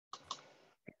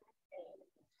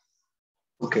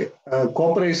Okay.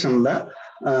 Corporation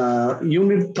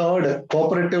Unit-3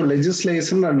 Cooperative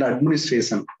Legislation and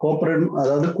Administration. Corporate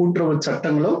அதாவது கூட்டுறவு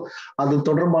சட்டங்களும் அது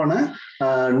தொடர்பான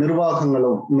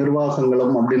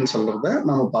நிர்வாகங்களும் அப்படின்னு சொல்றத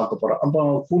நம்ம பார்க்க போறோம். அப்போ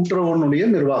கூட்டுறவுனுடைய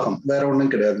நிர்வாகம் வேற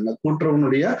ஒண்ணும் கிடையாதுங்க.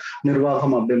 கூட்டுறவுனுடைய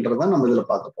நிர்வாகம் அப்படின்றத நம்ம இதுல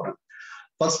பார்க்க போறோம்.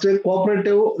 First,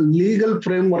 cooperative legal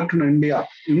framework in India.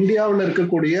 இந்தியாவில்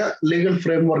இருக்கக்கூடிய legal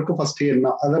framework first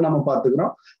என்ன அதை நம்ம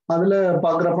பார்த்துக்கிறோம். அதுல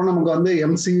பாக்குறப்ப நமக்கு வந்து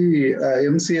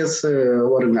MCS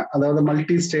வருங்க. அதாவது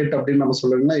மல்டி ஸ்டேட் அப்படின்னு நம்ம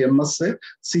சொல்லுங்க.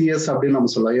 MSCS அப்படின்னு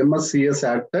நம்ம சொல்லலாம். MSCS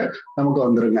ஆக்ட் நமக்கு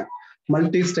வந்துருங்க.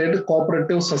 Multi state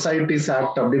cooperative societies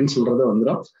act அப்படின்னு சொல்றது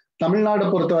வந்துடும். தமிழ்நாடு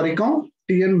பொறுத்த வரைக்கும்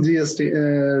TNPSC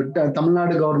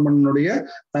தமிழ்நாடு கவர்மெண்ட்னுடைய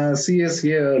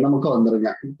CSA நமக்கு வந்துருங்க.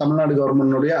 தமிழ்நாடு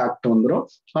கவர்மெண்ட்னுடைய ஆக்ட் வந்துடும்.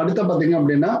 அடுத்த பாத்தீங்க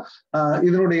அப்படின்னா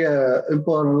இதனுடைய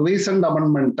இப்போ recent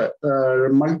amendment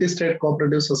multi state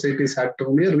cooperative societies act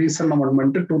recent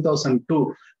amendment 2002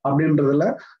 அப்படின்றதுல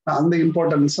அந்த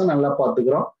இம்பார்ட்டன்ஸை நல்லா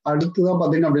பார்த்துக்கிறோம். அடுத்துதான்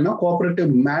பாத்தீங்க அப்படின்னா கோஆபரேட்டிவ்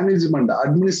மேனேஜ்மெண்ட்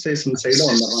அட்மினிஸ்ட்ரேஷன் சைடு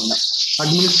வந்துடுறாங்க.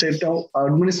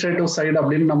 அட்மினிஸ்ட்ரேட்டிவ் சைடு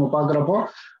அப்படின்னு நம்ம பாக்குறப்போ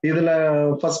இதுல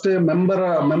ஃபர்ஸ்ட்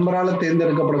மெம்பரால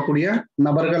தேர்ந்தெடுக்கப்படக்கூடிய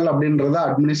நபர்கள் அப்படின்றத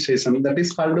administration, that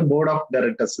is called board of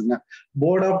டைரக்டர்ஸ்ங்க.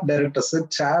 Board of directors,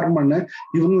 chairman,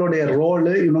 இவங்களுடைய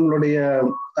ரோலு, இவங்களுடைய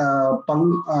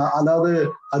அதாவது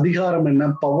அதிகாரம்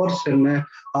என்ன, பவர்ஸ் என்ன,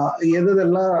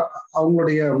 எதெல்லாம்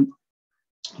அவங்களுடைய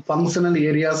ஃபங்க்ஷனல்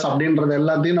ஏரியாஸ் அப்படின்றது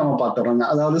எல்லாத்தையும் நம்ம பார்த்துறோங்க.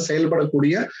 அதாவது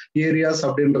செயல்படக்கூடிய ஏரியாஸ்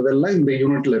அப்படின்றதெல்லாம் இந்த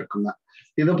யூனிட்ல இருக்குங்க.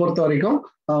 இதை பொறுத்த வரைக்கும்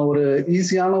ஒரு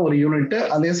ஈஸியான ஒரு யூனிட்.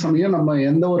 அதே சமயம் நம்ம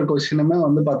எந்த ஒரு கொஸ்டினுமே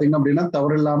வந்து பாத்தீங்க அப்படின்னா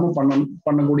தவறு இல்லாம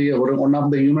பண்ணக்கூடிய ஒரு ஒன் ஆஃப்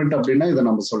த யூனிட் அப்படின்னா இதை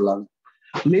நம்ம சொல்லலாம்.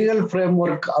 லீகல் ஃப்ரேம்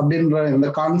ஒர்க் அப்படின்ற இந்த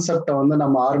கான்செப்டை வந்து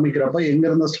நம்ம ஆரம்பிக்கிறப்ப எங்க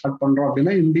இருந்து ஸ்டார்ட் பண்றோம்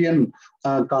அப்படின்னா இந்தியன்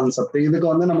கான்செப்ட். இதுக்கு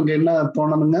வந்து நமக்கு என்ன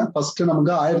தோணுங்க, ஃபர்ஸ்ட்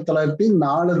நமக்கு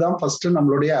 1904 தான் ஃபர்ஸ்ட்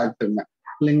நம்மளுடைய ஆக்டுங்க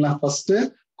இல்லைங்களா. ஃபர்ஸ்ட்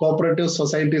கோஆபரேட்டிவ்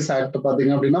சொசைட்டிஸ் ஆக்ட்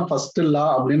பாத்தீங்க அப்படின்னா ஃபர்ஸ்ட் லா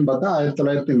அப்படின்னு பார்த்தா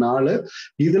 1904.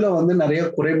 இதுல வந்து நிறைய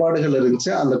குறைபாடுகள்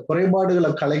இருந்துச்சு. அந்த குறைபாடுகளை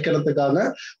கலைக்கிறதுக்காக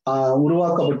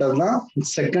உருவாக்கப்பட்டதுதான்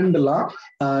செகண்ட் லா.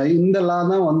 இந்த லா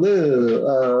தான் வந்து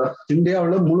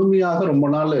இந்தியாவில் முழுமையாக ரொம்ப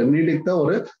நாள் நீடித்த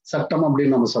ஒரு சட்டம்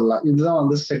அப்படின்னு நம்ம சொல்லலாம். இதுதான்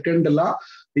வந்து செகண்ட் லா.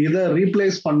 இதை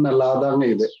ரீப்ளேஸ் பண்ண லா தாங்க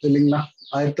இது இல்லைங்களா.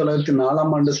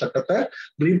 1904 சட்டத்தை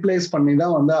ரீப்ளேஸ் பண்ணி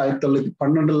தான் வந்து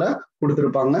 1912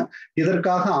 கொடுத்திருப்பாங்க.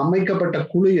 இதற்காக அமைக்கப்பட்ட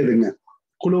குழு எதுங்க,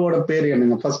 குழுவோட பேர்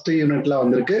என்னங்க, ஃபர்ஸ்ட் யூனிட்ல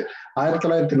வந்திருக்கு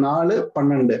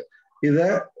 1904-12. இத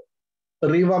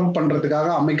ரீவார்ம் பண்றதுக்காக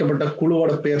அமைக்கப்பட்ட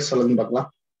குழுவோட பேர் சொல்லுங்க பார்க்கலாம்.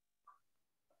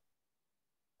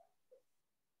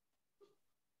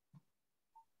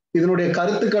 இதனுடைய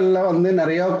கருத்துக்கள்ல வந்து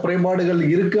நிறைய குறைபாடுகள்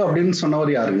இருக்கு அப்படின்னு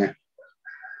சொன்னவர் யாருங்க?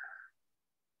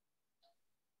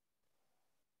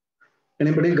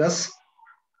 Anybody guess?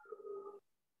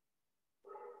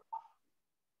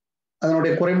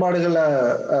 அதனுடைய குறைபாடுகளை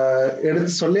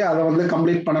எடுத்து சொல்லி அதை வந்து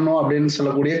கம்ப்ளீட் பண்ணணும் அப்படின்னு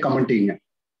சொல்லக்கூடிய கமிட்டிங்க.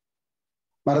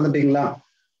 மறந்துட்டீங்களா?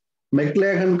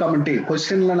 மெக்லேகன் கமிட்டி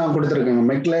கொஸ்டின்ல நான் கொடுத்துருக்கேங்க.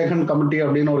 மெக்லேகன் கமிட்டி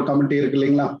அப்படின்னு ஒரு கமிட்டி இருக்கு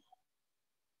இல்லைங்களா.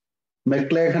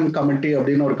 மெக்லேகன் கமிட்டி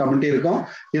அப்படின்னு ஒரு கமிட்டி இருக்கும்.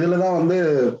 இதுலதான் வந்து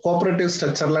கோஆபரேட்டிவ்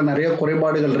ஸ்ட்ரக்சர்ல நிறைய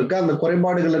குறைபாடுகள் இருக்கு. அந்த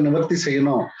குறைபாடுகளை நிவர்த்தி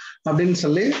செய்யணும் அப்படின்னு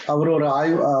சொல்லி அவர் ஒரு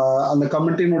அந்த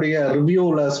கமிட்டியினுடைய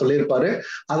ரிவ்யூல சொல்லியிருப்பாரு.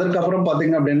 அதற்கப்புறம்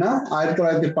பாத்தீங்க அப்படின்னா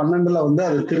 1912 வந்து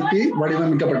அது திருப்பி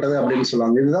வடிவமைக்கப்பட்டது அப்படின்னு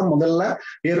சொல்லுவாங்க. இதுதான் முதல்ல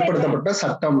ஏற்படுத்தப்பட்ட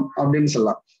சட்டம் அப்படின்னு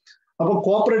சொல்லலாம். அப்போ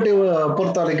கோஆபரேட்டிவ்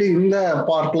பொறுத்த வரைக்கும் இந்த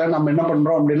பார்ட்ல நம்ம என்ன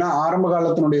பண்றோம் அப்படின்னா ஆரம்ப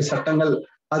காலத்தினுடைய சட்டங்கள்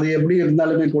அது எப்படி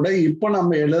இருந்தாலுமே கூட இப்ப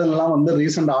நம்ம எதெல்லாம் வந்து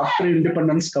ரீசெண்ட் ஆஃப்டர்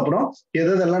இண்டிபெண்டன்ஸ்க்கு அப்புறம்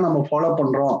எதெல்லாம் நம்ம ஃபாலோ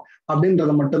பண்றோம்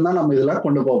அப்படின்றத மட்டும்தான் நம்ம இதுல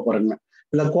கொண்டு போக போறோங்க.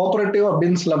 இல்ல கோஆபரேட்டிவ்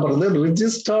அப்படின்னு சொல்லப்படுறது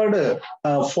ரிஜிஸ்டர்டு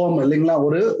ஃபார்ம் இல்லைங்களா.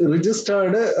 ஒரு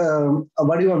ரிஜிஸ்டர்டு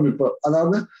வடிவமைப்பு,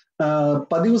 அதாவது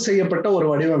பதிவு செய்யப்பட்ட ஒரு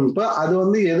வடிவமைப்பு. அது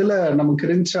வந்து எதுல நமக்கு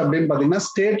இருந்துச்சு அப்படின்னு பாத்தீங்கன்னா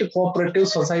ஸ்டேட் கோஆபரேட்டிவ்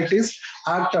சொசைட்டிஸ்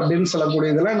ஆக்ட் அப்படின்னு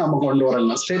சொல்லக்கூடியதுல நம்ம கொண்டு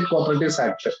வரோங்க. State cooperatives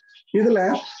act. இதுல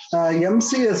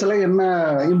MCSல என்ன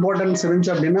இம்பார்ட்டன்ஸ்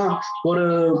இருந்துச்சு அப்படின்னா ஒரு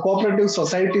கோஆபரேட்டிவ்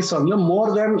சொசைட்டிஸ் வந்து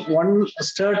மோர் தென் ஒன்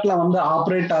ஸ்டேட்ல வந்து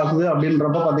ஆப்ரேட் ஆகுது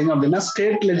அப்படின்றப்ப பாத்தீங்க அப்படின்னா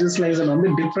ஸ்டேட் லெஜிஸ்லேஷன் வந்து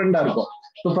டிஃப்ரெண்டா இருக்கும்.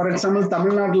 இப்போ ஃபார் எக்ஸாம்பிள்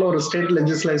தமிழ்நாட்டில் ஒரு ஸ்டேட்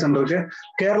லெஜிஸ்லேஷன் இருக்கு,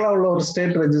 கேரளாவில் ஒரு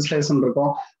ஸ்டேட் லெஜிஸ்லேஷன்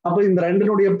இருக்கும். அப்போ இந்த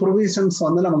ரெண்டினுடைய ப்ரொவிஷன்ஸ்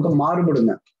வந்து நமக்கு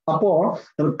மாறுபடுங்க. அப்போ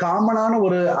காமனான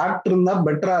ஒரு ஆக்ட் இருந்தா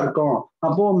பெட்டரா இருக்கும்.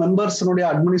 அப்போ மெம்பர்ஸினுடைய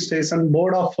அட்மினிஸ்ட்ரேஷன்,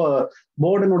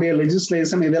 போர்டினுடைய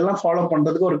லெஜிஸ்லேஷன் இதெல்லாம் ஃபாலோ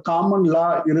பண்றதுக்கு ஒரு காமன் லா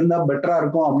இருந்தா பெட்டரா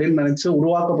இருக்கும் அப்படின்னு நினைச்சு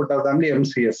உருவாக்கப்பட்டதாங்க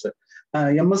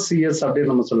MSCS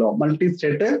அப்படின்னு நம்ம சொல்லுவோம். மல்டி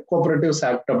ஸ்டேட் கோஆபரேட்டிவ்ஸ்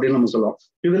ஆக்ட் அப்படின்னு நம்ம சொல்லுவோம்.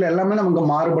 இதுல எல்லாமே நமக்கு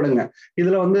மாறுபடுங்க.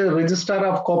 இதுல வந்து ரெஜிஸ்டார்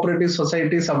ஆஃப் கோஆபரேட்டிவ்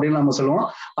சொசைட்டிஸ் அப்படின்னு நம்ம சொல்லுவோம்.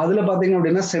 அதுல பாத்தீங்க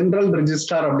அப்படின்னா சென்ட்ரல்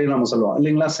ரெஜிஸ்டார் அப்படின்னு நம்ம சொல்லுவோம்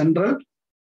இல்லைங்களா. சென்ட்ரல்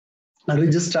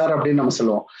ரிஜிஸ்டார் அப்படின்னு நம்ம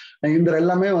சொல்லுவோம். இந்த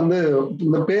எல்லாமே வந்து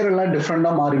இந்த பேரெல்லாம்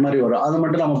டிஃப்ரெண்டா மாறி மாறி வரும். அதை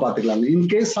மட்டும் நம்ம பார்த்துக்கலாம்.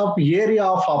 In case of area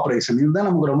of operation, இதுதான்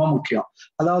நமக்கு ரொம்ப முக்கியம்.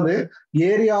 அதாவது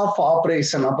ஏரியா ஆஃப்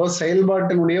ஆப்ரேஷன், அப்போ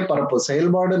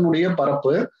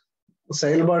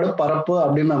செயல்பாடு பரப்பு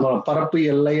அப்படின்னு நம்ம பரப்பு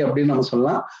எல்லை அப்படின்னு நம்ம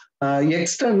சொல்லலாம்.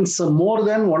 எக்ஸ்டென்ஸ் மோர்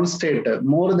தேன் ஒன்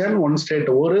ஸ்டேட்,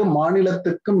 ஒரு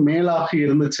மாநிலத்துக்கு மேலாக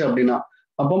இருந்துச்சு அப்படின்னா,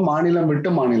 அப்போ மாநிலம் விட்டு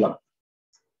மாநிலம்,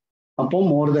 அப்போ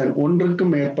மோர் தேன் ஒன்றுக்கு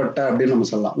மேற்பட்ட அப்படின்னு நம்ம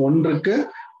சொல்லலாம். ஒன்றுக்கு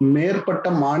மேற்பட்ட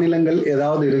மாநிலங்கள்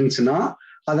ஏதாவது இருந்துச்சுன்னா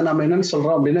அதை நம்ம என்னன்னு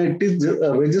சொல்றோம் அப்படின்னா, it is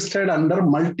registered under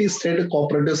multi state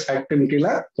cooperatives actin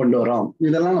கீழே கொண்டு வரோம்.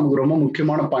 இதெல்லாம் நமக்கு ரொம்ப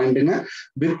முக்கியமான பாயிண்ட்டுங்க.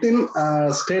 வித்தின்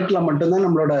ஸ்டேட்ல மட்டும்தான்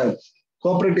நம்மளோட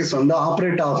கோஆபரேட்டிவ்ஸ் வந்து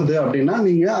ஆப்ரேட் ஆகுது அப்படின்னா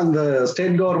நீங்க அந்த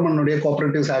ஸ்டேட் கவர்மெண்டுடைய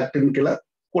கோஆபரேட்டிவ்ஸ் ஆக்டின் கீழே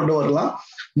கொண்டு வரலாம்.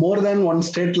 மோர் தேன் ஒன்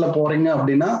ஸ்டேட்ல போறீங்க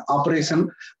அப்படின்னா ஆப்ரேஷன்,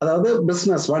 அதாவது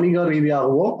பிசினஸ் வணிக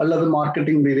ரீதியாகவோ அல்லது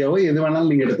மார்க்கெட்டிங் ரீதியாகவோ எது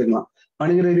வேணாலும் நீங்க எடுத்துக்கலாம்.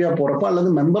 வணிக ரீதியா போறப்போ அல்லது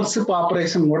மெம்பர்ஷிப்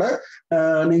ஆப்ரேஷன் கூட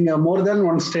நீங்க மோர் தேன்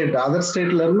ஒன் ஸ்டேட், அதர்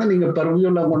ஸ்டேட்ல இருந்து நீங்க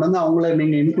பெர்வியூல கொண்டு வந்து அவங்கள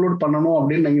நீங்க இன்க்ளூட் பண்ணணும்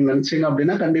அப்படின்னு நீங்க நினைச்சீங்க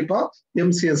அப்படின்னா கண்டிப்பா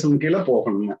MCSN கீழே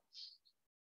போகணுங்க.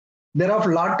 there are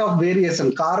lot of variation.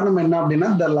 காரணம் என்ன அப்படின்னா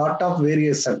the lot of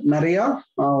variation, நிறைய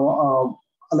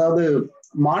அதாவது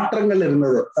மாற்றங்கள்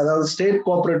இருந்தது. அதாவது ஸ்டேட்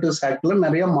கோஆபரேட்டிவ்ஸ் ஆக்ட்ல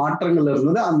நிறைய மாற்றங்கள்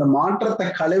இருந்தது. அந்த மாற்றத்தை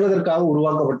களைவதற்காக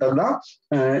உருவாக்கப்பட்டதுதான்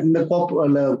இந்த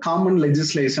காமன்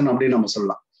லெஜிஸ்லேஷன் அப்படின்னு நம்ம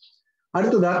சொல்லலாம்.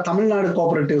 அடுத்ததா தமிழ்நாடு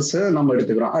கோஆபரேட்டிவ்ஸ் நம்ம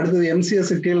எடுத்துக்கிறோம். அடுத்தது MCS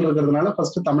கீழ் இருக்கிறதுனால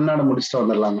ஃபர்ஸ்ட் தமிழ்நாடு முடிச்சுட்டு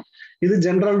வந்துடலாங்க. இது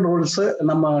ஜெனரல் ரூல்ஸ்,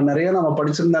 நம்ம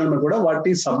படிச்சிருந்தாலுமே கூட வாட்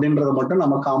இஸ் அப்படின்றத மட்டும்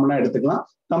நம்ம காமனா எடுத்துக்கலாம்.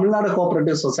 Tamil Nadu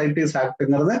cooperative societies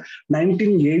ஆக்ட்ங்கிறது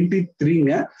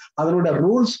 1983ங்க. அதனோட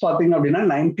ரூல்ஸ் பாத்தீங்க அப்படின்னா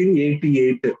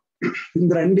 1988.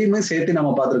 இந்த ரெண்டையுமே சேர்த்து நம்ம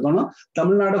பார்த்திருக்கோம்.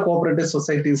 Tamil Nadu cooperative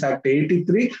societies act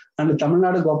 83 and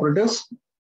Tamil Nadu cooperatives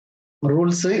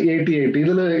rules 88.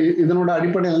 இதனோட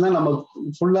அடிப்படையில் தான் நம்ம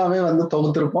ஃபுல்லாவே வந்து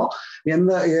தொகுத்திருப்போம்.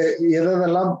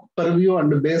 எதெல்லாம் பெர்வியூ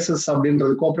அண்ட் பேசிஸ்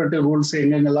அப்படின்றது, கோஆபரேட்டிவ் ரூல்ஸ்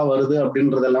எங்கெங்கெல்லாம் வருது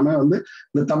அப்படின்றது எல்லாமே வந்து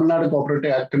இந்த தமிழ்நாடு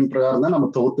கோஆபரேட்டிவ் ஆக்டின் பிரகாரம் தான் நம்ம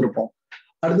தொகுத்திருப்போம்.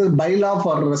 அடுத்தது பைலா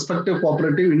ஃபார் ரெஸ்பெக்டிவ்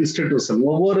கோஆபரேட்டிவ் இன்ஸ்டிடியூஷன்.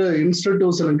 ஒவ்வொரு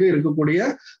இன்ஸ்டிடியூஷனுக்கு இருக்கக்கூடிய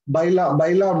பைலா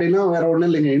அப்படின்னா வேற ஒண்ணும்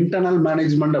இல்லைங்க, இன்டர்னல்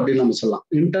மேனேஜ்மெண்ட் அப்படின்னு நம்ம சொல்லலாம்.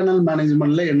 இன்டர்னல்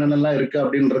மேனேஜ்மெண்ட்ல என்னென்னலாம் இருக்கு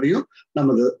அப்படின்றதையும்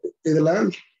நம்ம இதுல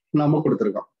நாம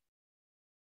கொடுத்துருக்கோம்.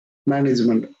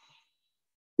 மேனேஜ்மெண்ட்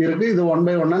இருக்கு, இது ஒன்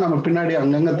பை ஒன்னா நம்ம பின்னாடி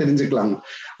அங்கங்க தெரிஞ்சுக்கலாங்க.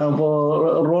 இப்போ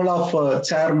role of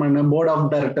chairman, board of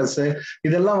directors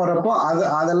இதெல்லாம் வரப்போ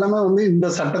அதெல்லாமே வந்து இந்த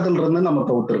சட்டத்துல இருந்து நம்ம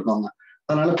தொகுத்திருக்கோங்க.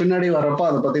 அதனால பின்னாடி வரப்போ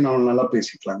அதை பத்தி நம்ம நல்லா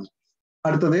பேசிக்கலாங்க.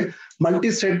 அடுத்தது multi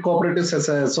state cooperative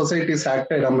societies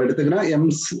act நம்ம எடுத்துக்கினா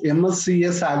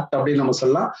MSCS ஆக்ட் அப்படின்னு நம்ம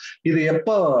சொல்லலாம். இது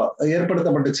எப்போ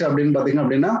ஏற்படுத்தப்பட்டுச்சு அப்படின்னு பாத்தீங்க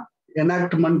அப்படின்னா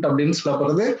எனாக்ட்மெண்ட் அப்படின்னு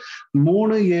சொல்லப்படுறது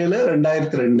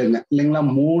 3/7/2002ங்க இல்லைங்களா.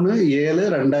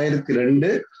 3/7/2002.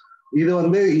 இது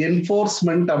வந்து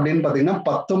என்போர்ஸ்மெண்ட் அப்படின்னு பாத்தீங்கன்னா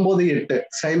 19/8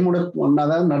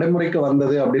 அதாவது நடைமுறைக்கு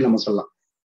வந்தது அப்படின்னு நம்ம சொல்லலாம்.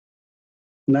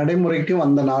 நடைமுறைக்கு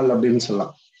வந்த நாள் அப்படின்னு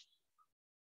சொல்லலாம்.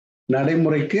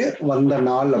 நடைமுறைக்கு வந்த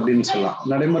நாள்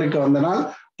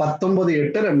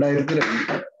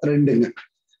 19/8/2002ங்க.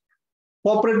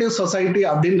 கோஆபரேட்டிவ் சொசைட்டி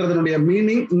அப்படின்றதுடைய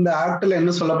மீனிங் இந்த ஆக்ட்ல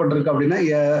என்ன சொல்லப்பட்டிருக்கு அப்படின்னா,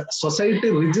 society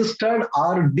registered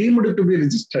R deemed to be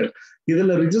registered.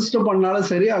 இதுல ரிஜிஸ்டர் பண்ணாலும்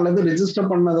சரி அல்லது ரிஜிஸ்டர்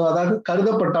பண்ணதாக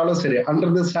கருதப்பட்டாலும் சரி,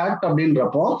 அண்டர் திஸ் ஆக்ட்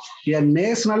அப்படின்றப்போ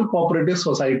national cooperative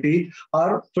society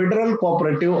R federal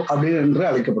cooperative அப்படின்னு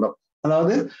அழைக்கப்படும்.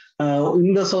 அதாவது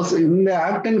இந்த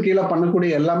ஆக்டின் கீழே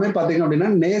பண்ணக்கூடிய எல்லாமே பாத்தீங்க அப்படின்னா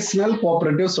நேஷனல்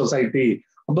கோஆபரேட்டிவ் சொசைட்டி.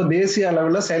 அப்போ தேசிய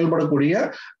அளவில் செயல்படக்கூடிய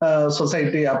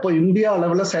சொசைட்டி, அப்போ இந்தியா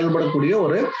அளவில் செயல்படக்கூடிய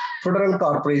ஒரு ஃபெடரல்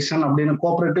கார்பரேஷன் அப்படின்னு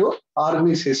கோஆபரேட்டிவ்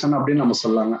ஆர்கனைசேஷன் அப்படின்னு நம்ம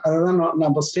சொல்லாங்க. அதுதான்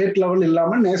நம்ம ஸ்டேட் லெவல்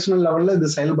இல்லாம நேஷனல் லெவல்ல இது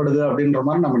செயல்படுது அப்படின்ற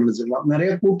மாதிரி நம்ம நினைச்சுக்கலாம்.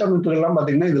 நிறைய கூட்டமைப்புகள்லாம்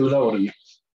பாத்தீங்கன்னா இதுலதான் வருங்க.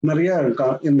 நிறைய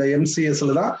இந்த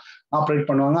MCSல தான் ஆப்ரேட்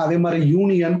பண்ணுவாங்க. அதே மாதிரி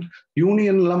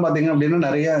யூனியன் எல்லாம் பாத்தீங்க அப்படின்னா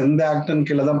நிறைய இந்த ஆக்டின்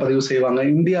கீழே தான் பதிவு செய்வாங்க.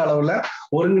 இந்தியா அளவுல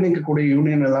ஒருங்கிணைக்கக்கூடிய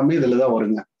யூனியன் எல்லாமே இதுலதான்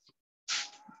வருங்க.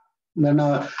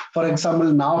 ஃபார் எக்ஸாம்பிள்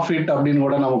நாஃபிட் அப்படின்னு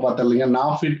கூட நம்ம பார்த்தோம் இல்லைங்க.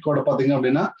 நாஃபிட் கூட பாத்தீங்க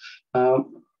அப்படின்னா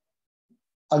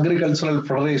அக்ரிகல்ச்சரல்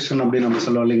ஃபெடரேஷன் அப்படின்னு நம்ம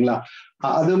சொல்லுவோம் இல்லைங்களா.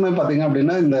 அதுவுமே பாத்தீங்க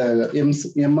அப்படின்னா இந்த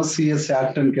MSCS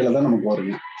ஆக்டின் கீழே தான் நமக்கு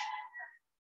வருங்க.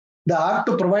 The act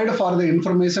to provide for the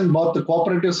information about the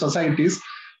cooperative societies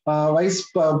wise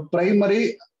primary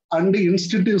and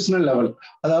institutional level.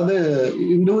 அதாவது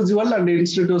இண்டிவிஜுவல் அண்ட்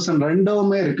இன்ஸ்டிடியூஷன்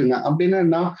ரெண்டுமே இருக்குங்க. அப்படின்னா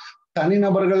என்ன,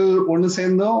 தனிநபர்கள் ஒன்று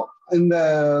சேர்ந்தோம் இந்த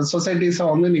சொசைட்டிஸை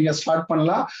வந்து நீங்க ஸ்டார்ட்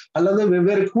பண்ணலாம், அல்லது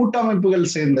வெவ்வேறு கூட்டமைப்புகள்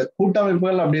சேர்ந்து,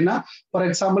 கூட்டமைப்புகள் அப்படின்னா for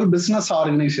example business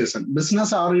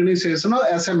ஆர்கனைசேஷனும்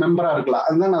as a மெம்பரா இருக்கலாம்.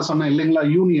 அதுதான் நான் சொன்னேன் இல்லைங்களா,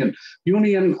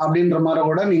 யூனியன் அப்படின்ற மாதிரி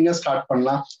கூட நீங்க ஸ்டார்ட்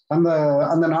பண்ணலாம்.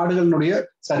 அந்த நாடுகளினுடைய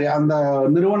அந்த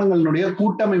நிறுவனங்களுடைய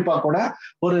கூட்டமைப்பா கூட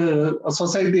ஒரு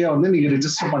சொசைட்டியை வந்து நீங்க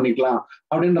ரிஜிஸ்டர் பண்ணிக்கலாம்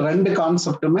அப்படின்ற 2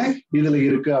 கான்செப்டுமே இதுல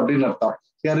இருக்கு அப்படின்னு அர்த்தம்.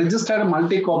 Registered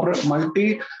multi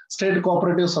state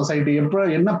cooperative society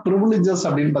என்ன ப்ரிவிலேஜஸ்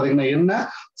அப்படின்னு பாத்தீங்கன்னா, என்ன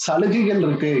சலுகைகள்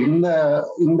இருக்கு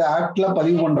இந்த ஆக்ட்ல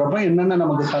பதிவு பண்றப்ப என்னென்ன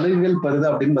நமக்கு சலுகைகள் பெறுது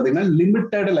அப்படின்னு பாத்தீங்கன்னா,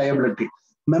 லிமிட்டெட் லயபிலிட்டி,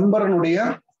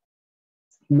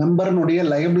 மெம்பர்னுடைய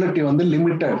லயபிலிட்டி வந்து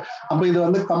லிமிட்டெட். அப்ப இது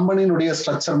வந்து கம்பெனியினுடைய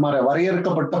ஸ்ட்ரக்சர் மாதிரி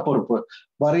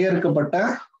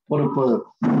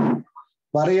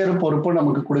வரையறு பொறுப்பு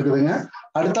நமக்கு கொடுக்குதுங்க.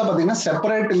 அடுத்தா பாத்தீங்கன்னா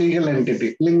செப்பரேட் லீகல் என்டிட்டி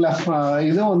இல்லைங்களா,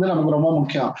 இதுவும் வந்து நமக்கு ரொம்ப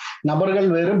முக்கியம். நபர்கள்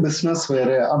வேறு பிசினஸ்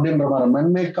வேறு அப்படின்ற மாதிரி,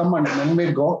 மென் மே கம் அண்ட் மென் மே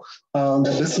கோ, இந்த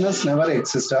பிசினஸ் நெவர்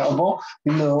எக்ஸிஸ்ட். அப்போ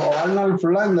இந்த வாழ்நாள்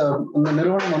ஃபுல்லா இந்த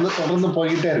நிறுவனம் வந்து தொடர்ந்து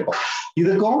போய்கிட்டே இருக்கும்.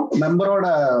 இதுக்கும்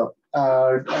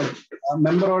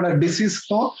மெம்பரோட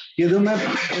டிசீஸ்க்கும் எதுவுமே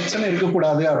பிரச்சனை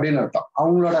இருக்கக்கூடாது அப்படின்னு அர்த்தம்.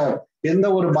 அவங்களோட எந்த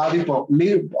ஒரு பாதிப்பும்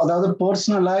அதாவது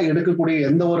பர்சனலா எடுக்கக்கூடிய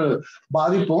எந்த ஒரு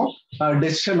பாதிப்பும்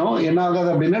டெசிஷனும் என்ன ஆகாது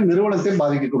அப்படின்னா நிறுவனத்தையும்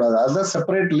பாதிக்க கூடாது. அதுதான்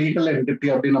செப்பரேட் லீகல் என்டிட்டி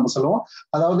அப்படின்னு நம்ம சொல்லுவோம்.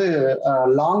 அதாவது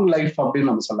லாங் லைஃப்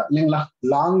அப்படின்னு நம்ம சொல்லலாம் இல்லைங்களா,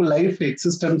 லாங் லைஃப்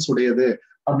எக்ஸிஸ்டன்ஸ் உடையது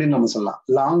அப்படின்னு நம்ம சொல்லலாம்.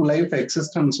 Long life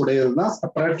existence உடையதுதான்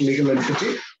separate legal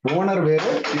entity. Owner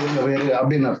வேறு இவங்க வேறு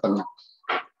அப்படின்னு அர்த்தங்க.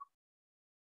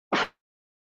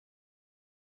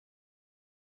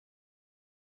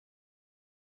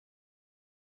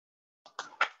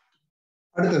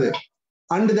 அடுத்தது,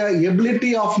 and the ability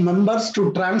of members to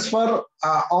transfer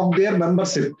of their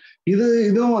membership.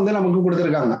 இதுவும் வந்து நமக்கு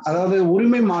கொடுத்திருக்காங்க. அதாவது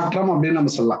உரிமை மாற்றம் அப்படின்னு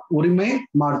நம்ம சொல்லலாம். உரிமை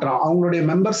மாற்றம், அவங்களுடைய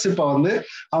மெம்பர்ஷிப்பை வந்து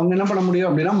அவங்க என்ன பண்ண முடியும்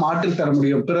அப்படின்னா மாற்றி தர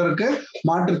முடியும், பிறருக்கு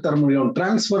மாற்றி தர முடியும்.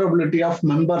 டிரான்ஸ்பரபிலிட்டி ஆஃப்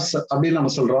மெம்பர்ஸ் அப்படின்னு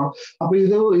நம்ம சொல்றோம். அப்போ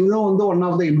இதுவும் வந்து ஒன்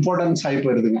ஆஃப் த இம்பார்ட்டன்ஸ் ஆகி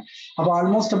போயிருதுங்க. அப்போ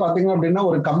ஆல்மோஸ்ட் பாத்தீங்க அப்படின்னா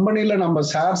ஒரு கம்பெனில நம்ம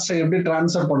ஷேர்ஸ் எப்படி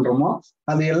டிரான்ஸ்ஃபர் பண்றோமோ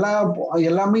அது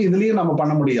எல்லாமே இதுலயும் நம்ம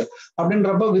பண்ண முடியும்.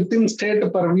 அப்படின்றப்ப வித்தின் ஸ்டேட்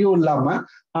பர்வியூ இல்லாம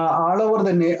ஆல்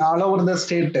ஓவர் த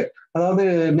ஸ்டேட், அதாவது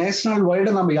நேஷனல்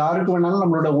வைடு நம்ம யாருக்கு வேணாலும்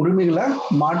நம்மளோட உரிமைகளை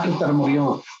மாற்றி தர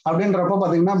முடியும். அப்படின்றப்ப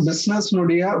பாத்தீங்கன்னா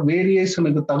பிசினஸ்னுடைய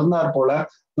வேரியேஷனுக்கு தகுந்தாற் போல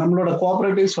நம்மளோட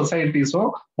cooperative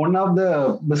சொசைட்டிஸும் one of the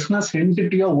business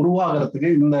என்டிட்டியா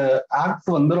உருவாகிறதுக்கு இந்த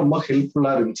ஆக்ட் வந்து ரொம்ப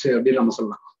ஹெல்ப்ஃபுல்லா இருந்துச்சு அப்படின்னு நம்ம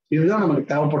சொல்லலாம். இதுதான் நமக்கு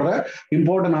தேவைப்படுற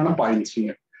இம்பார்ட்டன்டான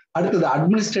பாயிண்ட்ஸுங்க. அடுத்தது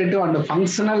அட்மினிஸ்ட்ரேட்டிவ்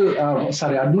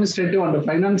அண்ட்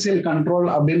ஃபைனான்சியல் கண்ட்ரோல்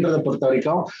அப்படின்றத பொறுத்த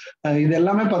வரைக்கும் இது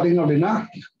எல்லாமே பாத்தீங்க அப்படின்னா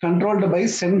கண்ட்ரோல்டு பை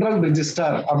சென்ட்ரல்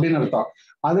ரிஜிஸ்டார் அப்படின்னு அர்த்தம்.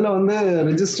 அதுல வந்து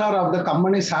registrar of the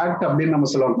companies act அப்படின்னு நம்ம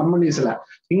சொல்லுவோம் கம்பெனிஸ்ல.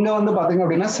 இங்க வந்து பாத்தீங்க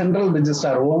அப்படின்னா சென்ட்ரல்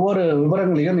ரிஜிஸ்டார், ஒவ்வொரு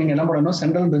விவரங்களையும் நீங்க என்ன பண்ணணும்,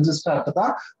 சென்ட்ரல் ரிஜிஸ்டாருக்கு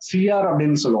தான் சிஆர்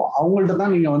அப்படின்னு சொல்லுவோம், அவங்கள்ட்ட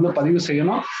தான் நீங்க வந்து பதிவு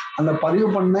செய்யணும். அந்த பதிவு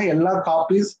பண்ண எல்லா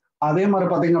காப்பீஸ், அதே மாதிரி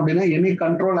பாத்தீங்க அப்படின்னா any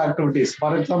control activities,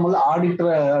 for example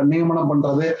ஆடிட்டரை நியமனம்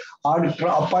பண்றது,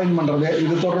 ஆடிட்டர் அப்பாயின்ட் பண்றது,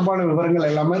 இது தொடர்பான விவரங்கள்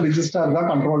எல்லாமே ரிஜிஸ்டார் தான்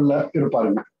கண்ட்ரோல்ல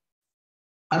இருப்பாருங்க.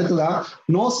 அடுத்ததான்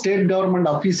no state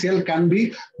government official can be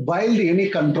wild any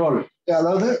control,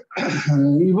 அதாவது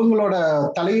இவங்களோட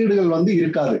தலையீடுகள் வந்து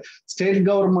இருக்காது. ஸ்டேட்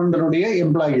கவர்மெண்டினுடைய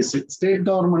எம்ப்ளாயீஸ், ஸ்டேட்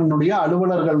கவர்மெண்டினுடைய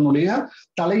அலுவலர்களுடைய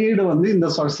தலையீடு வந்து இந்த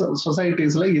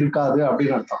சொசைட்டிஸ்ல இருக்காது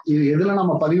அப்படின்னு அர்த்தம். இது எதுல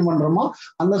நம்ம பதிவு பண்றோமோ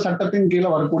அந்த சட்டத்தின் கீழே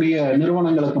வரக்கூடிய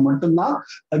நிறுவனங்களுக்கு மட்டும்தான்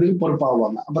அதுக்கு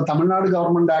பொறுப்பாகுவாங்க. அப்ப தமிழ்நாடு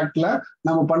கவர்மெண்ட் ஆக்ட்ல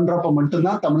நம்ம பண்றப்ப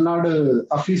மட்டும்தான் தமிழ்நாடு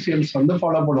அபிஷியல்ஸ் வந்து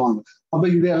ஃபாலோ பண்ணுவாங்க. அப்ப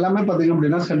இது எல்லாமே பாத்தீங்க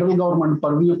அப்படின்னா central government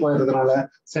purview போயிருக்கிறதுனால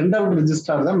central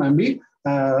registrar தான் maybe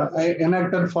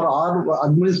enacted for our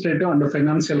administrative and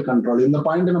financial control. இந்த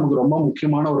பாயிண்ட் நமக்கு ரொம்ப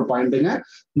முக்கியமான ஒரு பாயிண்ட்டுங்க.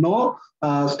 நோ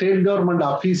ஸ்டேட் கவர்மெண்ட்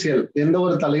அபிஷியல், எந்த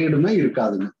ஒரு தலையீடுமே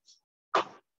இருக்காதுங்க.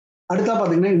 அடுத்தா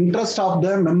பாத்தீங்கன்னா interest of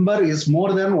the member is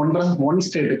more than one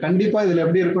state. கண்டிப்பா இதுல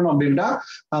எப்படி இருக்கணும் அப்படின்னா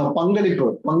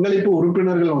பங்களிப்பு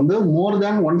உறுப்பினர்கள் வந்து மோர்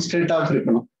தேன் ஒன் ஸ்டேட்டாக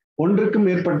இருக்கணும், ஒன்றுக்கு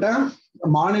மேற்பட்ட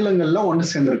மாநிலங்கள்ல ஒன்று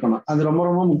சேர்ந்திருக்கணும். அது ரொம்ப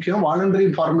ரொம்ப முக்கியம். வாலண்டரி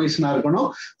ஃபார்மேஷனா இருக்கணும்,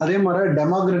 அதே மாதிரி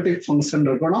டெமோக்ராட்டிக் ஃபங்க்ஷன்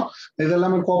இருக்கணும்.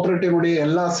 இதெல்லாமே கோஆபரேட்டிவ்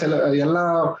எல்லா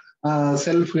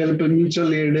செல்ஃப் ஹெல்ப்,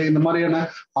 மியூச்சுவல் எய்டு, இந்த மாதிரியான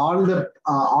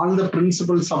all the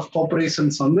principles of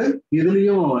cooperations வந்து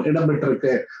இதுலயும்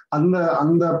இடம்பெற்றிருக்கு.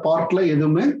 அந்த பார்ட்ல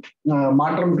எதுவுமே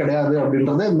மாற்றம் கிடையாது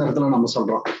அப்படின்றத இந்த இடத்துல நம்ம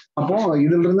சொல்றோம். அப்போ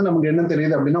இதுல இருந்து நமக்கு என்ன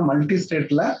தெரியுது அப்படின்னா மல்டி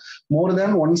ஸ்டேட்ல மோர்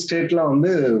தேன் ஒன் ஸ்டேட்ல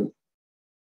வந்து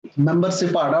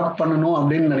மெம்பர்ஷிப் அடாப்ட் பண்ணணும்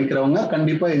அப்படின்னு நினைக்கிறவங்க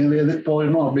கண்டிப்பா எதுக்கு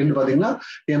போயிடணும் அப்படின்னு பாத்தீங்கன்னா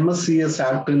எம்எஸ்சிஎஸ்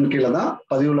ஆக்டின் கீழே தான்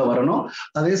பதிவுல வரணும்.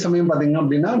 அதே சமயம் பாத்தீங்க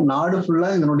அப்படின்னா நாடு ஃபுல்லா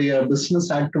இதனுடைய பிசினஸ்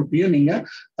ஆக்டிவிட்டியை நீங்க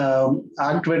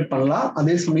ஆக்டிவேட் பண்ணலாம்.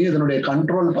 அதே சமயம் இதனுடைய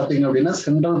கண்ட்ரோல் பாத்தீங்க அப்படின்னா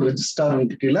சென்ட்ரல் ரிஜிஸ்டார்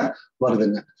கீழே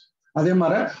வருதுங்க. அதே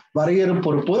மாதிரி வரையறு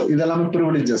பொறுப்பு, இதெல்லாமே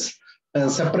privileges.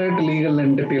 Separate legal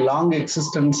entity long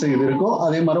existence இது இருக்கும்.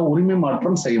 அதே மாதிரி உரிமை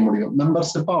மாற்றம் செய்ய முடியும்.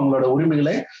 மெம்பர்ஷிப் அவங்களோட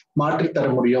உரிமைகளை மாற்றி தர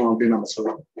முடியும் அப்படின்னு நம்ம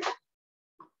சொல்லலாம்.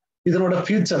 இதனோட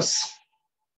ஃபியூச்சர்ஸ்,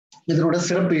 இதனோட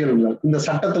சிறப்பியல்புகள், இந்த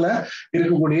சட்டத்துல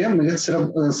இருக்கக்கூடிய மிக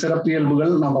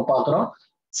சிறப்பியல்புகள் நம்ம பார்க்கிறோம்.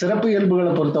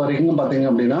 சிறப்பியல்புகளை பொறுத்த வரைக்கும்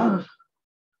பாத்தீங்க அப்படின்னா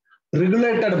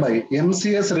regulated by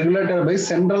MCS, regulated by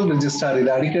central register. இது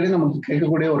அடிக்கடி நமக்கு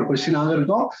கேட்கக்கூடிய ஒரு கொஸ்டினாக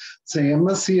இருக்கும்.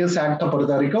 MSCS ஆக்ட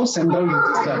பொறுத்த வரைக்கும் சென்ட்ரல்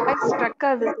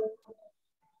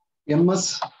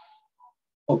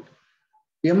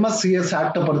MSCS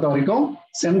ஆக்ட பொறுத்த வரைக்கும்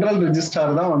சென்ட்ரல்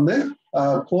ரெஜிஸ்டார் தான் வந்து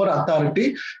கோர் அத்தாரிட்டி.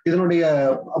 இதனுடைய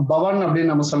பவன்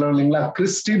அப்படின்னு நம்ம சொல்றோம் இல்லைங்களா,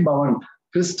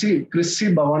 கிறிஸ்டி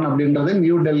பவன் அப்படின்றது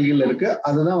நியூ டெல்லியில் இருக்கு.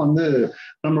 அதுதான் வந்து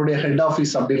நம்மளுடைய ஹெட்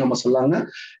ஆஃபீஸ் அப்படின்னு நம்ம சொல்லாங்க.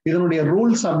 இதனுடைய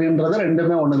ரூல்ஸ் அப்படின்றது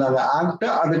ரெண்டுமே ஒண்ணுதாங்க. ஆக்ட்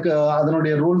அதுக்கு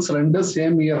அதனுடைய ரூல்ஸ் ரெண்டு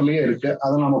சேம் இயர்லயே இருக்கு.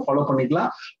 அதை நம்ம ஃபாலோ பண்ணிக்கலாம்.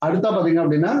 அடுத்தா பாத்தீங்க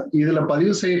அப்படின்னா இதுல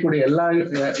பதிவு செய்யக்கூடிய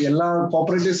எல்லா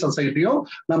கோஆபரேட்டிவ் சொசைட்டியும்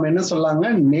நம்ம என்ன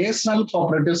சொல்லாங்க, நேஷனல்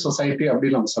கோஆபரேட்டிவ் சொசைட்டி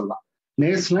அப்படின்னு நம்ம சொல்லலாம்.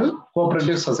 National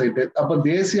cooperative society. அப்ப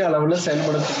தேசிய அளவுல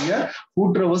செயல்படக்கூடிய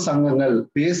கூட்டுறவு சங்கங்கள்,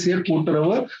 தேசிய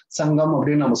கூட்டுறவு சங்கம்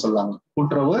அப்படின்னு நம்ம சொல்லலாம்.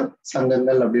 கூட்டுறவு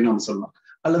சங்கங்கள் அப்படின்னு நம்ம சொல்லலாம்.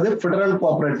 அல்லது பெடரல்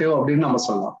கோஆபரேட்டிவ் அப்படின்னு நம்ம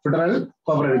சொல்லலாம். பெடரல்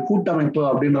கோஆபரேட்டிவ் கூட்டமைப்பு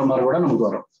அப்படின்ற மாதிரி கூட நமக்கு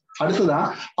வரும். அடுத்ததான்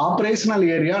operational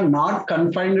area not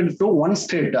confined to one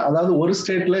state, அதாவது ஒரு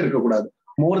ஸ்டேட்ல இருக்கக்கூடாது,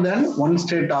 மோர் தேன் ஒன்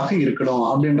ஸ்டேட் ஆக இருக்கணும்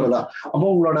அப்படின்றதா. அப்போ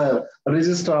உங்களோட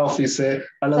ரிஜிஸ்டர் ஆபீஸ்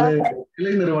அல்லது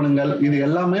கிளை நிறுவனங்கள் இது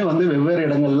எல்லாமே வந்து வெவ்வேறு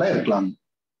இடங்கள்ல இருக்கலாம்.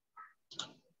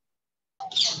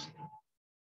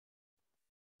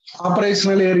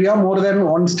 ஆபரேஷனல் ஏரியா மோர் தேன்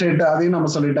ஒன் ஸ்டேட் அதையும் நம்ம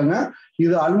சொல்லிட்டோங்க.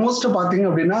 இது ஆல்மோஸ்ட் பாத்தீங்க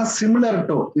அப்படின்னா சிமிலர்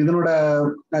டு இதனோட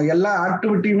எல்லா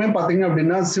ஆக்டிவிட்டியுமே பாத்தீங்க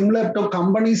அப்படின்னா சிமிலர் டு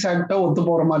கம்பெனிஸ் ஆக்டா ஒத்து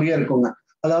போற மாதிரியே இருக்குங்க.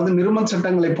 அதாவது நிறுவன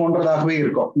சட்டங்களை போன்றதாகவே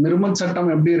இருக்கும். நிறுவன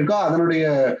சட்டம் எப்படி இருக்கோ அதனுடைய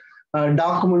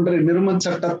டாக்குமெண்ட்ரி நிறுவன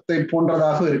சட்டத்தை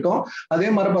போன்றதாக இருக்கும். அதே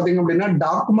மாதிரி பாத்தீங்க அப்படின்னா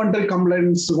டாக்குமெண்ட்ரி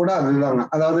கம்ப்ளைண்ட்ஸ் கூட அதுதாங்க.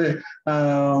 அதாவது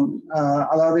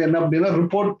என்ன அப்படின்னா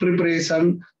ரிப்போர்ட் ப்ரிப்பரேஷன்,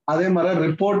 அதே மாதிரி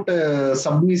ரிப்போர்ட்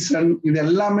சப்மிஷன், இது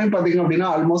எல்லாமே பாத்தீங்க அப்படின்னா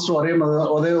ஆல்மோஸ்ட் ஒரே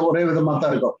விதமா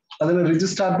தான் இருக்கும். அதுல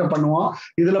ரிஜிஸ்டார்ட்ட பண்ணுவோம்.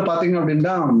 இதுல பாத்தீங்க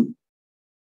அப்படின்னா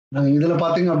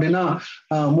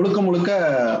முழுக்க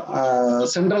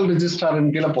சென்ட்ரல் ரிஜிஸ்டாரின்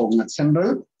கீழே போகுங்க.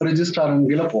 சென்ட்ரல் ரிஜிஸ்டாரின்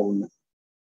கீழே போகுங்க.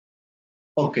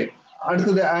 ஓகே,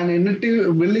 அடுத்தது an entity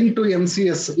willing to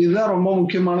MCS, இதுதான் ரொம்ப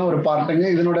முக்கியமான ஒரு பார்ட்டுங்க.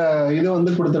 இதனோட இது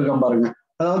வந்து கொடுத்துருக்கேன் பாருங்க.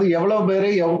 அதாவது எவ்வளவு பேரை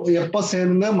எப்ப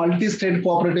சேர்ந்து மல்டி ஸ்டேட்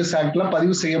கோஆபரேட்டிவ்ஸ் ஆக்ட்ல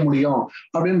பதிவு செய்ய முடியும்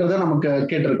அப்படின்றத நமக்கு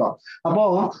கேட்டிருக்கோம். அப்போ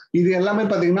இது எல்லாமே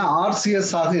பாத்தீங்கன்னா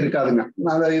ஆர்சிஎஸ் ஆக இருக்காதுங்க.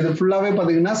 இது ஃபுல்லாவே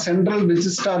பாத்தீங்கன்னா சென்ட்ரல்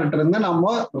ரிஜிஸ்டார்ட்ட இருந்து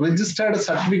நம்ம ரிஜிஸ்டர்டு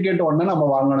சர்டிபிகேட் ஒண்ணு நம்ம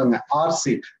வாங்கணுங்க.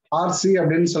 ஆர்சி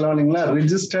அப்படின்னு சொல்லுவாங்க இல்லைங்களா,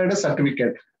 ரிஜிஸ்டர்டு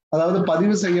சர்டிபிகேட். அதாவது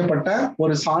பதிவு செய்யப்பட்ட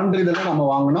ஒரு சான்றிதழை நம்ம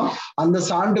வாங்கணும். அந்த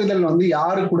சான்றிதழ் வந்து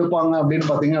யாரு கொடுப்பாங்க அப்படின்னு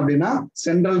பாத்தீங்க அப்படின்னா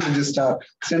சென்ட்ரல்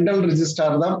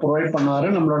ரிஜிஸ்டார் தான் ப்ரொவைட் பண்ணுவாரு.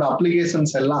 நம்மளோட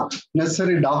அப்ளிகேஷன்ஸ் எல்லாம்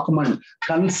necessary document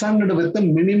concerned with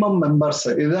minimum members,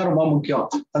 இதுதான் ரொம்ப முக்கியம்.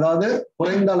 அதாவது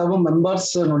குறைந்த அளவு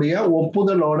மெம்பர்ஸ்னுடைய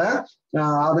ஒப்புதலோட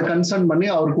அதை கன்சர்ன் பண்ணி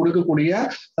அவர் கொடுக்கக்கூடிய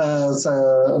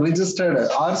ரிஜிஸ்டர்டு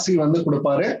ஆர்சி வந்து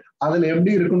கொடுப்பாரு. அதுல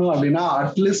எப்படி இருக்கணும் அப்படின்னா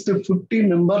at least 50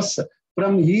 members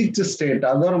from each state.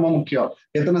 அதுதான் ரொம்ப முக்கியம்.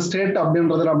 எத்தனை ஸ்டேட்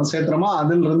அப்படின்றத நம்ம சேர்த்துறோமோ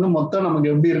அதுல இருந்து மொத்தம்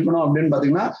நமக்கு எப்படி இருக்கணும் அப்படின்னு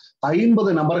பாத்தீங்கன்னா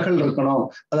 50 நபர்கள் இருக்கணும்.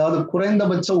 அதாவது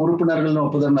குறைந்தபட்ச உறுப்பினர்கள்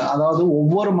ஒப்புதல், அதாவது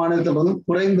ஒவ்வொரு மாநிலத்திலிருந்து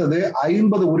குறைந்தது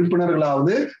 50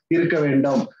 உறுப்பினர்களாவது இருக்க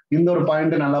வேண்டும். இந்த ஒரு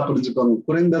பாயிண்ட் நல்லா புரிஞ்சுக்கோங்க.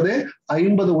 குறைந்தது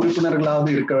 50 உறுப்பினர்களாவது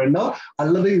இருக்க வேண்டும்.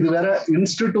 அல்லது இது வேற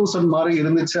இன்ஸ்டிடியூஷன் மாதிரி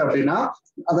இருந்துச்சு அப்படின்னா,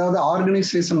 அதாவது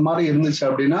ஆர்கனைசேஷன் மாதிரி இருந்துச்சு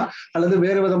அப்படின்னா, அல்லது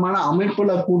வேறு விதமான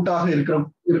அமைப்புல கூட்டாக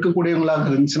இருக்கக்கூடியவங்களாக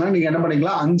இருந்துச்சுன்னா நீங்க என்ன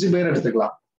பண்ணிக்கலாம், 5 பேர்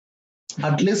எடுத்துக்கலாம்.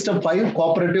 அட்லீஸ்ட் 5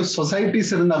 கோஆபரேட்டிவ்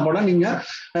சொசைட்டிஸ் இருந்தா கூட நீங்க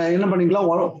என்ன பண்ணிக்கலாம்,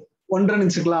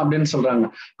 ஒன்றிணைச்சுக்கலாம் அப்படின்னு சொல்றாங்க.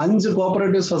 5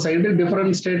 கோஆபரேட்டிவ் சொசைட்டி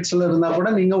டிஃபரெண்ட் ஸ்டேட்ஸ்ல இருந்தா கூட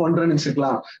நீங்க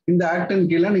ஒன்றிணைச்சுக்கலாம், இந்த ஆக்டின்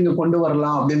கீழே நீங்க கொண்டு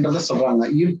வரலாம் அப்படின்றத சொல்றாங்க.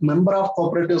 If member of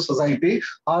cooperative society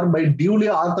R by duly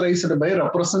authorised by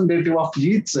representative of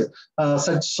each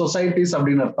such societies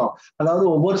அப்படின்னு அர்த்தம். அதாவது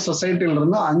ஒவ்வொரு சொசைட்டில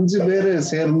இருந்து 5 பேர்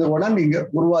சேர்ந்து கூட நீங்க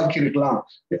உருவாக்கி இருக்கலாம்.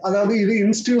 அதாவது இது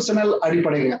இன்ஸ்டிடியூஷனல்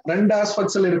அடிப்படைங்க. 2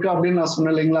 ஆஸ்பெக்ட்ஸ்ல இருக்கு அப்படின்னு நான்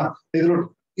சொன்னேன் இல்லைங்களா.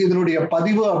 இதனுடைய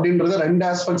பதிவு அப்படின்றது 2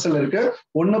 ஆஸ்பெக்ட்ஸ்ல இருக்கு.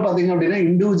 ஒண்ணு பாத்தீங்க அப்படின்னா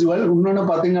இண்டிவிஜுவல், இன்னொன்னு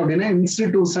பாத்தீங்க அப்படின்னா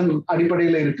இன்ஸ்டிடியூஷன்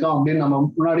அடிப்படையில இருக்கும் அப்படின்னு நம்ம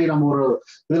முன்னாடி நம்ம ஒரு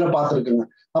இதுல பார்த்திருக்கோங்க.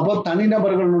 அப்போ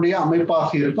தனிநபர்களுடைய அமைப்பாக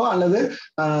இருக்கும் அல்லது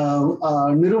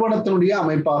நிறுவனத்தினுடைய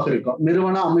அமைப்பாக இருக்கும்.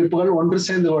 நிறுவன அமைப்புகள் ஒன்று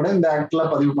சேர்ந்து கூட இந்த ஆக்ட்ல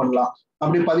பதிவு பண்ணலாம்.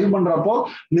 அப்படி பதிவு பண்றப்போ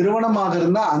நிறுவனமாக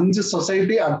இருந்தா 5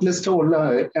 சொசைட்டி அட்லீஸ்ட் உள்ள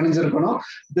இணைஞ்சிருக்கணும்.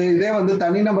 இதே வந்து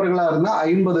தனிநபர்களா இருந்தா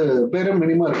 50 பேரும்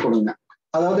மினிமம் இருக்கணுங்க.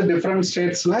 அதாவது டிஃப்ரெண்ட்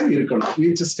ஸ்டேட்ஸ்ல இருக்கணும்.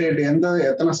 ஈச் ஸ்டேட்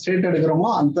எத்தனை ஸ்டேட் எடுக்கிறோமோ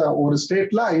அந்த ஒரு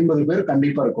ஸ்டேட்ல 50 பேர்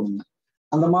கண்டிப்பா இருக்கணுங்க.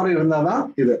 அந்த மாதிரி இருந்தாதான்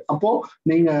இது. அப்போ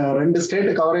நீங்க 2 ஸ்டேட்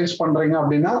கவரேஜ் பண்றீங்க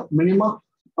அப்படின்னா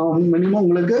மினிமம்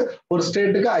உங்களுக்கு ஒரு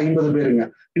ஸ்டேட்டுக்கு 50 பேருங்க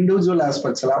இண்டிவிஜுவல்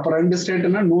ஆஸ்பெக்ட்ஸ்ல. அப்ப 2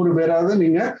 ஸ்டேட்னா 100 பேராவது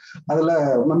நீங்க அதுல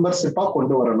மெம்பர்ஷிப்பா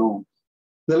கொண்டு வரணும்.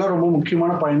 இதெல்லாம் ரொம்ப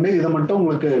முக்கியமான பாயிண்ட். இதை மட்டும்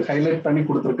உங்களுக்கு ஹைலைட் பண்ணி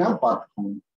கொடுத்துருக்கேன்,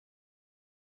 பார்த்துக்கோங்க.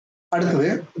 அடுத்தது,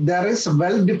 there is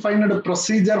well defined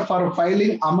procedure for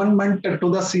filing amendment to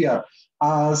the CR.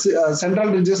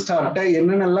 Central ரிஜிஸ்டார்ட்ட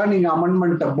என்னென்னலாம் நீங்க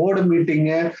amendment, board meeting,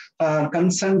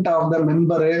 consent of the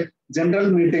member,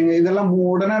 general meeting, இதெல்லாம்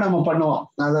உடனே நம்ம பண்ணுவோம்.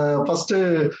 அதை ஃபர்ஸ்ட்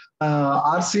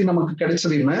ஆர்சி நமக்கு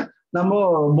கிடைச்சதையுமே நம்ம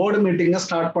போர்டு மீட்டிங்கை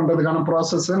ஸ்டார்ட் பண்றதுக்கான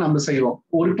ப்ராசஸ் நம்ம செய்வோம்.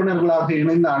 உறுப்பினர்களாக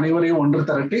இணைந்த அனைவரையும் ஒன்று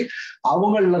திரட்டி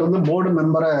அவங்கள்ல இருந்து போர்டு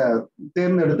மெம்பரை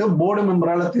தேர்ந்தெடுத்து, போர்டு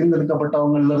மெம்பரால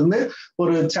தேர்ந்தெடுக்கப்பட்டவங்கள்ல இருந்து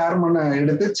ஒரு சேர்மனை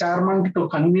எடுத்து, சேர்மன் டு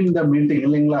கன்வீன் த மீட்டிங்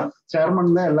இல்லைங்களா.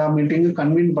 சேர்மன் தான் எல்லா மீட்டிங்கும்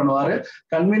கன்வீன் பண்ணுவாரு.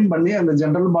 கன்வீன் பண்ணி அந்த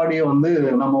ஜெனரல் பாடியை வந்து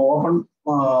நம்ம ஓபன்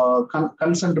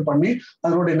கன்சென்ட் பண்ணி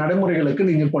அதனுடைய நடைமுறைகளுக்கு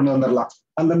நீங்க கொண்டு வந்துடலாம்.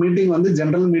 அந்த மீட்டிங் வந்து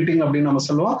ஜெனரல் மீட்டிங் அப்படின்னு நம்ம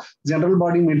சொல்லுவோம். ஜெனரல்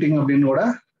பாடி மீட்டிங் அப்படின்னு கூட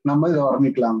நம்ம இதை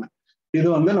வர்ணிக்கலாங்க. இது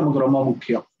வந்து நமக்கு ரொம்ப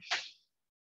முக்கியம்.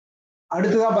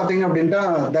 அடுத்ததா பாத்தீங்க அப்படின்னா,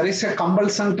 there is a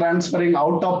compulsion transferring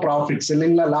out of profits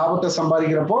இல்லைங்களா. லாபத்தை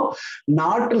சம்பாதிக்கிறப்போ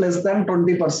நாட் லெஸ் தேன்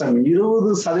 20%,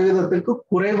 20%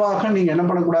 குறைவாக நீங்க என்ன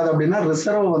பண்ணக்கூடாது அப்படின்னா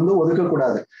ரிசர்வ் வந்து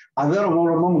ஒதுக்கக்கூடாது. அதுதான் ரொம்ப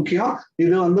ரொம்ப முக்கியம்.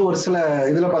 இது வந்து ஒரு சில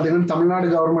இதுல பாத்தீங்கன்னா தமிழ்நாடு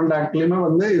கவர்மெண்ட் ஆக்ட்லயுமே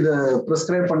வந்து இது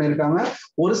பிரிஸ்கிரைப் பண்ணியிருக்காங்க.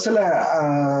 ஒரு சில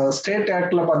ஸ்டேட்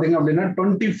ஆக்ட்ல பாத்தீங்க அப்படின்னா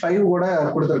 25 கூட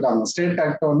கொடுத்துருக்காங்க. ஸ்டேட்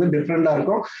ஆக்ட் வந்து டிஃப்ரெண்டா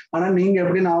இருக்கும். ஆனா நீங்க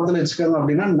எப்படி ஞாபகத்துல வச்சுக்கோங்க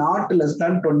அப்படின்னா நாட் லெஸ்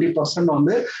தேன் 20%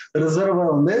 வந்து ரிசர்வை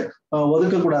வந்து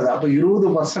ஒதுக்கக்கூடாது. அப்ப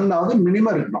 20%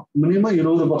 மினிமம் இருக்கணும். மினிமம்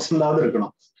 20%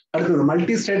 இருக்கணும். அடுத்தது,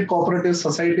 multi state cooperative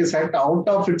societies act out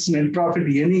of it's net profit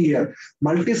any year.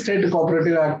 Multi state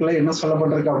cooperative ஆக்ட்ல என்ன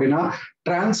சொல்லப்பட்டிருக்கு அப்படின்னா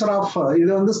டிரான்ஸ்ஃபர் ஆஃப்,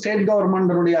 இது வந்து ஸ்டேட்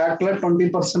கவர்மெண்ட் ஆக்ட்ல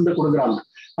 20% கொடுக்குறாங்க.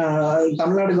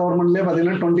 தமிழ்நாடு கவர்மெண்ட்லேயே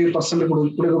பார்த்தீங்கன்னா 20%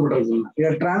 கொடுக்கப்பட்டிருக்கு.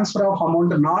 Transfer of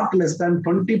amount not less than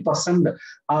 20%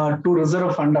 to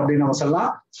reserve fund அப்படின்னு நம்ம சொல்லலாம்.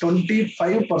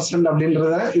 25%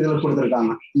 அப்படின்றத இதுல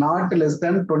கொடுத்துருக்காங்க. Not less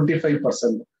than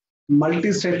 25%. மல்டி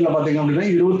ஸ்டேட்ல பாத்தீங்க அப்படின்னா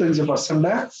 25%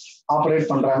 ஆபரேட்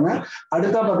பண்றாங்க.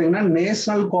 அடுத்தா பாத்தீங்கன்னா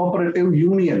நேஷனல் கோஆபரேட்டிவ்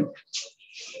யூனியன்,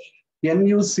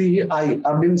 NUCI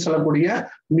அப்படின்னு சொல்லக்கூடிய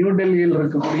நியூ டெல்லியில்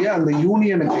இருக்கக்கூடிய அந்த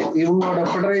யூனியனுக்கு, இவங்களோட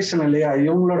ஃபெடரேஷன் இல்லையா,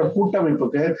 இவங்களோட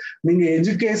கூட்டமைப்புக்கு நீங்க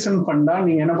எஜுகேஷன் ஃபண்டா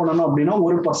நீங்க என்ன பண்ணணும் அப்படின்னா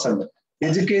 1%.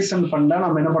 எஜுகேஷன் ஃபண்டா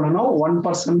நம்ம என்ன பண்ணணும்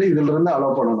 1% இதுல இருந்து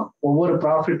அலோவ் பண்ணணும். ஒவ்வொரு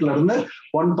ப்ராஃபிட்ல இருந்து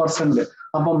 1%.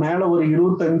 அப்போ மேல ஒரு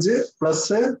 25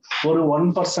 பிளஸ் ஒரு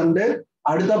 1%.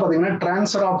 அடுத்தா பாத்தீங்கன்னா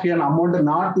transfer of an amount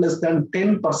not less than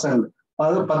 10%,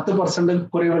 அதாவது 10%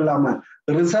 குறைவு இல்லாம.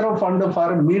 Reserve fund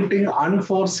for meeting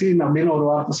unforeseen அப்படின்னு ஒரு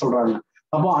வார்த்தை சொல்றாங்க.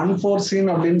 அப்போ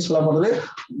அன்ஃபோர்சீன் அப்படின்னு சொல்லப்படுறது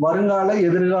வருங்கால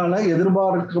எதிர்கால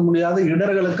எதிர்பார்க்க முடியாத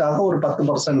இடர்களுக்காக ஒரு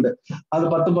 10%. அது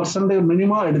 10%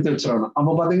 மினிமம் எடுத்து வச்சிடணும்.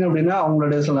 அப்போ பாத்தீங்க அப்படின்னா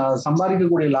அவங்களுடைய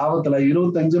சம்பாதிக்கக்கூடிய லாபத்துல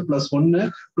 25 + 1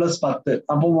 + 10,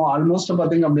 அப்போ ஆல்மோஸ்ட்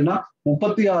பாத்தீங்க அப்படின்னா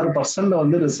 36%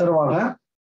 வந்து ரிசர்வாக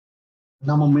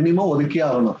நம்ம மினிமம் ஒதுக்கி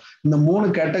ஆகணும். இந்த 3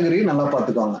 கேட்டகரி நல்லா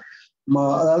பார்த்துக்கோங்க.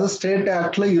 அதாவது ஸ்டேட்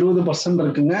ஆக்ட்ல 20%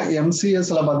 இருக்குங்க.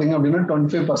 MCSல பாத்தீங்க அப்படின்னா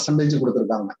 25%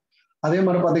 கொடுத்துருக்காங்க. அதே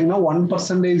மாதிரி பாத்தீங்கன்னா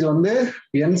 1% வந்து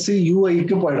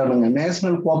NCUIக்கு போயிடணுங்க,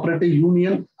 நேஷனல் கோஆபரேட்டிவ்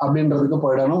யூனியன் அப்படின்றதுக்கு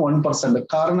போயிடணும் 1%.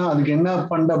 காரணம் அதுக்கு என்ன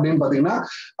ஃபண்ட் அப்படின்னு பாத்தீங்கன்னா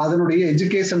அதனுடைய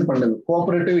education fund,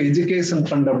 cooperative education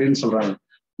fund அப்படின்னு சொல்றாங்க.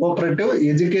 கோஆபரேட்டிவ்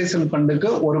எஜுகேஷன் ஃபண்டுக்கு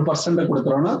 1%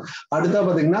 கொடுத்துறோம்னா, அடுத்தா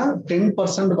பாத்தீங்கன்னா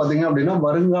 10% பாத்தீங்க அப்படின்னா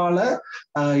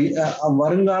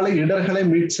வருங்கால இடர்களை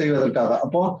மீட் செய்வதற்காக.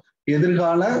 அப்போ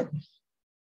எதிர்கால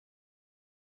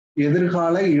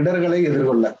இடர்களை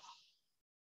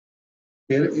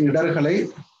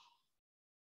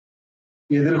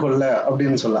எதிர்கொள்ள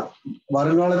அப்படின்னு சொல்லலாம்.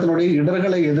 வருங்காலத்தினுடைய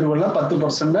இடர்களை எதிர்கொள்ள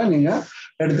 10% நீங்க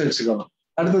எடுத்து வச்சுக்கணும்.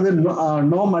 அடுத்தது,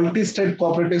 no multi state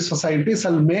cooperative society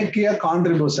shall make எ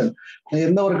கான்ட்ரிபியூஷன்.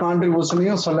 எந்த ஒரு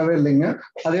கான்ட்ரிபியூஷனையும் சொல்லவே இல்லைங்க.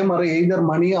 அதே மாதிரி either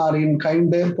money or in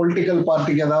kind, political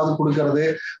பார்ட்டிக்கு ஏதாவது கொடுக்கறது,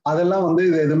 அதெல்லாம் வந்து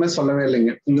இது எதுவுமே சொல்லவே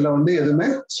இல்லைங்க. இதுல வந்து எதுவுமே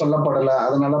சொல்லப்படலை.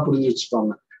 அதனால புரிஞ்சு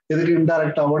வச்சுக்கோங்க. எதுக்கு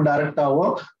இன்டைரக்டாவோ டைரக்டாவோ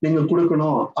நீங்க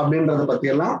கொடுக்கணும் அப்படின்றத பத்தி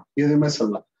எல்லாம் எதுவுமே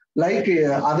சொல்லலாம். Like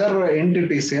other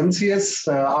entities, MCS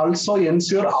also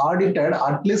ensure audited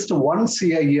at least once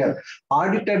a year.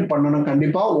 Audited பண்ணணும்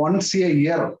கண்டிப்பா once a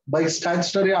year by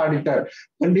statutory auditor.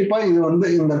 கண்டிப்பா இது வந்து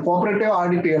இந்த கோஆபரேட்டிவ்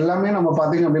ஆடிட் எல்லாமே நம்ம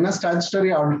பாத்தீங்க அப்படின்னா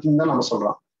ஸ்டாச்சுட்டரி ஆடிட் தான் நம்ம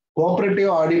சொல்றோம்.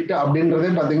 கோஆபரேட்டிவ் ஆடிட்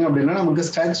அப்படின்றதே பாத்தீங்க அப்படின்னா நமக்கு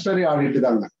ஸ்டாச்சுட்டரி ஆடிட்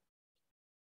தாங்க.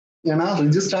 ஏன்னா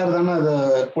ரிஜிஸ்டார் தானே அதை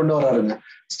கொண்டு வராருங்க.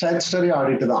 ஸ்டாச்சுட்டரி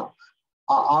ஆடிட் தான்.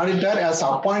 auditor as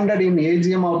appointed in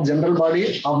AGM of general body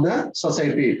of the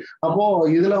society. அப்போ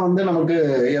இதுல வந்து நமக்கு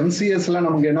MCSல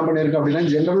நமக்கு என்ன பண்ணிருக்கு அப்படின்னா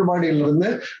ஜெனரல் பாடியில இருந்து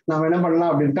நம்ம என்ன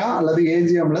பண்ணலாம் அப்படின்ட்டா அல்லது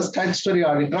AGMல ஸ்டாச்சுட்டரி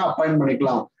ஆடிட்டரை அப்பாயிண்ட்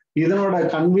பண்ணிக்கலாம். இதனோட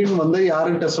கன்வீன் வந்து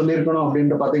யார்கிட்ட சொல்லியிருக்கணும்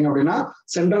அப்படின்ட்டு பாத்தீங்க அப்படின்னா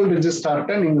சென்ட்ரல்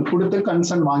ரிஜிஸ்ட்ரார்ட்ட நீங்க கொடுத்து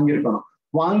கன்சர்ன் வாங்கியிருக்கணும்.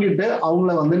 வாங்கிட்டு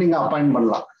அவங்கள வந்து நீங்க அப்பாயிண்ட்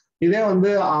பண்ணலாம். இதே வந்து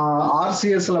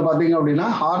ஆர்சிஎஸ்ல பாத்தீங்க அப்படின்னா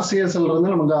ஆர்சிஎஸ்ல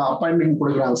இருந்து நமக்கு அப்பாயின்மெண்ட்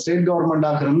கொடுக்குறாங்க. ஸ்டேட்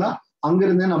கவர்மெண்டாக இருந்தா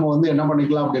அங்கிருந்தே நம்ம வந்து என்ன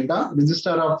பண்ணிக்கலாம் அப்படின்ட்டா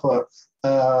ரிஜிஸ்டர் ஆஃப்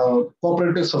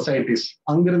கோஆபரேட்டிவ் சொசைட்டிஸ்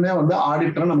அங்கிருந்தே வந்து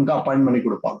ஆடிட்டரை நமக்கு அப்பாயிண்ட் பண்ணி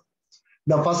கொடுப்பாங்க.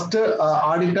 The first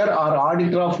auditor or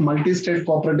auditor of multi-state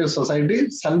cooperative society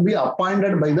shall be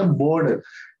appointed by the board.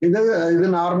 இது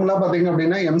நார்மலா பாத்தீங்க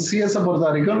அப்படின்னா MCS பொறுத்த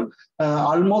வரைக்கும்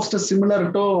ஆல்மோஸ்ட் சிமிலர்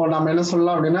டு நம்ம என்ன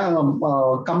சொல்லலாம் அப்படின்னா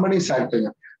கம்பெனிஸ் ஆக்டுங்க.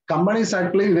 கம்பெனிஸ்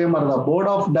ஆக்ட்லயும் இதே மாதிரிதான் போர்ட்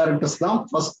ஆஃப் டைரக்டர்ஸ் தான்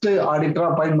ஃபர்ஸ்ட் ஆடிட்டரா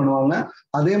அப்பாயிண்ட் பண்ணுவாங்க.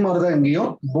 அதே மாதிரிதான் இங்கேயும்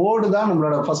போர்டு தான்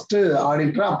நம்மளோட ஃபர்ஸ்ட்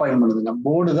ஆடிட்டரா அப்பாயிண்ட் பண்ணுதுங்க.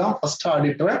 போர்டு தான் ஃபர்ஸ்ட்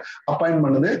ஆடிட்டரை அப்பாயிண்ட்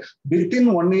பண்ணுது.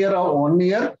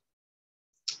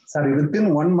 within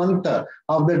 1 month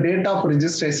of the date of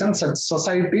registration, such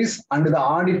societies and the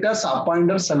auditors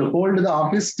appointed shall hold the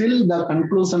office till the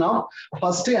conclusion of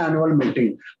first annual meeting.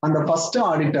 And the first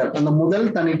auditor, அந்த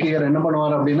முதல் தணிக்கையர் என்ன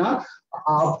பண்ணுவார் அப்படின்னா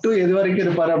up to எது வரைக்கும்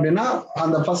இருப்பாரு அப்படின்னா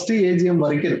அந்த ஃபர்ஸ்ட் AGM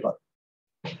வரைக்கும் இருப்பார்.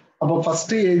 அப்போ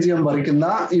ஃபர்ஸ்ட் AGM வரைக்கும்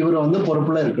தான் இவர் வந்து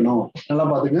பொறுப்புல இருக்கணும். நல்லா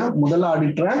பாத்துங்க, முதல்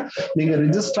ஆடிட்டரை நீங்க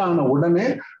ரிஜிஸ்டர் ஆன உடனே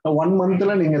 1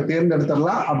 monthல நீங்க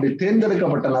தேர்ந்தெடுத்துடலாம். அப்படி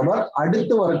தேர்ந்தெடுக்கப்பட்ட நபர்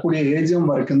அடுத்து வரக்கூடிய AGM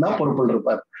வரைக்கும் தான் பொறுப்பில்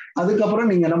இருப்பார். அதுக்கப்புறம்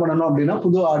நீங்க என்ன பண்ணணும் அப்படின்னா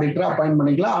புது ஆடிட்டரை அப்பாயிண்ட்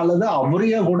பண்ணிக்கலாம் அல்லது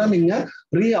அவரையே கூட நீங்க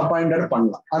ரீ அப்பாயிண்டட்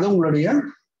பண்ணலாம். அது உங்களுடைய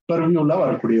பெர்வியூல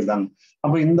வரக்கூடியதாங்க.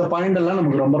 அப்ப இந்த பாயிண்ட் எல்லாம்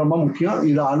நமக்கு ரொம்ப ரொம்ப முக்கியம்.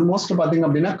 இது ஆல்மோஸ்ட் பாத்தீங்க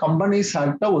அப்படின்னா கம்பெனிஸ்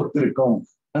ஆக்ட ஒத்திருக்கும்.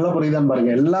 நல்லா புரியுதான்னு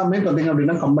பாருங்க. எல்லாமே பாத்தீங்க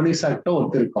அப்படின்னா கம்பெனிஸ் ஆக்ட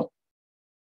ஒத்திருக்கும்.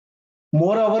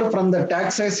 Moreover, from the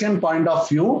taxation point of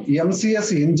view, MCS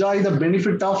enjoy the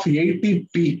benefit of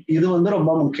 80P. இது வந்து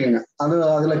ரொம்ப முக்கியங்க.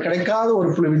 அதுல கிடைக்காத ஒரு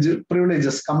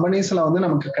ப்ரிவிலேஜஸ் கம்பெனிஸ்ல வந்து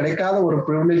நமக்கு கிடைக்காத ஒரு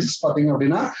ப்ரிவிலேஜஸ் பாத்தீங்க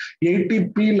அப்படின்னா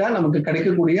 80Pல நமக்கு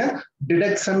கிடைக்கக்கூடிய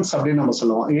டிடக்ஷன்ஸ் அப்படின்னு நம்ம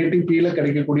சொல்லுவோம். 80Pல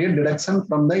கிடைக்கக்கூடிய deduction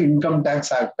from the income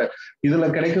tax act. இதுல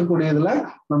கிடைக்கக்கூடியதுல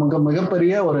நமக்கு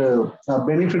மிகப்பெரிய ஒரு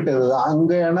பெனிஃபிட் இது.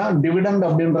 அங்க ஏன்னா டிவிடெண்ட்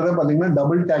அப்படின்றத பாத்தீங்கன்னா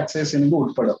டபுள் டாக்ஸேஷனுக்கு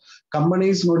உட்படும்.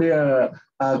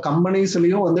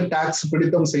 கம்பெனிஸ்லயும் வந்து டாக்ஸ்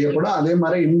பிடித்தம் செய்யப்படும். அதே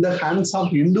மாதிரி இந்த ஹேண்ட்ஸ்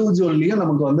ஆஃப் இண்டிவிஜுவல்லையும்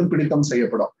நமக்கு வந்து பிடித்தம்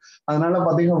செய்யப்படும். அதனால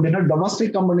பாத்தீங்க அப்படின்னா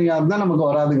டொமஸ்டிக் கம்பெனியா இருந்தா நமக்கு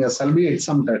வராதுங்க, shall be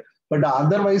exempted. But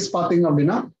otherwise பாத்தீங்க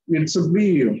அப்படின்னா it should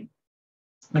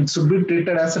be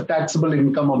treated as a taxable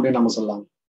income அப்படின்னு நம்ம சொல்லலாம்.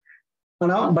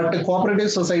 ஆனா பட் கோஆபரேட்டிவ்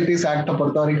சொசைட்டிஸ் ஆக்ட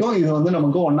பொறுத்த வரைக்கும் இது வந்து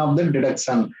நமக்கு ஒன் ஆஃப் த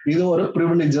டிடக்ஷன். இது ஒரு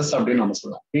ப்ரிவிலேஜஸ் அப்படின்னு நம்ம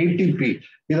சொல்லலாம். 80P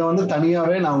இதை வந்து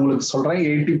தனியாவே நான் உங்களுக்கு சொல்றேன்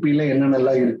 80Pல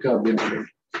என்னென்னலாம் இருக்கு அப்படின்னு.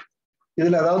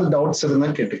 இதுல ஏதாவது டவுட்ஸ் இருந்தா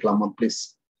கேட்டுக்கலாமா ப்ளீஸ்?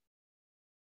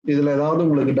 இதுல ஏதாவது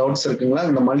உங்களுக்கு டவுட்ஸ் இருக்குங்களா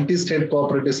இந்த மல்டி ஸ்டேட்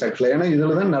கோஆபரேட்டிவ் ஆக்ட்ல? ஏன்னா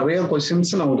இதுலதான் நிறைய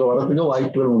கொஸ்டின்ஸ் நமக்கு வரதுக்கு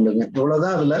வாய்ப்புகள் உண்டுங்க.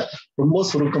 இவ்வளவுதான் அதுல ரொம்ப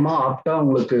சுருக்கமா ஆப்டா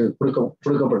உங்களுக்கு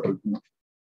கொடுக்கப்பட்டிருக்குங்க.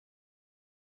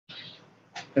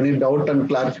 Any doubt and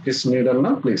clarification needed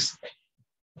na please?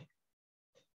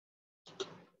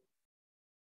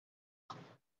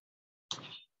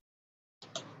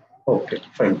 Okay,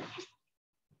 fine.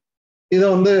 இது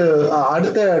வந்து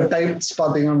அடுத்த டைப்ஸ்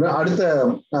பாத்தீங்க அப்படின்னா அடுத்த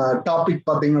டாபிக்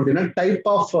பாத்தீங்க அப்படின்னா டைப்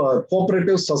ஆஃப்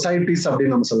கோஆபரேட்டிவ் சொசைட்டிஸ்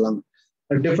அப்படின்னு நம்ம சொல்லலாம்.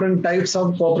 Different types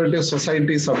of cooperative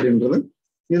societies அப்படின்றது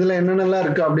இதுல என்னென்னலாம்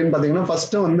இருக்கு அப்படின்னு பாத்தீங்கன்னா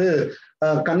ஃபர்ஸ்ட் வந்து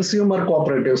consumer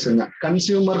கோஆபரேட்டிவ்ஸ்ங்க.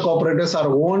 Consumer cooperatives R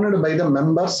owned by the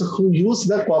members who use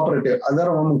the cooperative. அதான்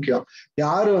ரொம்ப முக்கியம்.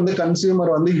 யாரு வந்து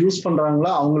கன்சியூமர் வந்து யூஸ்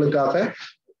பண்றாங்களோ அவங்களுக்காக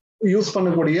யூஸ்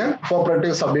பண்ணக்கூடிய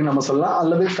கோஆபரேட்டிவ்ஸ் அப்படின்னு நம்ம சொல்லலாம்.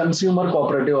 அல்லது கன்சியூமர்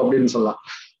கோஆபரேட்டிவ் அப்படின்னு சொல்லலாம்.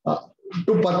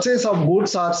 To purchase of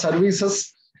goods R services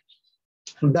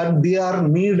that they are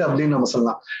need அப்படின்னு நம்ம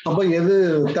சொல்லலாம். அப்போ எது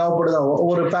தேவைப்படுது,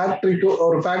 ஒரு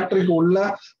ஃபேக்டரிக்கு உள்ள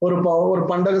ஒரு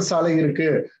பண்டக சாலை இருக்கு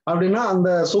அப்படின்னா அந்த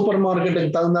சூப்பர்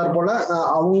மார்க்கெட்டுக்கு தகுந்தாற் போல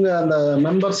அவங்க அந்த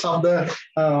members of the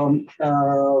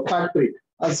factory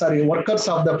workers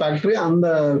of the factory அந்த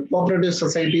கோஆபரேட்டிவ்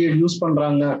சொசைட்டியை யூஸ்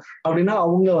பண்றாங்க அப்படின்னா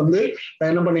அவங்க வந்து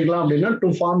என்ன பண்ணிக்கலாம் அப்படின்னா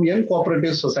to form N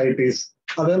cooperative societies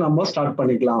அதை நம்ம ஸ்டார்ட்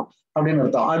பண்ணிக்கலாம் அப்படின்னு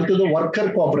அர்த்தம். அடுத்தது ஒர்க்கர்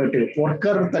கோஆபரேட்டிவ்.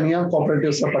 ஒர்க்கர் தனியா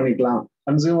கோஆபரேட்டிவ்ஸ் பண்ணிக்கலாம்.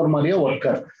 கன்சியூமர் மாதிரியே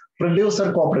ஒர்க்கர். Producer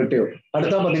cooperative.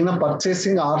 அடுத்தா பாத்தீங்கன்னா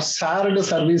purchasing R shared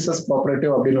services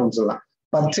cooperative அப்படின்னு நம்ம சொல்லலாம்.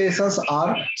 Purchases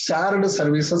R shared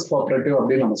services cooperative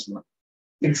அப்படின்னு நம்ம சொல்லலாம்.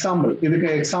 எக்ஸாம்பிள், இதுக்கு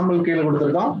எக்ஸாம்பிள் கீழே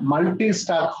கொடுத்துருக்கோம். Multi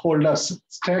stock holders.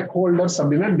 Stock holders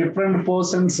அப்படின்னா டிஃப்ரெண்ட்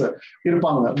பர்சன்ஸ்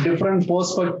இருப்பாங்க, டிஃப்ரெண்ட்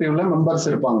பெர்ஸ்பெக்டிவ்ல மெம்பர்ஸ்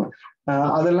இருப்பாங்க.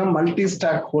 அதெல்லாம் multi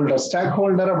stock holder. Stock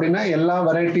holder அப்படின்னா எல்லா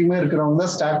வெரைட்டியுமே இருக்கிறவங்க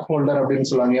தான் ஸ்டாக் ஹோல்டர் அப்படின்னு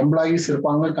சொல்லுவாங்க. எம்ப்ளாயீஸ்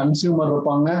இருப்பாங்க, கன்சியூமர்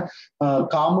இருப்பாங்க,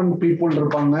 காமன் பீப்புள்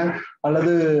இருப்பாங்க,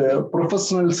 அல்லது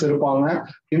ப்ரொஃபஷனல்ஸ் இருப்பாங்க.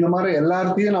 இந்த மாதிரி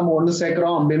எல்லாத்தையும் நம்ம ஒன்று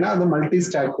சேர்க்கிறோம் அப்படின்னா அது multi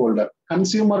stock holder.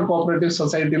 Consumer cooperative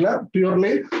சொசைட்டில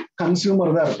பியூர்லி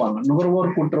கன்சியூமர் தான் இருப்பாங்க.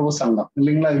 நுகர்வோர் கூட்டுறவு சங்கம்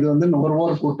இல்லைங்களா, இது வந்து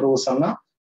நுகர்வோர் கூட்டுறவு சங்கம்.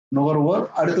 நுகர்வோர்.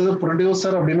 அடுத்தது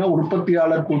ப்ரொடியூசர் அப்படின்னா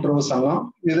உற்பத்தியாளர் கூட்டுறவு சங்கம்.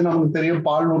 இது நமக்கு தெரியும்,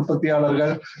 பால்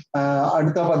உற்பத்தியாளர்கள்.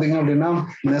 அடுத்த பாத்தீங்க அப்படின்னா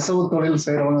நெசவு தொழில்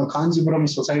செய்யறவங்க, காஞ்சிபுரம்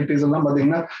சொசைட்டிஸ் எல்லாம்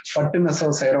பாத்தீங்கன்னா பட்டு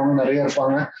நெசவு செய்யறவங்க நிறைய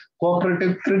இருப்பாங்க.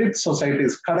 கோஆபரேட்டிவ் கிரெடிட்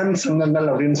சொசைட்டிஸ், கடன் சங்கங்கள்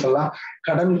அப்படின்னு சொல்லலாம்.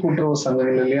 கடன் கூட்டுறவு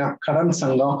சங்கங்கள் இல்லையா, கடன்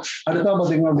சங்கம். அடுத்தா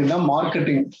பாத்தீங்க அப்படின்னா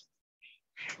மார்க்கெட்டிங்.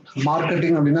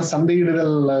 மார்க்கெட்டிங் அப்படின்னா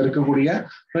சந்தையிடுதல் இருக்கக்கூடிய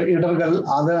இடர்கள்,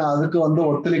 அதுக்கு வந்து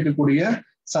ஒத்துழைக்கக்கூடிய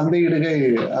சந்தையிடுகை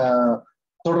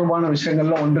தொடர்பான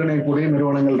விஷயங்கள்ல ஒன்றிணைக்கக்கூடிய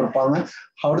நிறுவனங்கள் இருப்பாங்க.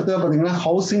 அடுத்தது பாத்தீங்கன்னா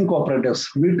ஹவுசிங் கோஆபரேட்டிவ்ஸ்,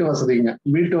 வீட்டு வசதிங்க,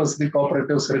 வீட்டு வசதி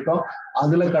கோஆபரேட்டிவ்ஸ் இருக்கும்.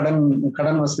 அதுல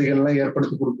கடன் வசதிகள்லாம்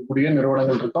ஏற்படுத்தி கொடுக்கக்கூடிய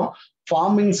நிறுவனங்கள் இருக்கும்.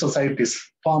 ஃபார்மிங் சொசைட்டிஸ்,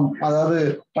 ஃபார்ம் அதாவது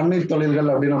பண்ணை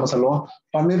தொழில்கள் அப்படின்னு நம்ம சொல்லுவோம்.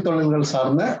 பண்ணை தொழில்கள்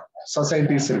சார்ந்த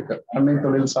சொசைட்டிஸ் இருக்கு, பண்ணை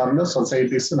தொழில் சார்ந்த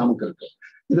சொசைட்டிஸ் நமக்கு இருக்கு.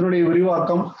 இதனுடைய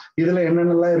விரிவாக்கம், இதுல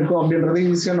என்னென்னலாம் இருக்கும் அப்படின்றத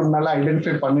ஈஸியா நம்மளால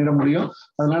ஐடென்டிஃபை பண்ணிட முடியும்.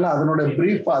 அதனால அதனோட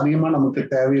பிரீஃப் அதிகமா நமக்கு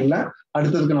தேவையில்லை.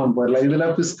 அடுத்ததுக்கு நம்ம போயிடலாம். இதுல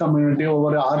பிஸ் கம்யூனிட்டி,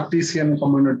 ஒவ்வொரு ஆர்டிசியன்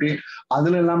கம்யூனிட்டி,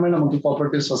 அதுல எல்லாமே நமக்கு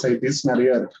கோஆபரேட்டிவ் சொசைட்டிஸ்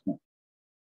நிறைய இருக்கு.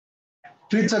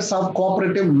 ஃபீச்சர்ஸ் ஆஃப்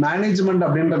கோஆபரேட்டிவ் மேனேஜ்மெண்ட்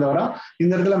அப்படின்றத வர,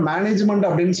 இந்த இடத்துல மேனேஜ்மெண்ட்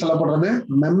அப்படின்னு சொல்லப்படுறது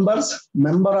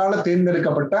மெம்பரால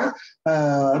தேர்ந்தெடுக்கப்பட்ட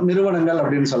நிறுவனங்கள்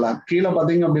அப்படின்னு சொல்லலாம். கீழே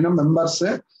பாத்தீங்க அப்படின்னா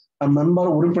மெம்பர்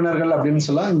உறுப்பினர்கள் அப்படின்னு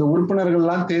சொல்லலாம். இந்த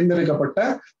உறுப்பினர்கள்லாம் தேர்ந்தெடுக்கப்பட்ட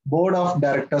போர்ட் ஆஃப்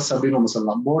டைரக்டர்ஸ் அப்படின்னு நம்ம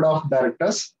சொல்லலாம். போர்ட்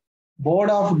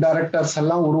ஆஃப் டைரக்டர்ஸ்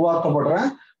எல்லாம் உருவாக்கப்படுற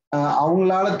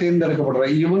அவங்களால தேர்ந்தெடுக்கப்படுற,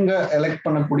 இவங்க எலெக்ட்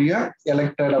பண்ணக்கூடிய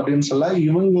எலெக்டட் அப்படின்னு சொல்லலாம்.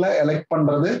 இவங்கள எலெக்ட்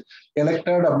பண்றது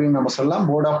எலெக்டட் அப்படின்னு நம்ம சொல்லலாம்,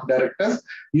 போர்ட் ஆஃப் டைரக்டர்ஸ்.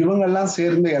 இவங்க எல்லாம்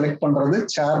சேர்ந்து எலெக்ட் பண்றது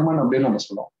சேர்மன் அப்படின்னு நம்ம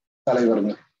சொல்லுவோம்,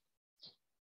 தலைவருங்க.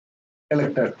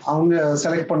 எலெக்டட், அவங்க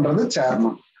செலக்ட் பண்றது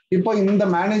சேர்மன். இப்போ இந்த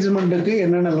மேனேஜ்மெண்ட்டுக்கு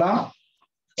என்னென்னலாம்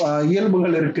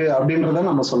இயல்புகள் இருக்கு அப்படின்றத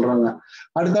நம்ம சொல்றாங்க.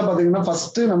 அடுத்தா பாத்தீங்கன்னா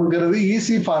ஃபர்ஸ்ட் நமக்கு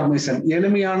ஈஸி ஃபார்மேஷன்,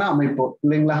 எளிமையான அமைப்பு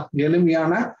இல்லைங்களா,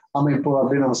 எளிமையான அமைப்பு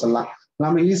அப்படின்னு நம்ம சொல்லலாம்.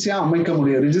 நம்ம ஈஸியா அமைக்க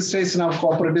முடியும். Registration of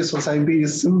cooperative society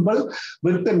is simple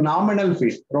with nominal ஃபீ.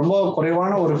 ரொம்ப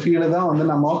குறைவான ஒரு ஃபீல தான் வந்து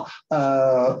நம்ம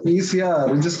ஈஸியா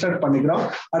ரிஜிஸ்டர் பண்ணிக்கிறோம்.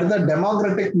 அடுத்த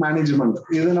டெமோக்ராட்டிக் மேனேஜ்மெண்ட்,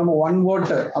 இது நம்ம ஒன்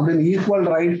ஓட் அப்படின்னு, ஈக்குவல்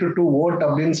ரைட் டு ஓட்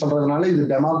அப்படின்னு சொல்றதுனால இது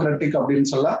டெமோக்ராட்டிக் அப்படின்னு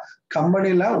சொல்ல.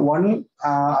 கம்பெனில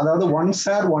அதாவது ஒன்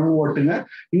ஷேர் ஒன் ஓட்டுங்க,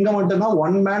 இங்க மட்டும்தான்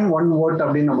ஒன் மேன் ஒன் ஓட்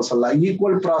அப்படின்னு நம்ம சொல்லலாம்.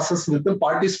 Equal process with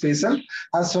participation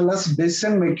as well as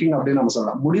decision making அப்படின்னு நம்ம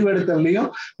சொல்லலாம். முடிவெடுத்தலையும்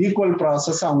ஈக்குவல்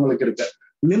ப்ராசஸ் அவங்களுக்கு இருக்கு.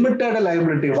 லிமிட்டட்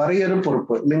லைபிலிட்டி, வரையறு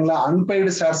பொறுப்பு இல்லைங்களா,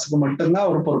 அன்பெய்டு ஷேர்ஸ்க்கு மட்டும்தான்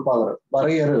ஒரு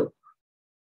பொறுப்பாகிறது.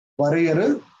 வரையறு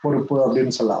பொறுப்பு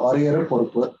அப்படின்னு சொல்லலாம், வரையறு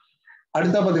பொறுப்பு.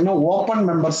 அடுத்த பாத்தீங்கன்னா ஓப்பன்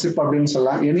மெம்பர்ஷிப் அப்படின்னு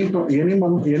சொல்லலாம்.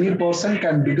 Any person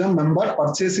can become member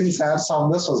purchasing shares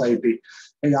of the society.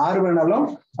 யார் வேணாலும்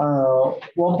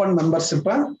ஓப்பன்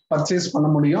மெம்பர்ஷிப்பை பர்ச்சேஸ் பண்ண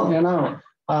முடியும். ஏன்னா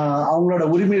அவங்களோட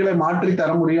உரிமைகளை மாற்றி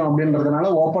தர முடியும்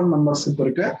அப்படின்றதுனால ஓப்பன் மெம்பர்ஷிப்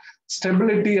இருக்கு.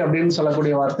 ஸ்டெபிலிட்டி அப்படின்னு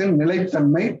சொல்லக்கூடிய வார்த்தை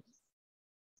நிலைத்தன்மை.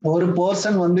 ஒரு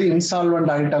பர்சன் வந்து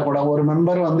இன்சால்வெண்ட் ஆயிட்டா கூட, ஒரு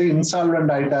மெம்பர் வந்து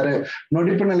இன்சால்வெண்ட் ஆயிட்டாரு,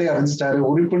 நொடிப்பு நிலை அடைஞ்சிட்டாரு,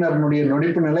 உறுப்பினருடைய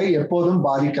நொடிப்பு நிலை எப்போதும்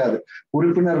பாதிக்காது.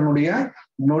 உறுப்பினருடைய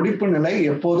நொடிப்பு நிலை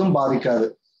எப்போதும் பாதிக்காது.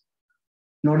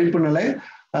 நொடிப்பு நிலை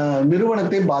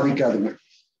நிறுவனத்தை பாதிக்காதுங்க,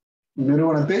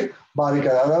 நிறுவனத்தை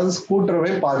பாதிக்காது. அதாவது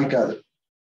கூட்டுறவை பாதிக்காது,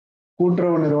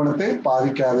 கூட்டுறவு நிறுவனத்தை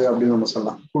பாதிக்காது அப்படின்னு நம்ம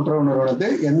சொல்லலாம். கூட்டுறவு நிறுவனத்தை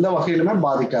எந்த வகையிலுமே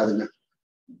பாதிக்காதுங்க.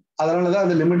 அதனாலதான்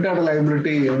அது லிமிட்டட்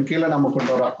லைபிலிட்டி கீழே நம்ம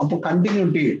கொண்டு வரோம். அப்போ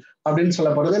கண்டினியூட்டி அப்படின்னு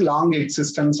சொல்லப்படுறது லாங்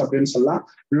எக்ஸிஸ்டன்ஸ் அப்படின்னு சொல்லலாம்.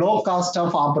 Low cost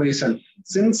of operation,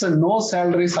 since no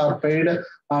salaries R paid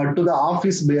to the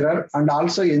office bearer and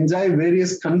also enjoy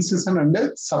various concession and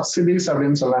subsidies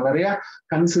அப்படின்னு சொல்லலாம். நிறைய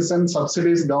கன்செஷன்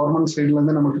சப்சிடிஸ் கவர்மெண்ட் சைட்ல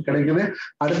இருந்து நமக்கு கிடைக்குது.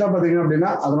 அடுத்த பாத்தீங்க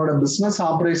அப்படின்னா அதனோட பிசினஸ்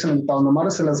ஆபரேஷனுக்கு தகுந்த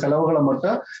மாதிரி சில செலவுகளை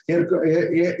மட்டும்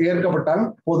ஏற்கப்பட்டால்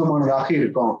போதுமானதாக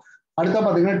இருக்கும். அடுத்த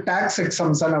பாத்தீங்கன்னா டாக்ஸ்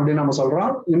எக்ஸம்ஷன் அப்படின்னு நம்ம சொல்றோம்.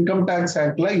 Income tax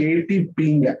ஆக்ட்ல 80P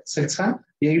section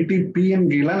 80P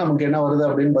கீழே நமக்கு என்ன வருது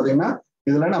அப்படின்னு பாத்தீங்கன்னா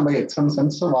இதுல நம்ம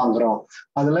எக்ஸம்ஷன்ஸ் வாங்குறோம்,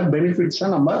 அதுல பெனிஃபிட்ஸை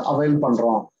நம்ம அவைல்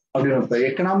பண்றோம் அப்படின்னு.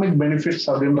 எக்கனாமிக் பெனிஃபிட்ஸ்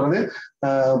அப்படின்றது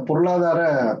பொருளாதார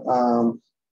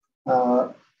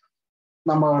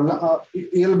நம்ம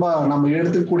இயல்பா நம்ம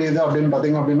எடுத்துக்கூடியது அப்படின்னு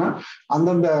பாத்தீங்க அப்படின்னா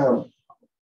அந்தந்த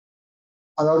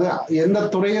அதாவது எந்த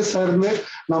துறையை சேர்ந்து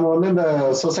நம்ம வந்து இந்த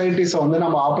சொசைட்டிஸை வந்து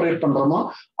நம்ம ஆப்ரேட் பண்றோமோ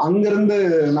அங்கிருந்து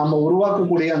நம்ம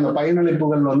உருவாக்கக்கூடிய அந்த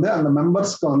பயனளிப்புகள் வந்து அந்த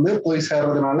மெம்பர்ஸ்க்கு வந்து போய்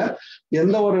சேர்றதுனால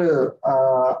எந்த ஒரு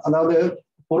அதாவது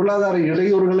பொருளாதார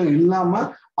இடையூறுகளும் இல்லாம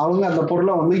அவங்க அந்த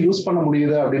பொருளை வந்து யூஸ் பண்ண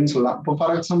முடியுது அப்படின்னு சொல்லலாம். இப்போ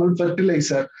ஃபார் எக்ஸாம்பிள்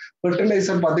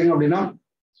ஃபெர்டிலைசர் பாத்தீங்க அப்படின்னா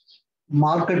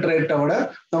மார்க்கெட் ரேட்டை விட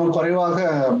நம்ம குறைவாக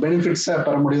பெனிஃபிட்ஸை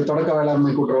பெற முடியும். தொடக்க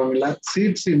வேளாண்மை கூட்டுறவுல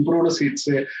seeds, improved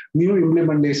seeds, new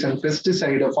implementation,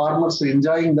 pesticide, farmers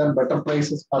enjoying Dhar better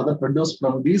prices for the produce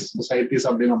from these societies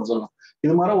அப்படின்னு நம்ம சொல்லலாம்.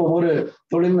 இது மாதிரி ஒவ்வொரு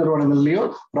தொழில் நிறுவனங்கள்லயும்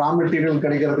ரா மெட்டீரியல்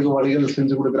கிடைக்கிறதுக்கு வழிகள்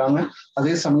செஞ்சு கொடுக்குறாங்க.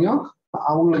 அதே சமயம்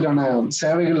அவங்களுக்கான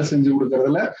சேவைகளை செஞ்சு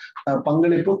கொடுக்கறதுல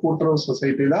பங்களிப்பு கூட்டுறவு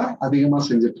சொசைட்டி தான் அதிகமா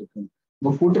செஞ்சுட்டு இருக்காங்க.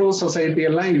 இப்போ கூட்டுறவு சொசைட்டி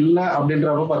எல்லாம் இல்லை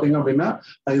அப்படின்றப்ப பாத்தீங்க அப்படின்னா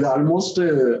இது ஆல்மோஸ்ட்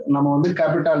நம்ம வந்து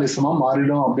கேபிட்டலிசமா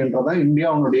மாறிடும் அப்படின்றதான்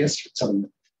இந்தியாவுடைய ஸ்ட்ரக்சர்.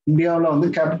 இந்தியாவில் வந்து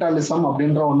கேபிட்டலிசம்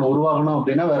அப்படின்ற ஒண்ணு உருவாகணும்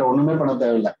அப்படின்னா வேற ஒண்ணுமே பண்ண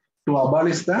தேவையில்லை. To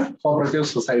abolish the cooperative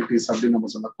societies அப்படின்னு நம்ம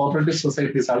சொல்லலாம். கோஆபரேட்டிவ்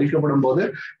சொசைட்டிஸ் அழிக்கப்படும் போது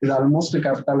இது ஆல்மோஸ்ட்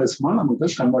கேபிட்டலிசமா நமக்கு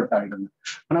கன்வெர்ட் ஆயிடுங்க.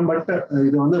 ஆனா பட்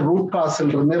இது வந்து ரூட்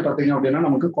காஸ்ல இருந்தே பாத்தீங்க அப்படின்னா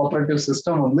நமக்கு கோஆபரேட்டிவ்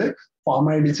சிஸ்டம் வந்து ஃபார்ம்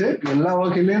ஆயிடுச்சு. எல்லா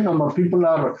வகையிலையும் நம்ம people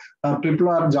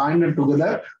are joint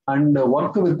together and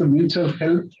work with mutual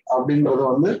help அப்படின்றது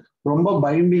வந்து ரொம்ப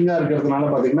பைண்டிங்கா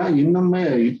இருக்கிறதுனால பாத்தீங்கன்னா இன்னுமே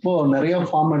இப்போ நிறைய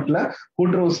ஃபார்மேட்ல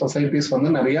கூட்டுறவு சொசைட்டிஸ்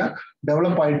வந்து நிறைய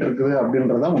டெவலப் ஆயிட்டு இருக்குது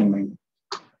அப்படின்றத உண்மை.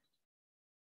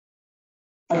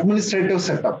 அட்மினிஸ்ட்ரேட்டிவ்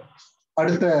செட்டப்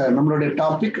அடுத்த நம்மளுடைய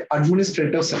டாபிக்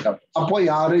அட்மினிஸ்ட்ரேட்டிவ் செட்டப். அப்போ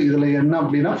யாரு இதுல என்ன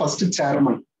அப்படின்னா first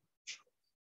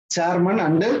chairman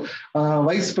and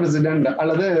vice president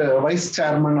அல்லது வைஸ்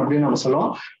சேர்மன் அப்படின்னு நம்ம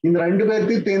சொல்லுவோம். இந்த ரெண்டு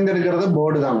பேர்த்தையும் தேர்ந்தெடுக்கிறது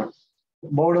போர்டு தாங்க.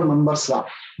 போர்டு மெம்பர்ஸ் தான்.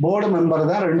 போர்டு மெம்பர்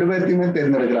தான் ரெண்டு பேர்த்தையுமே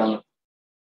தேர்ந்தெடுக்கிறாங்க.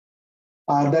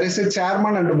 There is a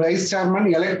chairman and vice chairman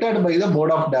elected by the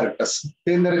board of directors.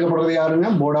 தேர்ந்தெடுக்கப்படுறது யாருங்க?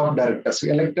 board of directors,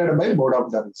 elected by board of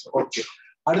directors. Okay.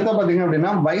 அடுத்த பாத்தீங்க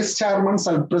அப்படின்னா vice chairman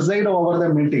shall preside over the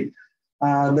meeting.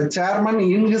 The chairman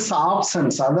in his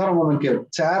absence, அதான் ரொம்ப முக்கியம்.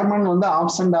 Chairman வந்து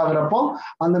absent ஆகுறப்போ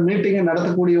அந்த மீட்டிங்கை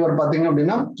நடத்தக்கூடியவர் பாத்தீங்க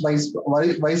அப்படின்னா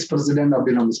வைஸ் பிரசிடென்ட்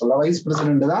அப்படின்னு நம்ம சொல்லலாம். வைஸ்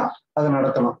பிரசிடென்ட் தான் அதை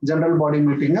நடத்தணும். ஜெனரல் பாடி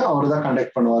மீட்டிங்கை அவர் தான்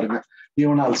கண்டக்ட் பண்ணுவாருங்க.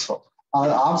 ஈவன் ஆல்சோ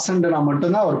ஆப்சென்ட்னா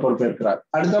மட்டும்தான் அவர் பொறுப்பேற்கிறார்.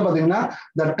 அடுத்த பாத்தீங்கன்னா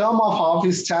the term of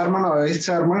office chairman or vice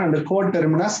chairman and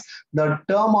co-terminus the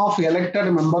term of elected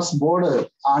members board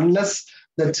unless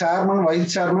the chairman vice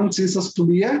chairman ceases to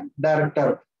be a director.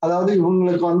 அதாவது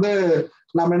இவங்களுக்கு வந்து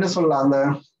நம்ம என்ன சொல்லலாம், அந்த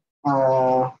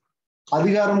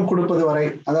அதிகாரம் கொடுப்பது வரை,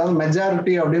 அதாவது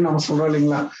மெஜாரிட்டி அப்படின்னு நம்ம சொல்றோம்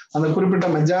இல்லைங்களா, அந்த குறிப்பிட்ட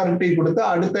மெஜாரிட்டி கொடுத்து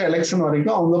அடுத்த எலெக்ஷன்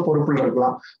வரைக்கும் அவங்க பொறுப்பில்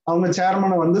இருக்கலாம். அவங்க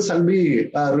சேர்மனை வந்து சல்பி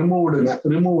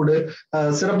ரிமூவ்டு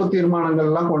சிறப்பு தீர்மானங்கள்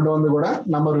எல்லாம் கொண்டு வந்து கூட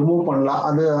நம்ம ரிமூவ் பண்ணலாம்.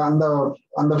 அது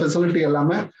அந்த ஃபெசிலிட்டி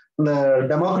எல்லாமே இந்த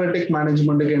டெமோக்ராட்டிக்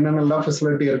மேனேஜ்மெண்ட்டுக்கு என்னென்னலாம்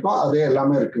ஃபெசிலிட்டி இருக்கோ அதே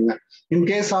எல்லாமே இருக்குங்க. In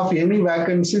case of any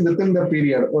vacancy within the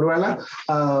period, ஒருவேளை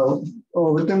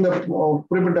வித்தின் த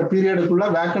குறிப்பிட்ட பீரியடுக்குள்ள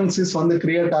வேகன்சிஸ் வந்து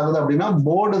கிரியேட் ஆகுது அப்படின்னா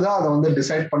போர்டு தான் அதை வந்து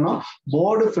டிசைட் பண்ணும்.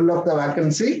 Board fill up the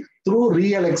vacancy through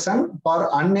re-election for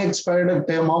அன்எக்ஸ்பயர்டு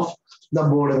term of the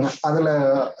போர்டுங்க. அதுல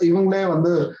இவங்களே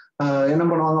வந்து என்ன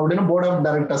பண்ணுவாங்க அப்படின்னா board of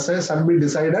directors shall be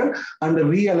decided and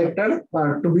re-elected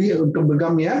to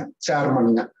become எ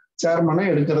சேர்மனுங்க. சேர்மனை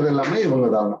எடுக்கிறது எல்லாமே இவங்க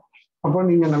தாங்க. அப்போ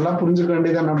நீங்க நல்லா புரிஞ்சுக்க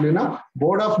வேண்டியது என்ன அப்படின்னா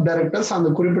போர்ட் ஆஃப் டைரக்டர்ஸ் அந்த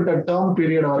குறிப்பிட்ட டேர்ம்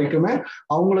பீரியட் வரைக்குமே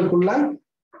அவங்களுக்குள்ள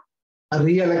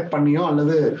ரீஎலெக்ட் பண்ணியோ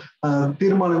அல்லது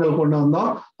தீர்மானங்கள் கொண்டு வந்தோம்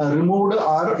ரிமூவ்டு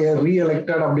ஆர்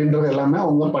ரீஎலெக்டட் அப்படின்றது எல்லாமே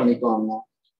அவங்க பண்ணிக்குவாங்க.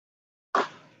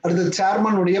 அடுத்து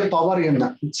சேர்மனுடைய பவர் என்ன?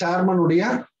 சேர்மனுடைய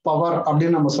பவர்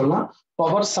அப்படின்னு நம்ம சொல்லலாம்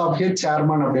பவர்ஸ் ஆஃப் ஏ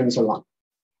சேர்மன் அப்படின்னு சொல்லலாம்.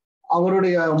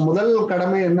 அவருடைய முதல்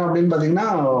கடமை என்ன அப்படின்னு பாத்தீங்கன்னா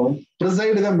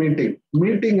பிரிசைட் த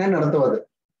மீட்டிங்கை நடத்துவது,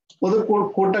 பொது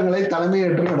கூட்டங்களை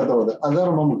தலைமையேற்று நடத்துவது. அதுதான்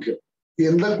ரொம்ப முக்கியம்.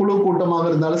 எந்த குழு கூட்டமாக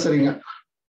இருந்தாலும் சரிங்க,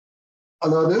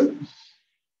 அதாவது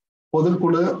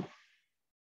பொதுக்குழு,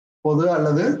 பொது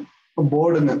அல்லது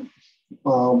போர்டுங்க,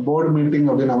 போர்டு மீட்டிங்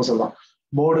அப்படின்னு நம்ம சொல்லலாம்.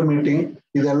 போர்டு மீட்டிங்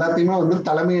இது எல்லாத்தையுமே வந்து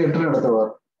தலைமையேற்று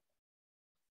நடத்துவார்.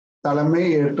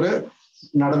 தலைமையேற்று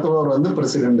நடத்துபவர் வந்து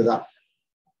பிரசிடென்ட் தான்.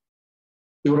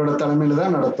 இவரோட தலைமையில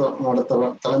தான்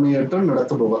நடத்துவார். தலைமையேற்று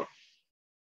நடத்துபவர்.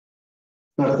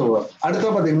 அடுத்த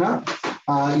பாத்தீங்கன்னா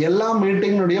எல்லா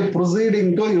மீட்டிங்குடைய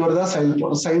ப்ரொசீடிங்க்கும் இவர் தான்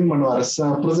சைன் பண்ணுவார்.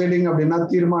 ப்ரொசீடிங் அப்படின்னா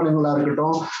தீர்மானங்களா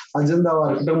இருக்கட்டும், அஜெண்டாவா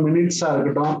இருக்கட்டும், மினிட்ஸா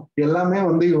இருக்கட்டும், எல்லாமே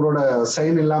வந்து இவரோட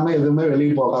சைன் இல்லாம எதுவுமே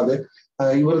வெளியே போகாது.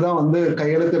 இவர் தான் வந்து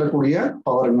கையெழுத்திடக்கூடிய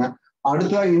பவருங்க.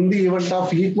 அடுத்த in the event of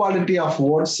equality of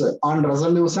votes on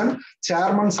resolution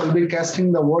chairman shall be casting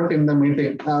the vote in the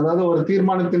meeting. அதாவது ஒரு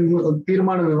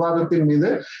தீர்மான விவாதத்தின் மீது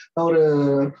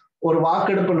ஒரு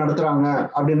வாக்கெடுப்பு நடத்துறாங்க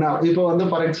அப்படின்னா, இப்போ வந்து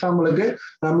ஃபார் எக்ஸாம்பிளுக்கு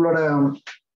நம்மளோட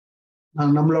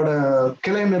நம்மளோட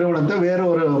கிளை நிறுவனத்தை வேற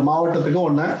ஒரு மாவட்டத்துக்கு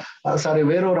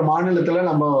வேற ஒரு மாநிலத்துல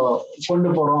நம்ம கொண்டு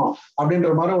போறோம் அப்படின்ற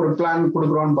மாதிரி ஒரு பிளான்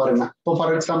கொடுக்குறோம்னு பாருங்க. இப்போ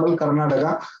for example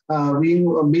Karnataka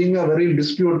being a very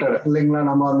disputed இல்லைங்களா,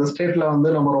 நம்ம அந்த ஸ்டேட்ல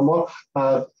வந்து நம்ம ரொம்ப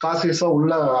காசிஸா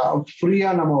உள்ள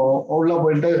ஃப்ரீயா நம்ம உள்ள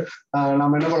போயிட்டு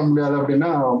நம்ம என்ன பண்ண முடியாது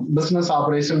அப்படின்னா பிசினஸ்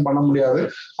ஆபரேஷன் பண்ண முடியாது.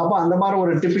 அப்போ அந்த மாதிரி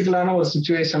ஒரு டிபிக்கலான ஒரு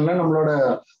சுச்சுவேஷன்ல நம்மளோட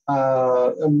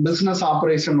பிசினஸ்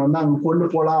ஆபரேஷன் வந்து அங்க கொண்டு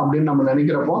போகலாம் அப்படின்னு நம்ம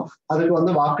நினைக்கிறப்போ அதுக்கு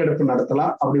வந்து வாக்கெடுப்பு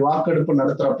நடத்தலாம். அப்படி வாக்கெடுப்பு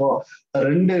நடத்துறப்போ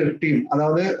 2 டீம்,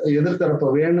 அதாவது எதிர்த்தரப்பு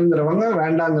வேணுங்கிறவங்க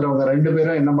வேண்டாங்கிறவங்க 2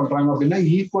 பேரும் என்ன பண்றாங்க அப்படின்னா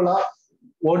ஈக்குவலா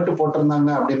ஓட்டு போட்டிருந்தாங்க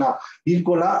அப்படின்னா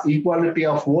ஈக்குவாலிட்டி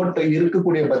ஆஃப் ஓட்டு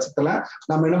இருக்கக்கூடிய பட்சத்துல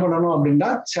நம்ம என்ன பண்ணணும் அப்படின்னா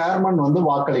சேர்மன் வந்து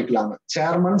வாக்களிக்கலாங்க.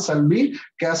 Chairman shall be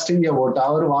costing a vote.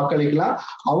 அவர் வாக்களிக்கலாம்.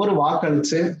 அவர்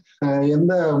வாக்களிச்சு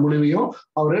எந்த முடிவையும்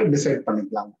அவரு டிசைட்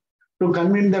பண்ணிக்கலாங்க. To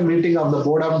convene the meeting of the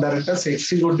board of directors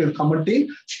executive committee,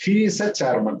 he is a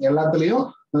chairman. எல்லாத்துலயும்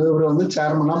இவர் வந்து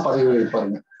சேர்மனா பதவி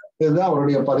வகிப்பாருங்க. இதுதான்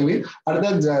அவருடைய பதவி.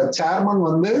 அடுத்த சேர்மன்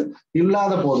வந்து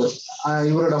இல்லாத போது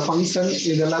இவரோட ஃபங்க்ஷன்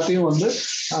இது எல்லாத்தையும் வந்து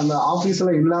அந்த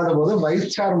ஆபீஸ்ல இல்லாத போது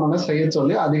வைஸ் சேர்மனை செய்ய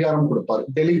சொல்லி அதிகாரம் கொடுப்பாரு.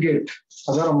 டெலிகேட்,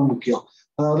 அதான் ரொம்ப முக்கியம்.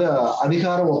 அதாவது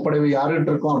அதிகார ஒப்படைவு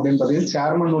யாருகிட்ட இருக்கும் அப்படின்னு பாத்தீங்கன்னா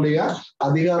சேர்மனுடைய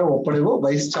அதிகார ஒப்படைவு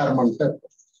வைஸ் சேர்மன்.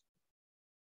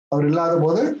 அவர் இல்லாத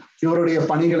போது இவருடைய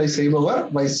பணிகளை செய்பவர்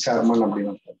வைஸ் சேர்மன்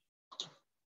அப்படின்னு.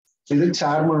 இது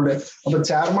சேர்மனுடைய. அப்ப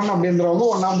சேர்மன் அப்படின்றவங்க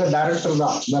ஒன் ஆஃப் த டைரக்டர்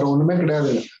தான், வேற ஒண்ணுமே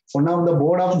கிடையாது. One of the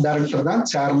board of director தான்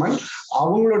சேர்மன்.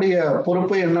 அவங்களுடைய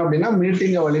பொறுப்பு என்ன அப்படின்னா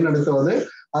மீட்டிங்கை வழிநடத்துவது,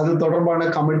 அது தொடர்பான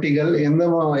கமிட்டிகள்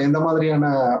எந்த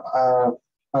மாதிரியான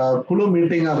குழு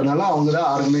மீட்டிங்கா இருந்தாலும் அவங்க தான்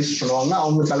ஆர்கனைஸ் பண்ணுவாங்க.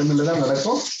 அவங்க தலைமையில தான்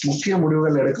நடக்கும். முக்கிய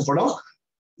முடிவுகள் எடுக்கப்படும்.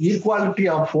 ஈக்குவாலிட்டி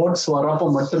ஆஃப் ஓட்ஸ் வரப்போ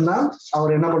மட்டும்தான்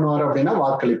அவர் என்ன பண்ணுவார் அப்படின்னா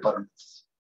வாக்களிப்பாரு.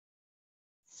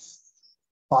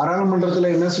 பாராளுமன்றத்துல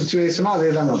என்ன சுச்சுவேஷனோ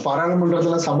அதே தாங்க.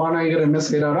 பாராளுமன்றத்துல சபாநாயகர் என்ன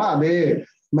செய்யறாரோ அதே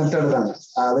மெத்தட் தாங்க.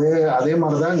 அதே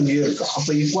மாதிரிதான் இங்கேயும் இருக்கும். அப்ப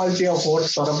ஈக்குவாலிட்டி ஆஃப்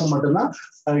ஓட்ஸ் வரப்போ மட்டும்தான்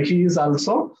he is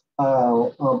also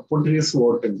put his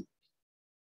vote in.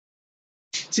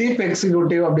 Chief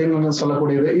executive அப்படின்னு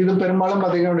சொல்லக்கூடியது இது பெரும்பாலும்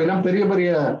பாத்தீங்க அப்படின்னா பெரிய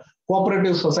பெரிய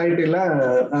கோஆபரேட்டிவ் சொசைட்டில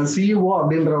சிஇஓ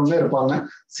அப்படின்றவங்க இருப்பாங்க.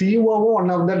 சிஇஓவும் ஒன்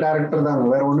ஆஃப் த டைரக்டர் தாங்க,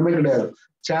 வேற ஒண்ணுமே கிடையாது.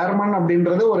 சேர்மன்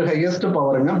அப்படின்றது ஒரு ஹையஸ்ட்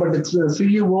பவருங்க. பட்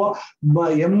சிஇஓ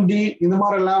எம்டி இந்த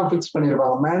மாதிரி எல்லாம் பிக்ஸ்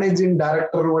பண்ணிருப்பாங்க. மேனேஜிங்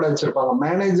டைரக்டர் கூட வச்சிருப்பாங்க,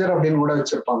 மேனேஜர் அப்படின்னு கூட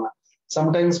வச்சிருப்பாங்க.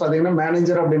 சம்டைம்ஸ் பாத்தீங்கன்னா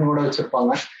மேனேஜர் அப்படின்னு கூட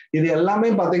வச்சிருப்பாங்க. இது எல்லாமே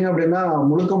பாத்தீங்க அப்படின்னா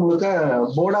முழுக்க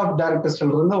போர்ட் ஆஃப்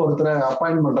டைரக்டர்ஸ்ல இருந்து ஒருத்தரை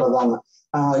அப்பாயின்ட் பண்றதாங்க.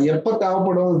 எப்ப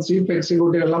தேவைப்படும் சீஃப்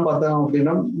எக்ஸிக்யூட்டிவ் எல்லாம் பார்த்தோம்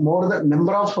அப்படின்னா மோர் த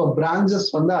நம்பர் ஆஃப் பிரான்சஸ்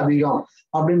வந்து அதிகம்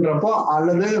அப்படின்றப்போ,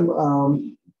 அல்லது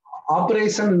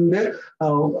ஆபரேஷன் இந்த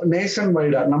நேஷன்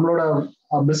வைடா நம்மளோட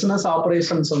பிசினஸ்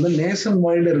ஆபரேஷன்ஸ் வந்து நேஷன்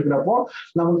வைடு இருக்கிறப்போ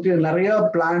நமக்கு நிறைய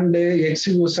பிளான்டு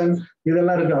எக்ஸிகியூஷன்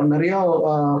இதெல்லாம் இருக்கு. நிறைய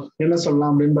என்ன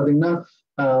சொல்லலாம் அப்படின்னு பாத்தீங்கன்னா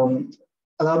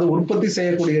அதாவது உற்பத்தி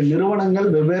செய்யக்கூடிய நிறுவனங்கள்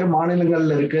வெவ்வேறு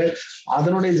மாநிலங்கள்ல இருக்கு.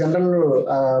 அதனுடைய ஜெனரல்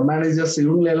மேனேஜர்ஸ்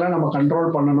இவங்களெல்லாம் நம்ம கண்ட்ரோல்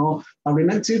பண்ணணும்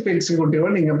அப்படின்னா சீஃப் எக்ஸிக்யூட்டிவா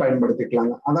நீங்க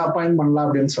பயன்படுத்திக்கலாங்க. அதை அப்பாயிண்ட் பண்ணலாம்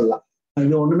அப்படின்னு சொல்லலாம்.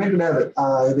 இது ஒண்ணுமே கிடையாது.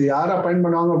 இது யார் அப்பாயிண்ட்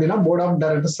பண்ணுவாங்க அப்படின்னா போர்ட் ஆஃப்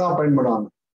டைரக்டர்ஸ் தான் அப்பாயிண்ட் பண்ணுவாங்க.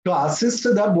 To assist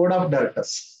the board of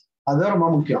directors, அதுதான் ரொம்ப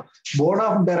முக்கியம். போர்ட்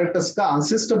ஆஃப் டைரக்டர்ஸ்க்கு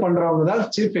அசிஸ்ட் பண்றவங்க தான்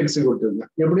சீஃப் எக்ஸிக்யூட்டிவ்.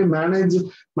 எப்படி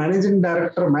மேனேஜிங்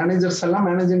டைரக்டர் மேனேஜர்ஸ் எல்லாம்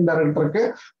மேனேஜிங் டைரக்டருக்கு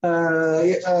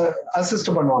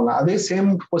அசிஸ்ட் பண்ணுவாங்க. அதே சேம்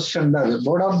பொசிஷன் தான் அது.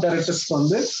 போர்ட் ஆஃப் டைரக்டர்ஸ்க்கு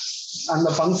வந்து அந்த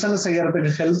ஃபங்க்ஷன்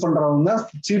செய்யறதுக்கு ஹெல்ப் பண்றவங்க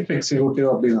சீஃப் எக்ஸிக்யூட்டிவ்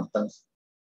அப்படின்னு அர்த்தம்.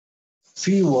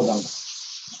 சிஇஓ தாங்க.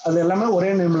 அது எல்லாமே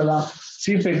ஒரே நேம்ல தான்.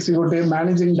 Chief executive,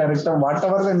 managing director, what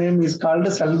ever the name is called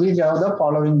shall be have the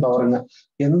following பவருங்க.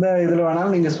 எந்த இதுல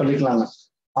வேணாலும் நீங்க சொல்லிக்கலாங்க.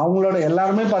 அவங்களோட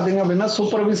எல்லாருமே பாத்தீங்க அப்படின்னா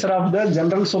supervisor of the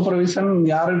general supervision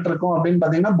யாருகிட்ட இருக்கும் அப்படின்னு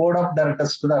பாத்தீங்கன்னா போர்ட் ஆஃப்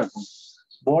டைரக்டர்ஸ்க்கு தான் இருக்கும்.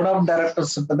 போர்ட் ஆஃப்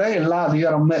டைரக்டர்ஸ்க்கு தான் எல்லா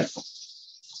அதிகாரமுமே இருக்கும்.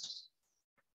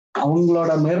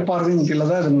 அவங்களோட மேற்பார்வையின் கீழே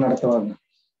தான் இது நடத்துவாங்க.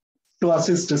 டு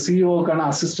அசிஸ்ட், சிஇஓக்கான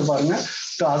அசிஸ்ட் பாருங்க.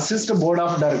 To assist board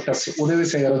of directors உதவி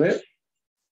செய்யறது,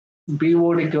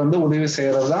 பிஓடிக்கு வந்து உதவி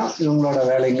செய்யறது தான் இவங்களோட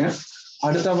வேலைங்க.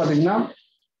 அடுத்தா பாத்தீங்கன்னா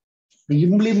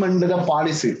இம்ப்ளிமெண்ட் த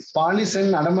பாலிசி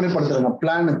நடைமுறைப்படுத்துறாங்க.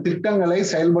 பிளான் திட்டங்களை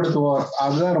செயல்படுத்துவார்,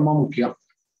 அதுதான் ரொம்ப முக்கியம்.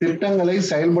 திட்டங்களை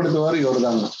செயல்படுத்துவார் இவர்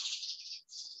தாங்க.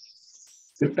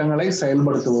 திட்டங்களை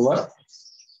செயல்படுத்துபவர்.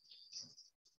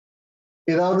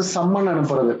 ஏதாவது சம்மன்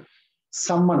அனுப்புறது,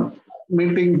 சம்மன்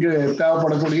மீட்டிங்க்கு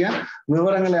தேவைப்படக்கூடிய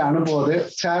விவரங்களை அனுப்புவது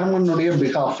சேர்மனுடைய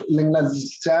பிகாஃப் இல்லைங்களா.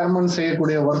 சேர்மன்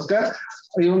செய்யக்கூடிய ஒர்க்கை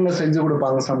இவங்க செஞ்சு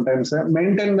கொடுப்பாங்க. Sometimes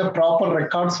maintain the proper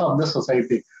records of the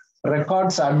society,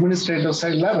 records administrative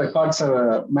சைட்ல ரெக்கார்ட்ஸ்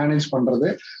மேனேஜ் பண்றது,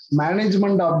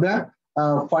 management of the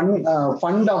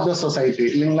fund of the society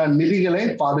இல்லைங்களா. நிதிகளை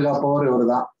பாதுகாப்பவர் இவர்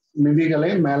தான்.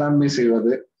 நிதிகளை மேலாண்மை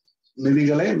செய்வது,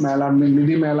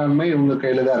 நிதி மேலாண்மை இவங்க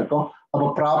கையில தான் இருக்கும். அப்போ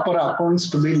proper accounts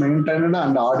to be maintained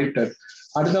and audited.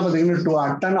 அடுத்த பார்த்தீங்கன்னா to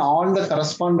attend all the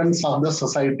correspondence of the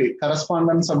society.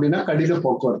 Correspondence அப்படின்னா கடித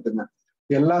போக்குவரத்துங்க.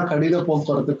 எல்லா கடித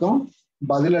போக்குவரத்துக்கும்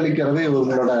பதிலளிக்கிறது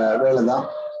இவங்களோட வேலை தான்.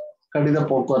 கடித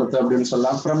போக்குவரத்து அப்படின்னு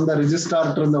சொல்லலாம். ஃப்ரம் த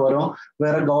ரிஜிஸ்ட்ரார்ட் இருந்து வரும்,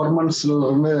 வேற கவர்மெண்ட்ஸ்ல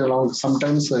இருந்து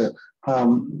சம்டைம்ஸ்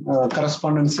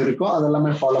கரஸ்பாண்டன்ஸ் இருக்கும்,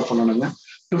 அதெல்லாமே ஃபாலோ பண்ணணுங்க.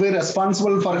 To be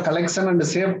responsible for collection and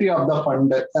safety of the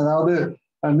fund. அதாவது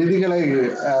நிதிகளை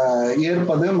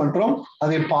ஏற்பது மற்றும்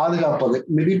அதை பாதுகாப்பது,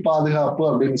 நிதி பாதுகாப்பு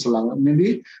அப்படின்னு சொல்லுவாங்க. நிதி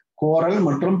கோரல்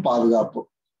மற்றும் பாதுகாப்பு,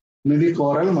 நிதி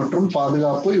கோரல் மற்றும்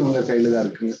பாதுகாப்பு இவங்க கையில தான்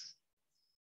இருக்குங்க.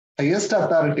 ஹையஸ்ட்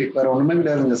அத்தாரிட்டி வேற ஒண்ணுமே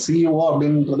கிடையாதுங்க. சிஇஓ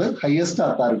அப்படின்றது ஹையஸ்ட்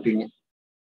அத்தாரிட்டிங்க.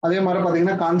 அதே மாதிரி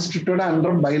பாத்தீங்கன்னா கான்ஸ்டிடியூட்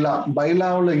அண்டர் பைலா.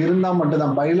 பைலாவில் இருந்தா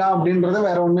மட்டும்தான். பைலா அப்படின்றது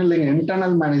வேற ஒண்ணும் இல்லைங்க,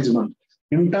 இன்டர்னல் மேனேஜ்மெண்ட்.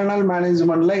 இன்டர்னல்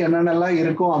மேனேஜ்மெண்ட்ல என்னென்னலாம்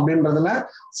இருக்கும் அப்படின்றதுல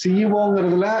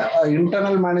சிஇஓங்கிறதுல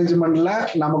இன்டர்னல் மேனேஜ்மெண்ட்ல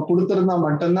நம்ம கொடுத்திருந்தா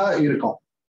மட்டும்தான் இருக்கும்.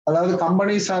 அதாவது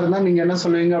கம்பெனிஸா இருந்தா நீங்க என்ன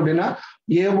சொல்லுவீங்க அப்படின்னா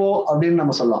ஏஓ அப்படின்னு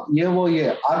நம்ம சொல்லலாம். ஏஓஏ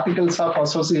ஆர்டிகல்ஸ் ஆஃப்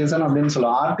அசோசியேஷன் அப்படின்னு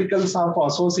சொல்லலாம். Articles of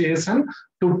association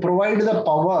to provide the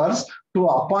powers to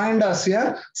appoint as a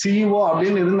CEO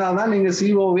அப்படின்னு இருந்தாதான் நீங்க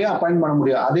சிஇஓவே அப்பாயிண்ட் பண்ண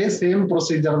முடியும். அதே சேம்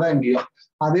ப்ரொசீஜர் தான் இங்கேயும்.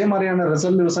 அதே மாதிரியான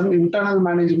ரெசல்யூஷன் இன்டர்னல்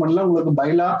மேனேஜ்மெண்ட்ல உங்களுக்கு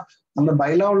பைலா, அந்த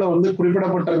பைலாவுல வந்து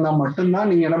குறிப்பிடப்பட்டிருந்தா மட்டும்தான்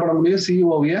நீங்க என்ன பண்ண முடியும்,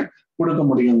 சிஇஓவைய கொடுக்க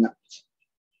முடியுங்க.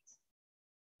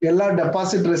 எல்லா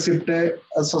டெபாசிட் ரெசிப்ட்,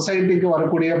 சொசைட்டிக்கு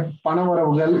வரக்கூடிய பண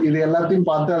வரவுகள், இது எல்லாத்தையும்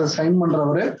பார்த்து அதை சைன்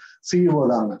பண்றவரு சிஇஓ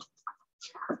தாங்க.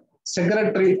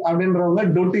 செக்ரட்டரி அப்படின்றவங்க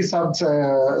டியூட்டிஸ் ஆஃப்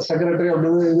செக்ரட்டரி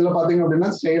அப்படின்னு இதுல பாத்தீங்க அப்படின்னா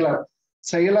செயலர்.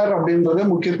 செயலர் அப்படின்றது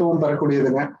முக்கியத்துவம்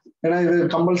பெறக்கூடியதுங்க. ஏன்னா இது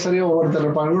கம்பல்சரியா ஒவ்வொருத்தர்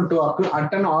இருப்பாங்க. To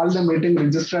attend all the meeting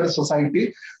registered society.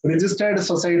 Registered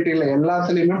சொசைட்டில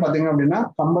எல்லாத்துலயுமே பாத்தீங்க அப்படின்னா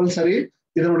கம்பல்சரி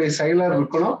இதனுடைய செயலர்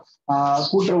இருக்கணும்.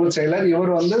 கூட்டுறவு செயலர்.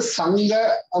 இவர் வந்து சங்க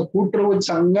கூட்டுறவு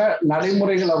சங்க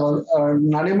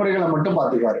நடைமுறைகளை மட்டும்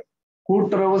பார்த்துக்குவாரு.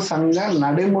 கூட்டுறவு சங்க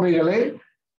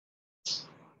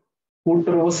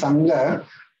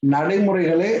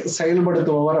நடைமுறைகளை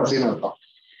செயல்படுத்துபவர் அப்படின்னு அர்த்தம்.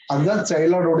 அதுதான்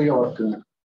செயலருடைய ஒர்க்குங்க,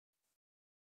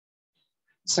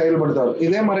 செயல்படுத்துவார்.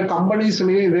 இதே மாதிரி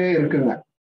கம்பெனிஸ்லயும் இதே இருக்குங்க,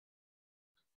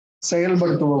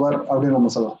 செயல்படுத்துபவர் அப்படின்னு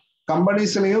நம்ம சொல்லலாம்.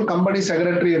 கம்பெனிஸ்லயும் கம்பெனி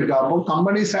செக்ரட்டரி இருக்கு. அப்போ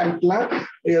கம்பெனிஸ் ஆக்ட்ல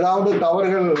ஏதாவது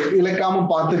தவறுகள் இழைக்காம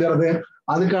பாத்துக்கிறது,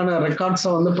 அதுக்கான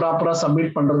ரெக்கார்ட்ஸை வந்து ப்ராப்பரா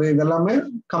சப்மிட் பண்றது, இதெல்லாமே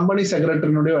கம்பெனி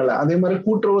செக்ரட்டரினுடைய வேலை. அதே மாதிரி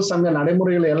கூட்டுறவு சங்க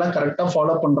நடைமுறைகளை எல்லாம் கரெக்டா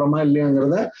ஃபாலோ பண்றோமா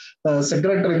இல்லையாங்கிறத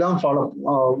செக்ரட்டரி தான்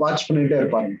வாட்ச் பண்ணிட்டே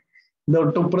இருப்பாங்க.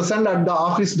 To present at the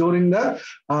office during the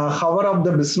hour of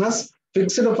the business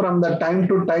fixed from the time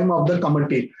to time of the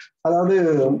committee. அதாவது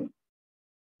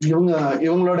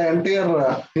இவங்களோட என்டையர்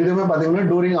இதுவுமே பாத்தீங்கன்னா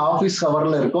டூரிங் ஆஃபீஸ்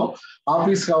ஹவர்ல இருக்கும்.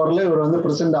 ஆஃபீஸ் ஹவர்ல இவர் வந்து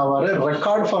present ஆவாரு.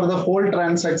 Record for the whole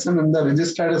transaction இந்த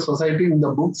ரிஜிஸ்டர்டு சொசைட்டி இந்த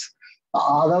புக்ஸ்.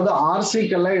 அதாவது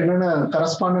ஆர்சிக்கெல்லாம் என்னென்ன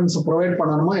கரஸ்பாண்டன்ஸ் ப்ரொவைட்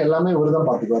பண்ணணுமோ எல்லாமே இவர் தான்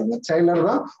பாத்துக்குவாருங்க. செயலர்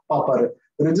தான் பார்ப்பாரு.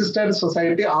 ரிஜிஸ்டர்டு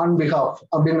சொசைட்டி ஆன் பிஹாஃப்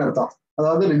அப்படின்னு அர்த்தம்.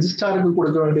 அதாவது ரிஜிஸ்டாருக்கு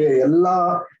கொடுக்க வேண்டிய எல்லா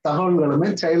தகவல்களுமே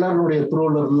செயலருடைய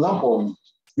த்ரூல இருந்து தான் போகணும்.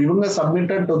 இவங்க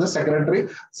submitted to the secretary,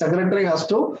 secretary has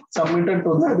to submitted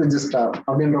to the registrar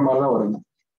அப்படின்ற மாதிரி தான் வருங்க.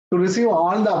 To receive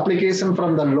all the application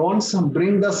from the loans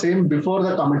bring the same before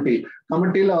the committee.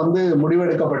 கமிட்டியில வந்து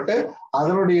முடிவெடுக்கப்பட்டு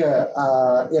அதனுடைய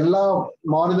எல்லா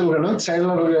மாறுதல்களும்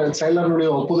செயலருடைய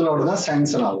ஒப்புதலோடு தான்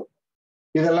சாங்ஷன் ஆகும்.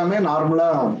 இதெல்லாமே நார்மலா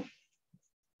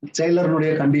செயலருடைய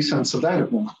கண்டிஷன்ஸ் தான்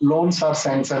இருக்கும். லோன்ஸ் ஆர்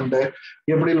சாங்ஷன்டு,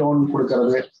 எப்படி லோன்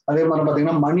கொடுக்கறது. அதே மாதிரி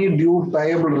பாத்தீங்கன்னா மணி due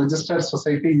payable registered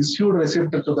society issued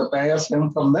receipt to the payers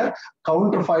from the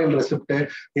counter file receipt.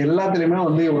 எல்லாத்துலயுமே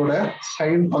வந்து இவரோட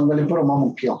சைன் பங்களிப்பு ரொம்ப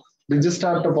முக்கியம்.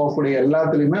 ரிஜிஸ்டார்ட்டு போகக்கூடிய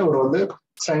எல்லாத்துலயுமே இவர் வந்து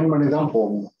சைன் பண்ணி தான்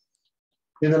போகணும்.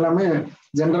 இதெல்லாமே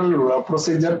general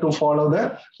procedure to follow the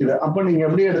இது. அப்ப நீங்க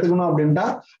எப்படி எடுத்துக்கணும் அப்படின்ட்டா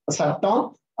சட்டம்,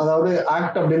 அதாவது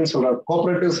ஆக்ட் அப்படின்னு சொல்றாரு.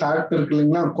 கோஆபரேட்டிவ்ஸ் ஆக்ட் இருக்கு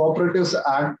இல்லைங்களா, கோஆபரேட்டிவ்ஸ்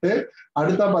ஆக்ட்.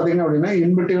 அடுத்தா பாத்தீங்க அப்படின்னா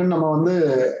இன்பிட்வீன் நம்ம வந்து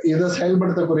இதை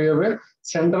செயல்படுத்தக்கூடியவே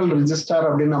சென்ட்ரல் ரிஜிஸ்டார்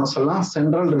அப்படின்னு நம்ம சொல்லலாம்.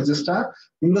 Central registrar.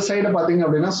 இந்த சைடு பாத்தீங்க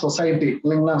அப்படின்னா சொசைட்டி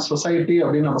இல்லைங்களா, சொசைட்டி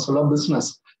அப்படின்னு நம்ம சொல்லலாம். பிசினஸ்,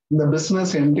 இந்த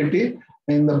பிசினஸ் என்டிட்டி,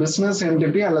 இந்த பிசினஸ்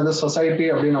என்டிட்டி அல்லது சொசைட்டி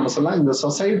அப்படின்னு நம்ம சொல்லலாம். இந்த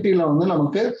சொசைட்டில வந்து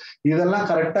நமக்கு இதெல்லாம்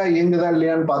கரெக்டா இயங்குதா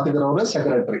இல்லையான்னு பாத்துக்கிறவரு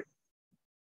செக்ரட்டரி.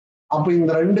 அப்ப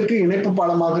இந்த ரெண்டுக்கு இணைப்பு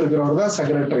பாலமாக இருக்கிறவர் தான்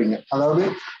செக்ரட்டரிங்க.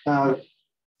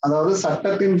 அதாவது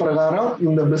சட்டத்தின் பிரகாரம்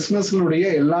இந்த பிசினஸ்னுடைய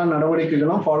எல்லா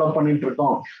நடவடிக்கைகளும் ஃபாலோ பண்ணிட்டு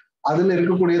இருக்கோம், அதுல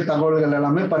இருக்கக்கூடிய தகவல்கள்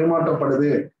எல்லாமே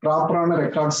பரிமாற்றப்படுது, ப்ராப்பரான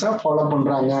ரெக்கார்ட்ஸை ஃபாலோ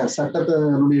பண்றாங்க,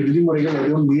 சட்டத்தினுடைய விதிமுறைகள்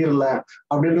எதுவும் மீறல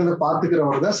அப்படின்றத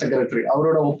பாத்துக்கிறவர் தான் செக்ரட்டரி.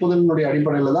 அவரோட ஒப்புதலினுடைய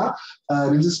அடிப்படையில தான்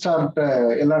ரிஜிஸ்டார்ட்ட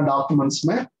எல்லா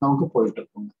டாக்குமெண்ட்ஸுமே நமக்கு போயிட்டு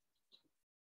இருக்குங்க.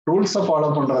 ரூல்ஸை ஃபாலோ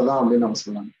பண்றதுதான் அப்படின்னு நம்ம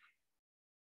சொல்லலாம்.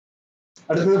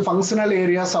 அடுத்தது functional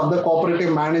areas of the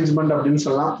cooperative management அப்படின்னு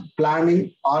சொல்லலாம். Planning,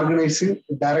 organising,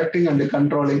 directing and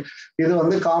controlling. இது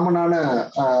வந்து காமனான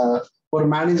ஒரு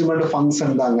மேனேஜ்மெண்ட்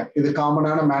ஃபங்க்ஷன் தாங்க. இது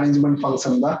காமனான மேனேஜ்மெண்ட்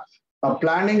ஃபங்க்ஷன் தான்.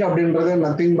 பிளானிங் அப்படின்றது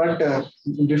nothing but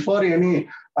before any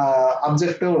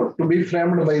objective to be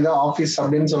framed by the office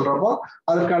அப்படின்னு சொல்றப்போ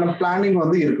அதற்கான பிளானிங்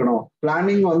வந்து இருக்கணும்.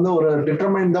 பிளானிங் வந்து ஒரு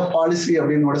டிட்டர்மைன் த பாலிசி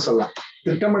அப்படின்னு கூட சொல்லலாம்.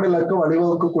 திட்டமிடலுக்கு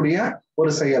வழிவகுக்கக்கூடிய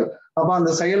ஒரு செயல். அப்ப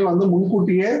அந்த செயல் வந்து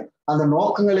முன்கூட்டியே அந்த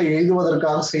நோக்கங்களை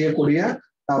எய்துவதற்காக செய்யக்கூடிய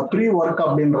ப்ரீ ஒர்க்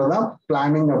அப்படின்றதான்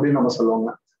பிளானிங் அப்படின்னு நம்ம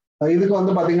சொல்லுவாங்க. இதுக்கு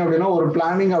வந்து பாத்தீங்க அப்படின்னா ஒரு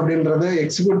பிளானிங் அப்படின்றது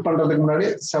எக்ஸிக்யூட் பண்றதுக்கு முன்னாடி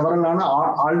செவரலான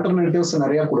ஆல்டர்னேட்டிவ்ஸ்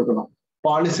நிறைய கொடுக்கணும்.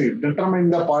 பாலிசி,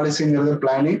 டிட்டர்மைன் த பாலிசிங்கிறது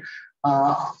பிளானிங்.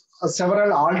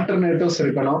 செவரல் ஆல்டர்னேட்டிவ்ஸ்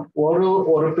இருக்கணும்.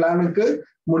 ஒரு பிளானுக்கு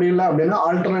முடியல அப்படின்னா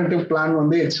ஆல்டர்னேட்டிவ் பிளான்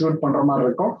வந்து எக்ஸிக்யூட் பண்ற மாதிரி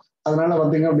இருக்கும். அதனால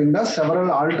பாத்தீங்க அப்படின்னா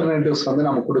செவரல் ஆல்டர்னேட்டிவ்ஸ் வந்து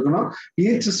நம்ம கொடுக்கணும்.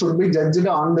 Each should be judged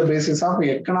on the basis of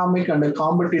economic and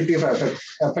competitive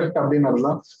effect அப்படின்னு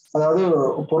அர்த்தம். அதாவது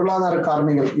பொருளாதார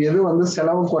காரணிகள் எது வந்து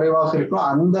செலவு குறைவாக இருக்கோ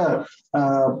அந்த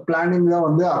பிளானிங் தான்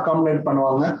வந்து அகாமடேட்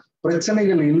பண்ணுவாங்க.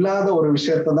 பிரச்சனைகள் இல்லாத ஒரு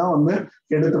விஷயத்த தான் வந்து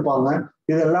எடுத்துப்பாங்க.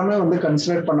 இது எல்லாமே வந்து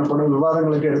கன்சிடர் பண்ணப்படும்,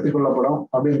 விவாதங்களுக்கு எடுத்துக்கொள்ளப்படும்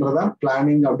அப்படின்றதான்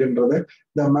பிளானிங் அப்படின்றது.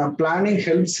 இந்த planning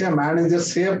helps a manager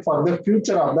save for the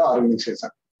future of the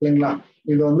organisation. இல்லைங்களா?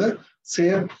 இது வந்து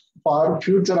save for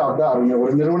future of the organisation.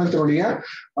 ஒரு நிறுவனத்தினுடைய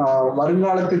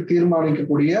வருங்காலத்தை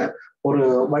தீர்மானிக்கக்கூடிய ஒரு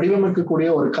வடிவமைக்கக்கூடிய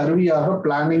ஒரு கருவியாக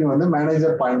பிளானிங் வந்து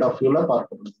மேனேஜர் பாயிண்ட் ஆஃப் வியூல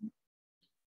பார்க்கப்படுது.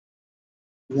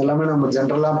 இதெல்லாமே நம்ம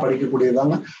ஜென்ரலா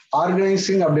படிக்கக்கூடியதாங்க.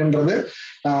 ஆர்கனைசிங் அப்படின்றது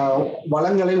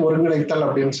வளங்களை ஒருங்கிணைத்தல்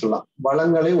அப்படின்னு சொல்லலாம்.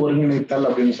 வளங்களை ஒருங்கிணைத்தல்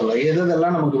அப்படின்னு சொல்லலாம்.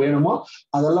 எதெல்லாம் நமக்கு வேணுமோ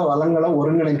அதெல்லாம் வளங்களை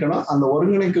ஒருங்கிணைக்கணும். அந்த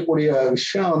ஒருங்கிணைக்கக்கூடிய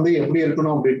விஷயம் வந்து எப்படி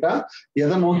இருக்கணும் அப்படின்னா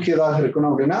எதை நோக்கியதாக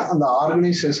இருக்கணும் அப்படின்னா அந்த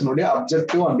ஆர்கனைசேஷனுடைய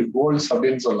அப்ஜெக்டிவ் அண்ட் கோல்ஸ்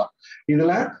அப்படின்னு சொல்லலாம்.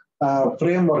 இதுல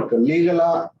ஃப்ரேம் ஒர்க்,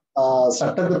 லீகலா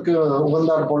சட்டத்திற்கு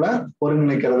உகந்தாற் போல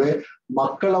ஒருங்கிணைக்கிறது,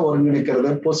 மக்களை ஒருங்கிணைக்கிறது,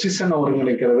 பொசிஷனை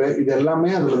ஒருங்கிணைக்கிறது, இது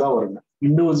எல்லாமே அதுலதான் வருங்க.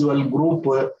 இண்டிவிஜுவல், குரூப்,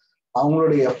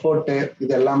 அவங்களுடைய எஃபோர்ட்,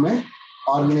 இது எல்லாமே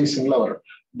ஆர்கனைசிங்ல வரும்.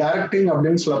 டைரக்டிங்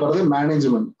அப்படின்னு சொல்லப்படுறது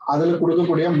மேனேஜ்மெண்ட். அதுல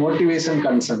கொடுக்கக்கூடிய மோட்டிவேஷன்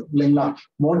கன்சர்ன் இல்லைங்களா?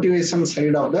 Motivation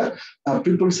side of the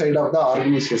people side of the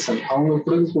organisation. அவங்க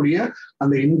கொடுக்கக்கூடிய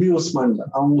அந்த இன்டியூஸ்மெண்ட்,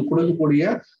 அவங்க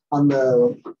கொடுக்கக்கூடிய அந்த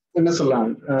என்ன சொல்லலாம்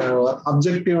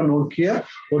அப்ஜெக்டிவ் நோக்கிய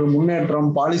ஒரு முன்னேற்றம்,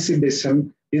 பாலிசி டெசிஷன்,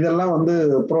 இதெல்லாம் வந்து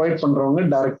ப்ரொவைட் பண்றவங்க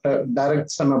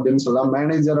டைரக்ஷன் அப்படின்னு சொல்லலாம்,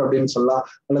 மேனேஜர் அப்படின்னு சொல்லலாம்,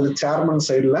 அல்லது சேர்மன்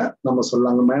சைட்ல நம்ம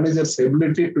சொல்லாங்க. Managers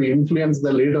ability to influence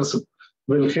the leadership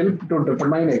will help to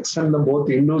determine extend the both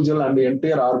individual and the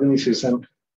entire organization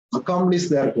accomplish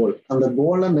their goal. அந்த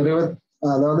கோலை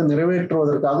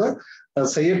நிறைவேற்றுவதற்காக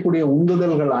செய்யக்கூடிய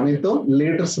உந்துதல்கள் அனைத்தும்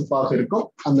லீடர்ஷிப்பாக இருக்கும்.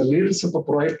 அந்த லீடர்ஷிப்பை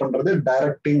ப்ரொவைட் பண்றது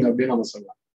டைரக்டிங் அப்படின்னு நம்ம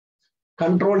சொல்லலாம்.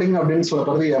 கண்ட்ரோலிங் அப்படின்னு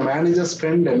சொல்லப்படுறது manager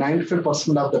spend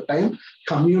 95% of the time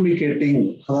communicating,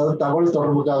 அதாவது தகவல்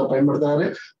தொடர்புக்காக பயன்படுத்துறாரு.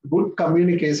 Good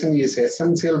communication is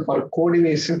essential for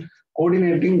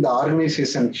coordinating the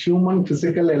organization, human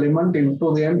physical element into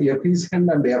the efficient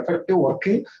and effective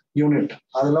working unit.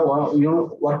 அதுல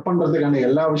ஒர்க் பண்றதுக்கான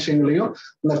எல்லா விஷயங்களையும்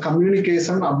இந்த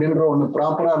கம்யூனிகேஷன் அப்படின்ற ஒண்ணு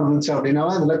ப்ராப்பரா இருந்துச்சு அப்படின்னா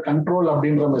அதுல கண்ட்ரோல்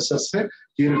அப்படின்ற மெஷர்ஸ்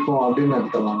இருக்கும் அப்படின்னு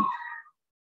எடுத்துலாம்.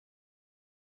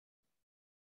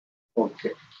 ஓகே,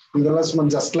 இதெல்லாம் சும்மா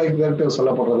just like that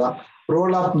சொல்லப்படுறதா.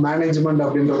 Role of management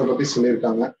அப்படின்றத பத்தி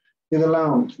சொல்லியிருக்காங்க.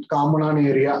 இதெல்லாம் காமனான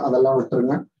ஏரியா, அதெல்லாம்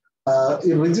விட்டுருங்க.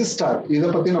 ரிஜிஸ்டார், இதை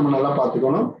பத்தி நம்ம நல்லா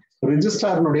பார்த்துக்கணும்.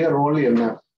 ரிஜிஸ்டார்னுடைய ரோல் என்ன?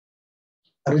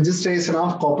 ரிஜிஸ்ட்ரேஷன்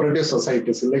ஆஃப் கோஆபரேட்டிவ்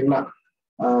சொசைட்டிஸ் இல்லைங்களா?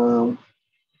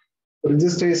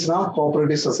 ரிஜிஸ்ட்ரேஷன் ஆஃப்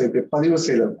கோஆபரேட்டிவ் சொசைட்டி, பதிவு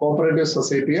செய்தல். கோஆபரேட்டிவ்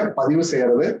சொசைட்டியை பதிவு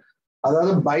செய்யறது,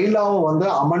 அதாவது பைலாவை வந்து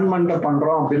அமெண்ட்மெண்ட்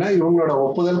பண்றோம் அப்படின்னா இவங்களோட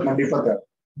ஒப்புதல் கண்டிப்பா தேவை.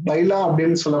 பைலா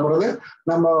அப்படின்னு சொல்லப்படுறது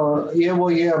நம்ம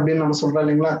ஏஓஏ அப்படின்னு நம்ம சொல்றோம்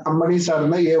இல்லைங்களா? கம்பெனி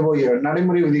சார்ந்த ஏஓஏ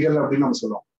நடைமுறை விதிகள் அப்படின்னு நம்ம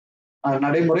சொல்லுவோம்.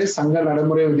 நடைமுறை சங்க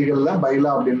நடைமுறை விதிகள் தான் பைலா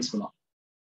அப்படின்னு சொல்லலாம்.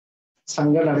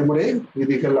 சங்க நடைமுறை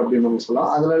விதிகள் அப்படின்னு நம்ம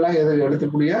சொல்லலாம். அதுல எல்லாம்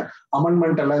எடுத்துக்கூடிய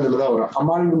அமெண்ட்மெண்ட் எல்லாம் இதுலதான் வரும்.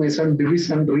 Amalgamation,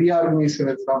 division,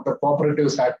 reorganisation of the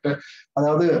cooperatives act,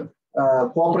 அதாவது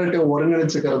கோஆபரேட்டிவ்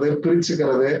ஒருங்கிணைச்சுக்கிறது,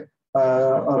 பிரிச்சுக்கிறது,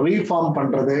 ரீஃபார்ம்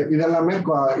பண்றது, இதெல்லாமே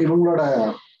இவங்களோட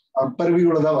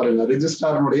பர்வியூல தான் வருங்க.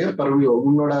 ரிஜிஸ்ட்ராருடைய பர்வியூ,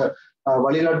 இவங்களோட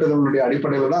வழிகாட்டுதலுடைய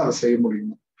அடிப்படையில தான் அதை செய்ய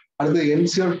முடியும். அடுத்து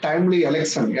என்ஷூர் டைம்லி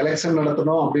எலெக்ஷன்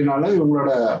நடத்தணும் அப்படின்னாலும்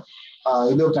இவங்களோட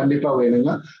இது கண்டிப்பா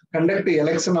வேணுங்க. Conduct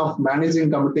election of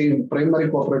managing committee in primary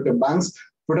cooperative banks,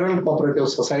 federal cooperative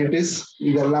societies,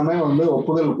 இது எல்லாமே வந்து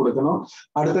ஒப்புதல் கொடுக்கணும்.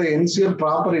 அடுத்து ensure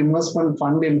proper investment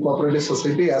fund in cooperative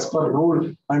society as per rule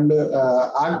and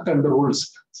act and rules.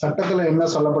 சட்டத்துல என்ன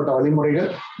சொல்லப்பட்ட வழிமுறைகள்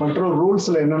மற்றும்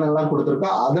ரூல்ஸ்ல என்னென்னலாம்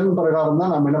கொடுத்துருக்கோ அதன் பிரகாரம்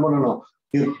தான் நம்ம என்ன பண்ணணும்,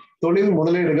 தொழில்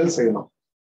முதலீடுகள் செய்யணும்.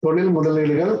 தொழில்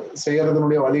முதலீடுகள்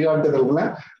செய்யறதுனுடைய வழிகாட்டுதல்களை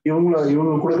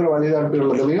இவங்க கொடுக்குற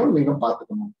வழிகாட்டுதலையும் நீங்க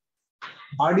பார்த்துக்கணும்.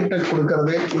 ஆடிட்டர்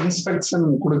கொடுக்கறது, இன்ஸ்பெக்ஷன்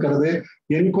கொடுக்கறது,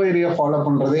 என்கொயரியை ஃபாலோ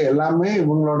பண்றது எல்லாமே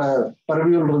இவங்களோட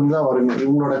பர்வியூல இருந்து தான் வருங்க.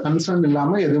 இவங்களோட கன்சர்ன்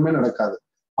இல்லாம எதுவுமே நடக்காது.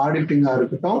 ஆடிட்டிங்கா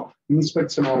இருக்கட்டும்,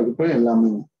 இன்ஸ்பெக்ஷனா இருக்கட்டும்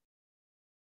எல்லாமே.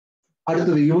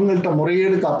 அடுத்தது இவங்கள்ட்ட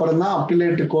முறையீடுக்கு அப்புறம் தான்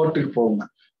அப்பீலேட் கோர்ட்டுக்கு போகுங்க.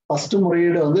 ஃபர்ஸ்ட்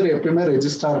முறையீடு வந்து எப்பயுமே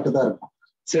ரெஜிஸ்ட்ராருக்கு தான் இருக்கும்.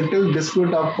 Settle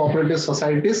dispute of cooperative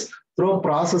societies through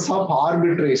process of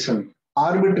arbitration.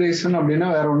 Arbitration அப்படின்னா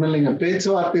வேற ஒண்ணும் இல்லைங்க,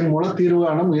 பேச்சுவார்த்தையின் மூலம் தீர்வு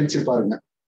காண முயற்சி பாருங்க.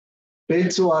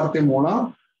 பேச்சுவார்த்தை மூலம்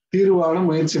தீர்வான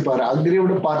முயற்சிப்பாரு.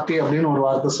 அக்ரீவ்டு பார்ட்டி அப்படின்னு ஒரு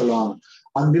வார்த்தை சொல்லுவாங்க.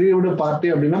 அக்ரீவ்டு பார்ட்டி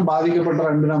அப்படின்னா பாதிக்கப்பட்ட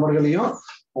 2 நபர்களையும்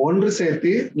ஒன்று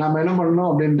சேர்த்து நாம என்ன பண்ணணும்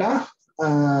அப்படின்ட்டா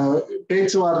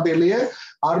பேச்சுவார்த்தையிலேயே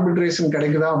ஆர்பிட்ரேஷன்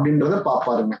கிடைக்குதா அப்படின்றத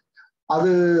பாப்பாருங்க. அது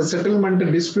செட்டில்மெண்ட்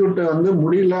டிஸ்பியூட் வந்து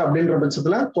முடியல அப்படின்ற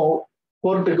பட்சத்துல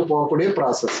கோர்ட்டுக்கு போகக்கூடிய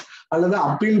ப்ராசஸ், அல்லது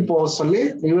அப்பீல் போக சொல்லி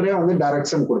இவரே வந்து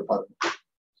டைரக்ஷன் கொடுப்பாரு.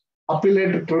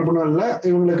 அப்பீலேட் ட்ரிபுனல்ல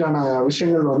இவங்களுக்கான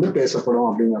விஷயங்கள் வந்து பேசப்படும்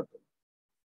அப்படிங்கிறது.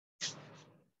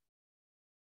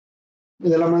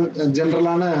 இதெல்லாமே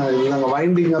ஜென்ரலான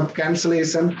winding up,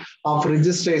 cancellation of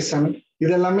registration,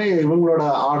 இதெல்லாமே இவங்களோட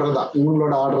ஆர்டர்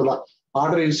தான்.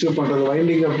 ஆர்டர் இஷ்யூ பண்றது,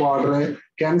 வைண்டிங் அப் ஆர்டர்,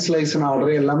 கேன்சலேஷன்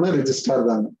ஆர்டர் எல்லாமே ரெஜிஸ்டர்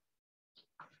தாங்க.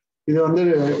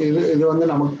 இது வந்து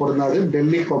நமக்கு பொருந்தாது,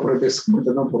 டெல்லி கோஆபரேட்டிவ்ஸ்க்கு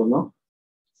மட்டும்தான் பொருந்தும்.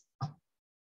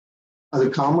 அது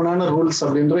காமனான ரூல்ஸ்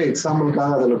அப்படின்ற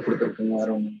எக்ஸாம்பிளுக்காக அதுல கொடுத்துருக்குங்க,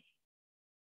 வேற ஒண்ணு.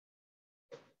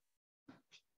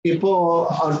 இப்போ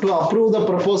to approve the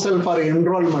proposal for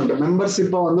enrolment,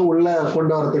 மெம்பர்ஷிப்பை வந்து உள்ள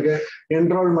கொண்டு வரதுக்கு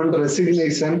என்ரோல்மெண்ட்,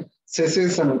 ரெசிக்னேஷன்,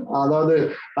 செசேஷன், அதாவது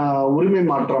உரிமை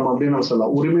மாற்றம் அப்படின்னு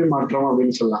சொல்லலாம்.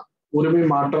 உரிமை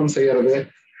மாற்றம் செய்யறது,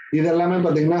 இதெல்லாமே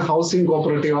பாத்தீங்கன்னா ஹவுசிங்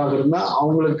கோஆபரேட்டிவாக இருந்தா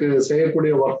அவங்களுக்கு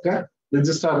செய்யக்கூடிய ஒர்க்கை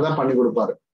ரெஜிஸ்ட்ரார் தான் பண்ணி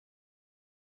கொடுப்பாரு.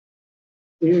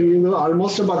 இது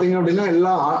ஆல்மோஸ்ட் பாத்தீங்க அப்படின்னா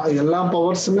எல்லா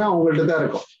பவர்ஸுமே அவங்கள்ட்ட தான்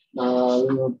இருக்கும்.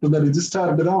 டு த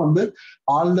ரிஜிஸ்ட்ராருக்கு தான் வந்து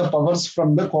all the powers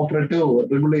from the cooperative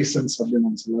regulations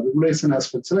அப்படின்னு சொல்லலாம். ரெகுலேஷன்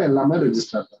ஆஸ்பெக்ட்ஸ்ல எல்லாமே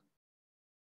ரெஜிஸ்ட்ரார் தான்.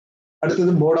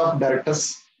 அடுத்தது board of directors,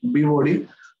 BOD.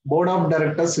 Board of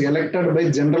directors elected by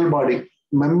general body,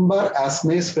 member as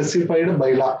May specified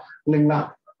by லா. இல்லைங்களா,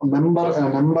 மெம்பர்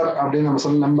அப்படின்னு நம்ம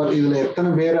சொல்ல, மெம்பர் இதுல எத்தனை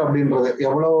பேர் அப்படின்றது,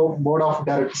 எவ்வளவு போர்ட் ஆஃப்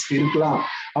டைரக்டர்ஸ் இருக்கலாம்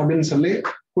அப்படின்னு சொல்லி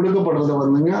கொடுக்கப்படுறது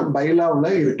வந்துங்க பைலாவுல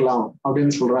இருக்கலாம்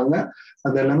அப்படின்னு சொல்றாங்க.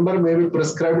 அந்த number maybe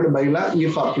prescribed பைலா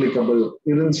if applicable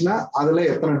இருந்துச்சுன்னா அதுல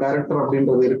எத்தனை டைரக்டர்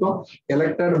அப்படின்றது இருக்கும்.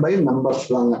 எலெக்டட் பை மெம்பர்ஸ்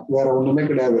தாங்க, வேற ஒண்ணுமே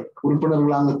கிடையாது.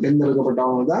 உறுப்பினர்களாக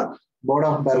தேர்ந்தெடுக்கப்பட்டவங்க தான் board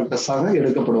of டைரக்டர்ஸாக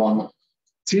எடுக்கப்படுவாங்க.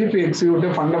 Chief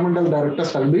executive fundamental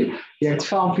directors will be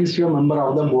X ஆஃபீஷியோ member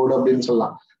of the board அப்படின்னு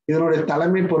சொல்லலாம். இதனுடைய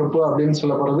தலைமை பொறுப்பு அப்படின்னு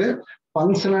சொல்லப்படுறது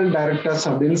ஃபங்க்ஷனல் டைரக்டர்ஸ்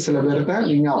அப்படின்னு சில பேர்த்த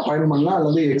நீங்க அப்பாயின்ட் பண்ணலாம்,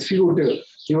 அல்லது எக்ஸிக்யூட்டிவ்,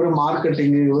 இவரு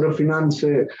மார்க்கெட்டிங், இவரு பினான்ஸ்,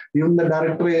 இந்த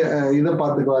டைரக்டர் இதை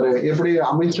பார்த்துக்குவாரு. எப்படி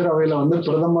அமைச்சரவையில வந்து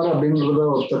பிரதமர் அப்படின்றத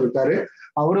ஒருத்தர் இருக்காரு,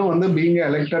 அவரும் வந்து being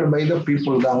elected by the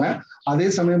people தாங்க. அதே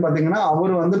சமயம் பாத்தீங்கன்னா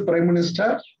அவர் வந்து பிரைம்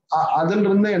மினிஸ்டர், அதுல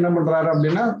இருந்து என்ன பண்றாரு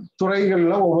அப்படின்னா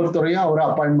துறைகள்ல ஒவ்வொரு துறையும் அவரை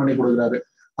அப்பாயின்ட் பண்ணி கொடுக்குறாரு.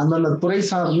 அந்தந்த துறை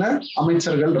சார்ந்த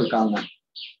அமைச்சர்கள் இருக்காங்க.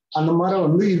 அந்த மாதிரி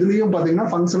வந்து இதுலயும் பாத்தீங்கன்னா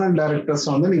ஃபங்க்ஷனல் டைரக்டர்ஸ்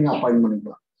வந்து நீங்க அப்பாயின்ட்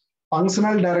பண்ணிக்கலாம்.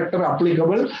 Functional director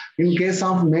applicable in case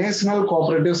of national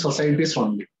cooperative societies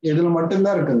only. இதுல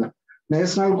மட்டும்தான் இருக்குங்க,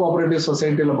 நேஷனல் கோஆபரேட்டிவ்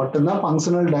சொசைட்டில மட்டும்தான்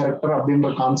ஃபங்க்ஷனல் டைரக்டர்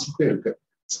அப்படின்ற கான்செப்ட் இருக்கு.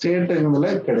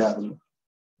 ஸ்டேட்டுங்கிறதுல கிடையாது.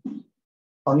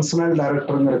 ஃபங்க்ஷனல்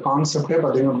டைரக்டருங்கிற கான்செப்டே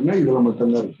பாத்தீங்க அப்படின்னா இதுல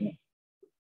மட்டும்தான் இருக்கு.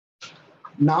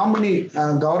 நாமினி,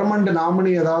 கவர்மெண்ட் நாமினி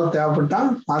ஏதாவது தேவைப்பட்டா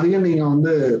அதையும் நீங்க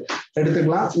வந்து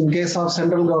எடுத்துக்கலாம். In case of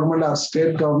central government R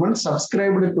state government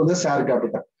subscribed to the share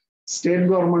capital. State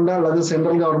கவர்மெண்டா அல்லது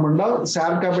சென்ட்ரல் கவர்மெண்டா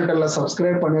ஷேர் கேபிட்டல்ல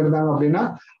சப்ஸ்கிரைப் பண்ணியிருந்தாங்க அப்படின்னா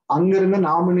அங்கிருந்து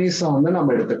நாமினிஸ் வந்து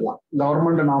நம்ம எடுத்துக்கலாம்.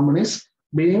 Government nominees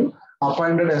being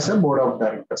appointed as a board of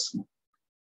directors.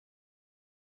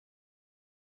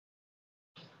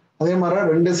 அதே மாதிரி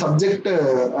 2 சப்ஜெக்ட்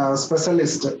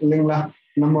ஸ்பெஷலிஸ்ட் இல்லைங்களா,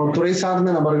 நம்ம துறை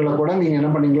சார்ந்த நபர்களை கூட நீங்க என்ன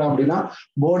பண்ணிக்கலாம் அப்படின்னா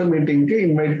போர்டு மீட்டிங்க்கு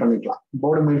இன்வைட் பண்ணிக்கலாம்.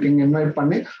 போர்டு மீட்டிங் இன்வைட்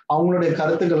பண்ணி அவங்களுடைய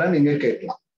கருத்துக்களை நீங்க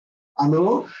கேட்கலாம்.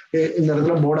 அதுவும் இந்த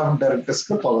இடத்துல போர்ட் ஆஃப்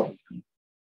டைரக்டர்ஸ்க்கு பவர் இருக்கு.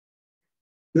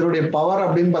 இதனுடைய பவர்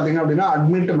அப்படின்னு பாத்தீங்க அப்படின்னா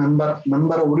அட்மிட்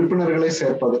மெம்பரை உறுப்பினர்களை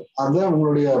சேர்ப்பது, அதுதான்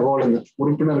உங்களுடைய ரோலுங்க,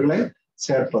 உறுப்பினர்களை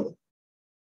சேர்ப்பது.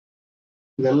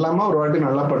 இது எல்லாமே ஒரு வாட்டி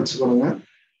நல்லா படிச்சுக்கணுங்க,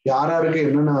 யாராருக்கு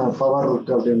என்னென்ன பவர்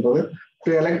இருக்கு அப்படின்றது. To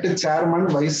elect chairman,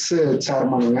 wise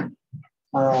சேர்மனுங்க,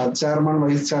 chairman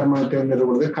vice chairman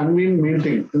தேர்ந்தெடுக்கிறது. கன்வீன்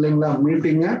மீட்டிங் இல்லைங்களா,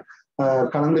 மீட்டிங்ல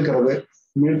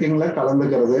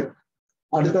கலந்துக்கிறது.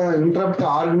 அடுத்த interrupt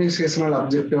organisational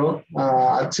objective,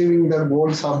 achieving the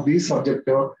goals of these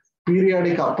objective,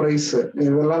 periodic apprise,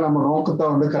 இதெல்லாம் நம்ம நோக்கத்தை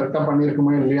வந்து கரெக்டா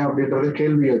பண்ணிருக்குமா இல்லையா அப்படின்றது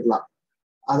கேள்வி கேட்கலாம்.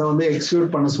 அதை வந்து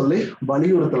எக்ஸிக்யூட் பண்ண சொல்லி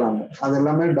வலியுறுத்தலாங்க. அது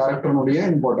எல்லாமே டைரக்டருடைய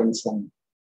இம்பார்ட்டன்ஸ் தாங்க.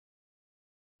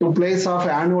 To place of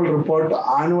annual report,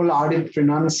 annual audit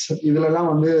finance, இதுலலாம்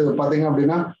வந்து பாத்தீங்க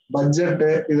அப்படின்னா பட்ஜெட்,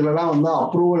 இதுலலாம் வந்து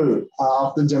approval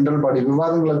of the general body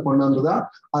விவாதங்களை கொண்டு வந்துதான்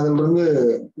அதுல இருந்து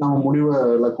நம்ம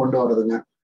முடிவுல கொண்டு வர்றதுங்க.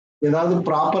 ஏதாவது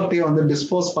ப்ராப்பர்ட்டியை வந்து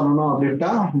டிஸ்போஸ் பண்ணணும்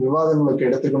அப்படின்ட்டா விவாதங்களுக்கு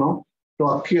எடுத்துக்கணும். டு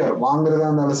அக்யூர், வாங்குறதா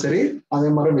இருந்தாலும் சரி, அதே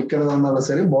மாதிரி விற்கிறதா இருந்தாலும்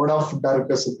சரி, போர்ட் ஆஃப்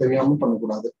டைரக்டர்ஸ் தெரியாம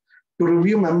பண்ணக்கூடாது. To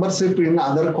review membership in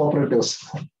other cooperatives,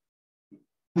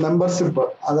 membership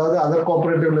அதாவது அதர்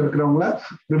கோஆபரேட்டிவ்ல இருக்கிறவங்கள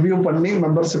ரிவ்யூ பண்ணி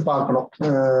மெம்பர்ஷிப் ஆக்கணும்.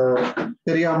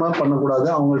 தெரியாம பண்ணக்கூடாது.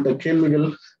 அவங்கள்ட்ட கேள்விகள்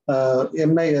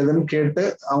என்ன ஏதுன்னு கேட்டு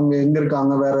அவங்க எங்க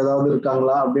இருக்காங்க, வேற ஏதாவது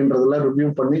இருக்காங்களா அப்படின்றதுல ரிவ்யூ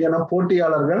பண்ணி, ஏன்னா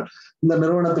போட்டியாளர்கள் இந்த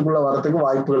நிறுவனத்துக்குள்ள வரதுக்கு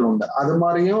வாய்ப்புகள் உண்டு. அது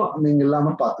மாதிரியும் நீங்க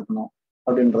இல்லாம பாத்துக்கணும்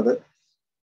அப்படின்றது.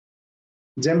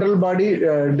 General body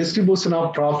distribution of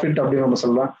profit அப்படின்னு நம்ம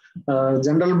சொல்லலாம்.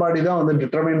 ஜெனரல் பாடி தான் வந்து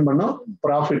டிட்டர்மைன் பண்ணும்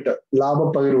ப்ராஃபிட், லாப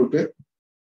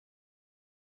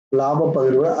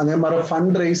பகிர்வு. அதே மாதிரி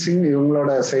ஃபண்ட் ரைசிங்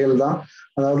இவங்களோட செயல் தான்.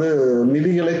 அதாவது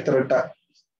நிதிகளை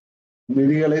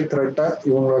திரட்ட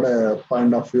இவங்களோட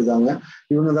பாயிண்ட் ஆஃப் வியூ தாங்க.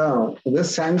 இவங்க தான் இது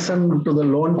sanction to the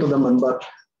loan to the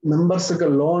மெம்பர்ஸுக்கு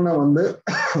லோனை வந்து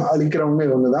அளிக்கிறவங்க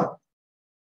இவங்க தான்.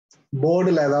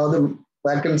 போர்டுல ஏதாவது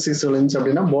வேகன்சிஸ் இருந்துச்சு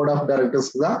அப்படின்னா போர்ட் ஆஃப்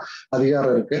டைரக்டர்ஸ்க்கு தான்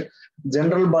அதிகாரம் இருக்கு.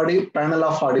 General body panel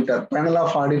of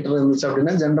auditor இருந்துச்சு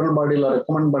அப்படின்னா ஜெனரல் பாடியில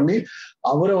ரெக்கமெண்ட் பண்ணி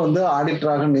அவரை வந்து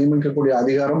ஆடிட்டராக நியமிக்கக்கூடிய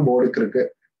அதிகாரம் போர்டுக்கு இருக்கு.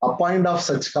 Appoint of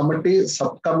such committee,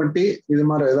 sub committee, இது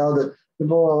மாதிரி ஏதாவது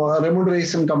இப்போ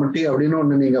ரெமுனரேஷன் கமிட்டி அப்படின்னு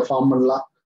ஒண்ணு நீங்க ஃபார்ம் பண்ணலாம்.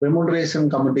 ரெமுனரேஷன்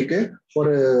கமிட்டிக்கு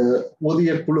ஒரு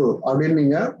ஊதிய குழு அப்படின்னு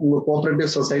நீங்க உங்க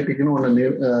கோஆபரேட்டிவ் சொசைட்டிக்குன்னு ஒண்ணு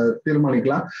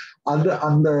தீர்மானிக்கலாம். அது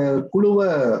அந்த குழுவை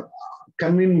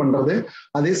கன்வீன் பண்றது,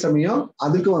 அதே சமயம்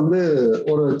அதுக்கு வந்து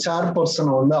ஒரு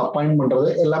சேர்பர்சனை வந்து அப்பாயிண்ட் பண்றது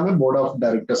எல்லாமே போர்ட் ஆஃப்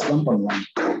டைரக்டர்ஸ் தான் பண்ணுவாங்க.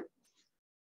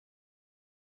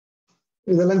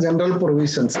 இதெல்லாம் ஜெனரல்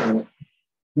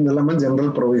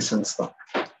ப்ரொவிஷன்ஸ் தான்.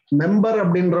 மெம்பர்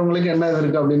அப்படின்றவங்களுக்கு என்ன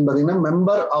இருக்கு அப்படின்னு பாத்தீங்கன்னா,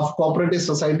 member of cooperative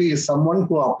society is someone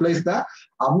who applies the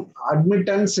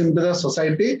admittance in to the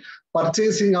society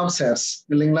purchasing of shares.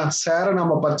 இல்லைங்களா, ஷேரை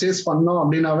நம்ம பர்ச்சேஸ் பண்ணோம்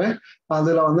அப்படின்னாவே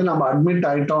அதுல வந்து நம்ம அட்மிட்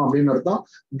ஆயிட்டோம் அப்படின்னு அர்த்தம்.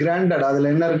 கிராண்டட்,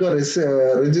 அதுல என்ன இருக்கும்,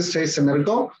 ரெஜிஸ்ட்ரேஷன்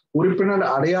இருக்கும், உறுப்பினர்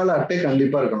அடையாள அட்டை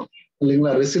கண்டிப்பா இருக்கணும்.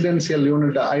 இல்லைங்களா, ரெசிடென்சியல்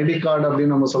யூனிட் ஐடி கார்டு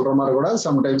அப்படின்னு நம்ம சொல்ற மாதிரி கூட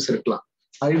சம்டைம்ஸ் இருக்கலாம்.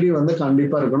 ஐடி வந்து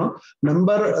கண்டிப்பா இருக்கணும்.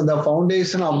 Member the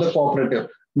foundation of the cooperative,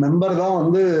 member தான்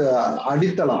வந்து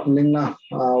அடித்தளம். இல்லைங்களா,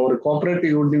 ஒரு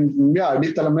கோஆபரேட்டிவ் யூனிட்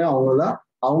அடித்தளமே அவங்க தான்.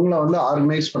 அவங்கள வந்து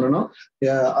ஆர்கனைஸ் பண்ணணும்.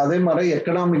 அதே மாதிரி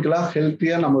எக்கனாமிக்கலா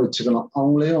ஹெல்த்தியா நம்ம வச்சுக்கணும்.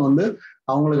 அவங்களையும் வந்து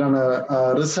அவங்களுக்கான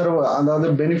ரிசர்வ், அதாவது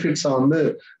பெனிஃபிட்ஸை வந்து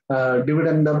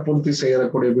டிவிடெண்டை பூர்த்தி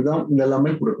செய்யக்கூடிய விதம்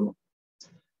இதெல்லாமே கொடுக்கணும்.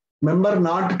 Member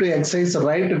not to exercise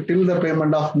right till the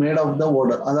payment of made of the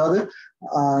order, அதாவது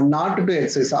நாட் டு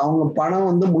எக்ஸைஸ், அவங்க பணம்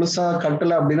வந்து முழுசா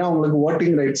கட்டல அப்படின்னா அவங்களுக்கு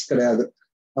ஓட்டிங் ரைட்ஸ் கிடையாது.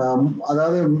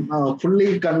 அதாவது ஃபுல்லி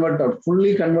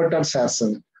கன்வெர்டட் ஷேர்ஸ்,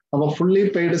 அப்போ ஃபுல்லி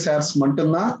பெய்டு ஷேர்ஸ்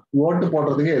மட்டும்தான் ஓட்டு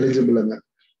போடுறதுக்கு எலிஜிபிளுங்க.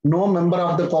 No member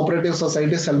of the cooperative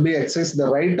society shall be exercise the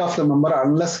right of the member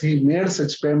unless he made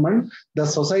such payment. The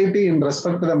society in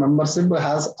respect to the membership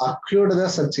has accrued the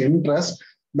such interest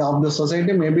of the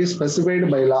society may be specified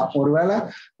by law. ஒருவேளை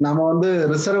நம்ம வந்து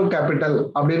reserve capital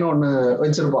அப்படின்னு ஒண்ணு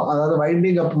வச்சிருப்போம், அதாவது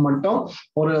winding அப் மட்டும்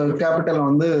ஒரு capital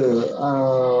வந்து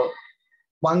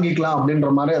வாங்கிக்கலாம் அப்படின்ற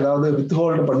மாதிரி ஏதாவது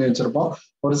வித்ஹோல்டு பண்ணி வச்சிருப்போம்.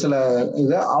 ஒரு சில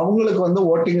இது அவங்களுக்கு வந்து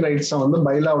ஓட்டிங் ரைட்ஸை வந்து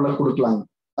பைலாவில் கொடுக்கலாங்க.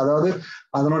 அதாவது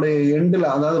அதனுடைய எண்டில்,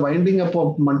 அதாவது வைண்டிங் அப்போ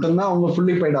மட்டும்தான் அவங்க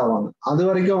ஃபுல்லி பெய்ட் ஆவாங்க. அது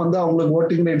வரைக்கும் வந்து அவங்களுக்கு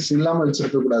ஓட்டிங் ரைட்ஸ் இல்லாம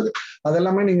வச்சிருக்க கூடாது.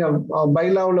 அதெல்லாமே நீங்க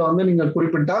பைலாவில் வந்து நீங்க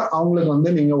குறிப்பிட்டா அவங்களுக்கு வந்து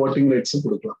நீங்க ஓட்டிங் ரைட்ஸ்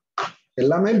கொடுக்கலாம்.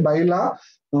 எல்லாமே பைலா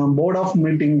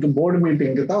போர்டு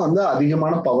மீட்டிங்க்கு தான் வந்து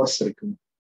அதிகமான பவர்ஸ் இருக்கு.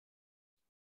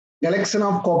 எலெக்ஷன்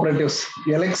ஆஃப் கோஆபரேட்டிவ்ஸ்,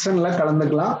 எலெக்ஷன்ல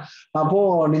கலந்துக்கலாம். அப்போ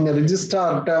நீங்க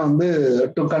ரிஜிஸ்ட்ரார்ட்ட வந்து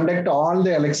to conduct all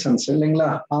the elections, இல்லைங்களா,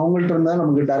 அவங்கள்ட்ட இருந்தா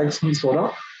நமக்கு டைரக்ஷன்ஸ்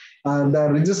வரும். The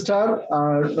registrar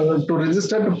to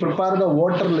register to prepare the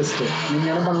voter list, நீங்க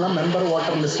என்ன பண்ணலாம், மெம்பர்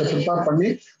voter list ப்ரிப்பேர் பண்ணி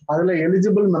அதுல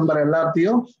எலிஜிபிள் மெம்பர்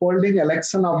எல்லாத்தையும் holding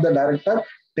election of the director,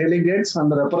 delegates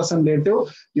and representative,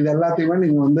 இது எல்லாத்தையுமே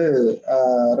நீங்க வந்து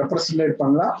ரெப்ரசன்டேட்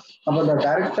பண்ணலாம். அப்போ the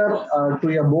director to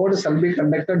a board shall be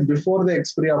conducted before the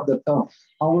expiry of the term.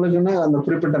 அவங்களுக்குன்னு அந்த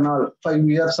குறிப்பிட்ட நாள் 5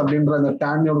 years அப்படின்ற அந்த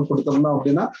டேன்யூர் கொடுத்திருந்தோம்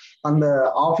அப்படின்னா அந்த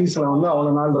ஆபீஸ்ல வந்து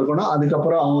அவ்வளவு நாள் இருக்கணும்.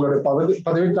 அதுக்கப்புறம் அவங்களுடைய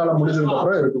பதவிக்காலம் முடிஞ்சதுக்கு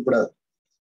அப்புறம்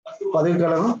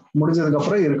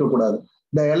இருக்கக்கூடாது.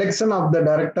 The election of the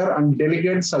director and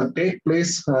delegates shall take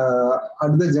place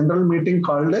at the general meeting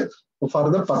called for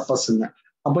the purpose.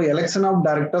 அப்போ election of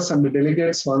directors and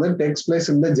delegates வந்து டேக்ஸ் பிளேஸ்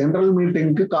இந்த ஜெனரல்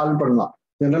மீட்டிங்க்கு கால் பண்ணலாம்.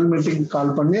 ஜெனரல் மீட்டிங்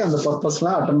கால் பண்ணி அந்த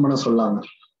பர்பஸ்லாம் அட்டன் பண்ண சொல்லாங்க.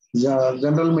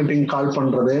 ஜெனரல் மீட்டிங் கால்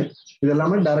பண்றது, இது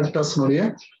எல்லாமே டைரக்டர்ஸ்னுடைய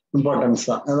இம்பார்ட்டன்ஸ்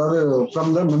தான். அதாவது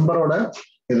ஃப்ரம் த மெம்பரோட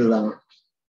இதுதாங்க.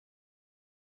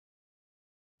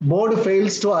 Board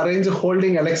fails to arrange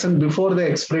holding election before the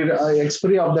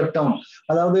expiry of the term.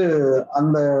 அதாவது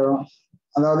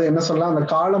என்ன சொல்லலாம், அந்த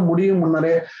காலம் முடியும்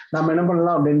முன்னரே நம்ம என்ன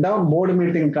பண்ணலாம் அப்படின்னா போர்டு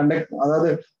மீட்டிங் கண்டக்ட், அதாவது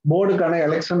போர்டுக்கான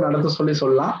எலெக்ஷன் நடத்த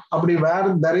சொல்லலாம். அப்படி வேர்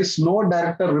there is no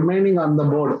director remaining on the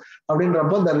board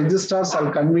அப்படின்றப்போ the registrar shall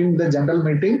convene the general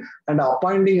meeting and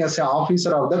appointing as a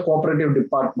officer of the cooperative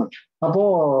department. அப்போ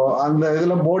அந்த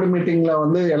இதுல போர்டு மீட்டிங்ல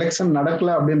வந்து எலெக்ஷன்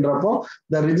நடக்கல அப்படின்றப்போ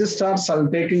the registrar shall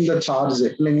taking the charge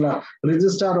இல்லைங்களா,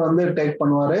 registrar வந்து டேக்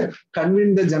பண்ணுவாரு.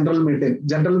 கன்வீன் த ஜெனரல்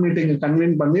மீட்டிங்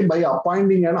கன்வீன் பண்ணி பை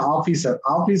அப்பாயிண்டிங் அன்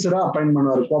ஆபீசரா அப்பாயிண்ட்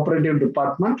பண்ணுவார் cooperative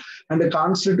department and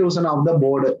constitution of the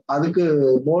board. அதுக்கு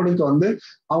போர்டுக்கு வந்து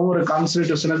அவங்க ஒரு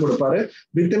கான்ஸ்டிடியூஷனை கொடுப்பாரு.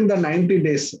 வித்தின் த 90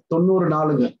 days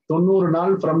 90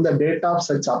 நாள் from the date of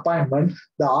such appointment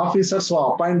the officers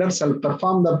appointed shall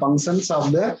perform the functions of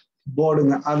the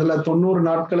போர்டுங்க. அதுல 90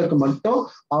 நாட்களுக்கு மட்டும்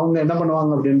அவங்க என்ன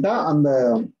பண்ணுவாங்க அப்படின்ட்டா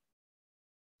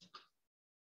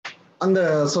அந்த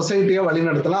சொசைட்டியை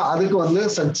வழிநடத்தலாம். அதுக்கு வந்து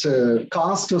such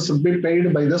cost should be paid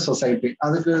by the society.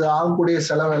 அதுக்கு ஆகக்கூடிய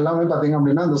செலவு எல்லாமே பாத்தீங்க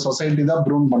அப்படின்னா அந்த சொசைட்டி தான்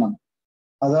ப்ரூன் பண்ணணும்.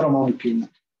 அதான் ரொம்ப முக்கியம்.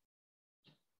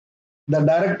 The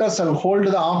directors shall hold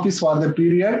the office for the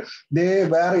period they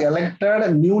were elected.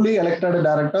 Newly elected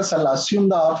directors shall assume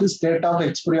the office date of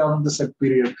expiry of the set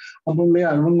period. அப்பவே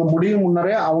அவங்க முடியும்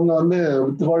முன்னரே அவங்க வந்து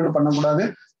withhold பண்ணக்கூடாது.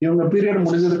 இவங்க பீரியட்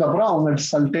முடிஞ்சதுக்கு அப்புறம் அவங்க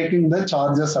shall taking the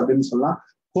charges அப்படின்னு சொல்லலாம்.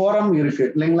 கோரம் இருக்கு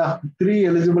இல்லைங்களா, 3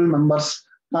 eligible members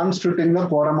constituting the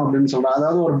quorum அப்படின்னு சொல்றாங்க.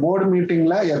 அதாவது ஒரு போர்டு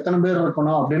மீட்டிங்ல எத்தனை பேர்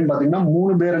இருக்கணும் அப்படின்னு பாத்தீங்கன்னா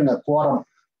 3 பேருங்க கோரம்,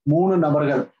 3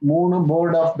 நபர்கள், 3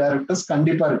 போர்டு ஆஃப் டைரக்டர்ஸ்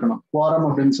கண்டிப்பா இருக்கணும். கோரம்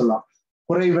அப்படின்னு சொல்லலாம்.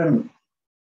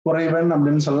 குறைவன்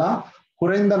அப்படின்னு சொல்லலாம்.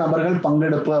 குறைந்த நபர்கள்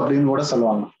பங்கெடுப்பு அப்படின்னு கூட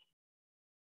சொல்லுவாங்க.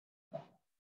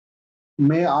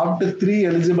 may opt 3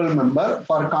 eligible member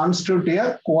for constitute a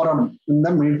quorum in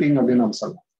the meeting அப்படின்னு நம்ம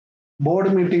சொல்லலாம். போர்டு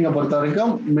மீட்டிங்கை பொறுத்த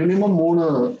வரைக்கும் மினிமம் 3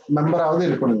 மெம்பராவது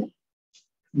இருக்கணுங்க.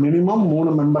 மினிமம்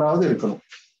 3 மெம்பராவது இருக்கணும்.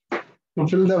 to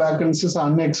fill the vacancies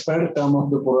unexpired term of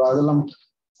the board.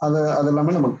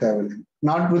 அதெல்லாமே நமக்கு தேவையில்லை.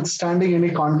 Notwithstanding any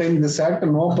content in this act,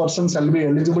 no person shall be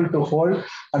eligible to hold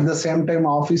at the same time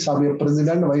office of a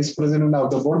president, vice president of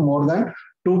the board more than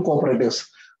 2 cooperatives.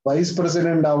 vice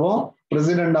president ஆவோ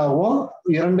president ஆவோ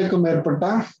இரண்டுக்கு மேற்பட்ட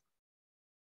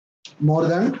more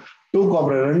than 2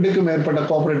 cooperative, 2க்கு மேற்பட்ட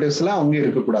கோஆபரேட்டிவ்ஸ்ல அவங்க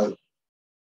இருக்கக்கூடாது.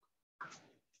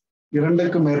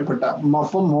 2க்கு மேற்பட்ட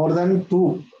அப்போ மோர் தென்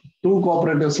 2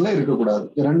 கோஆபரேட்டிவ்ஸ்ல இருக்கக்கூடாது.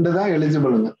 2 தான்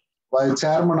எலிஜிபிளுங்க.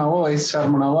 சேர்மனாவோ வைஸ்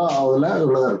சேர்மனாவோ அதுல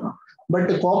இவ்வளவுதான் இருக்கும்.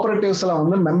 பட் கோஆபரேட்டிவ்ஸ்ல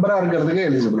வந்து மெம்பரா இருக்கிறதுக்கு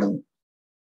எலிஜிபிளுங்க.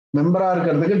 மெம்பரா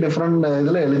இருக்கிறதுக்கு டிஃப்ரெண்ட்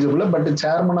இதுல எலிஜிபிள். பட்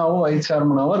சேர்மனாவோ வைஸ்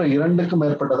சேர்மனாவோ 2க்கு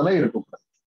மேற்பட்டதுல இருக்கக்கூடாது.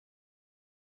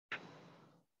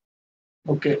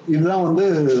 ஓகே, இதுதான் வந்து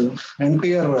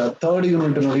என்டையர் 3rd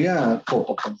யூனிட்டினுடைய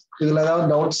கோப்பக்கம். இதுல ஏதாவது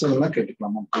டவுட்ஸ் இருந்தா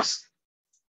கேட்டுக்கலாமா please?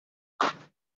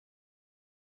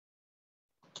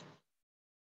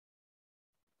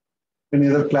 Any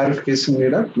other clarification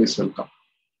needed? Please welcome.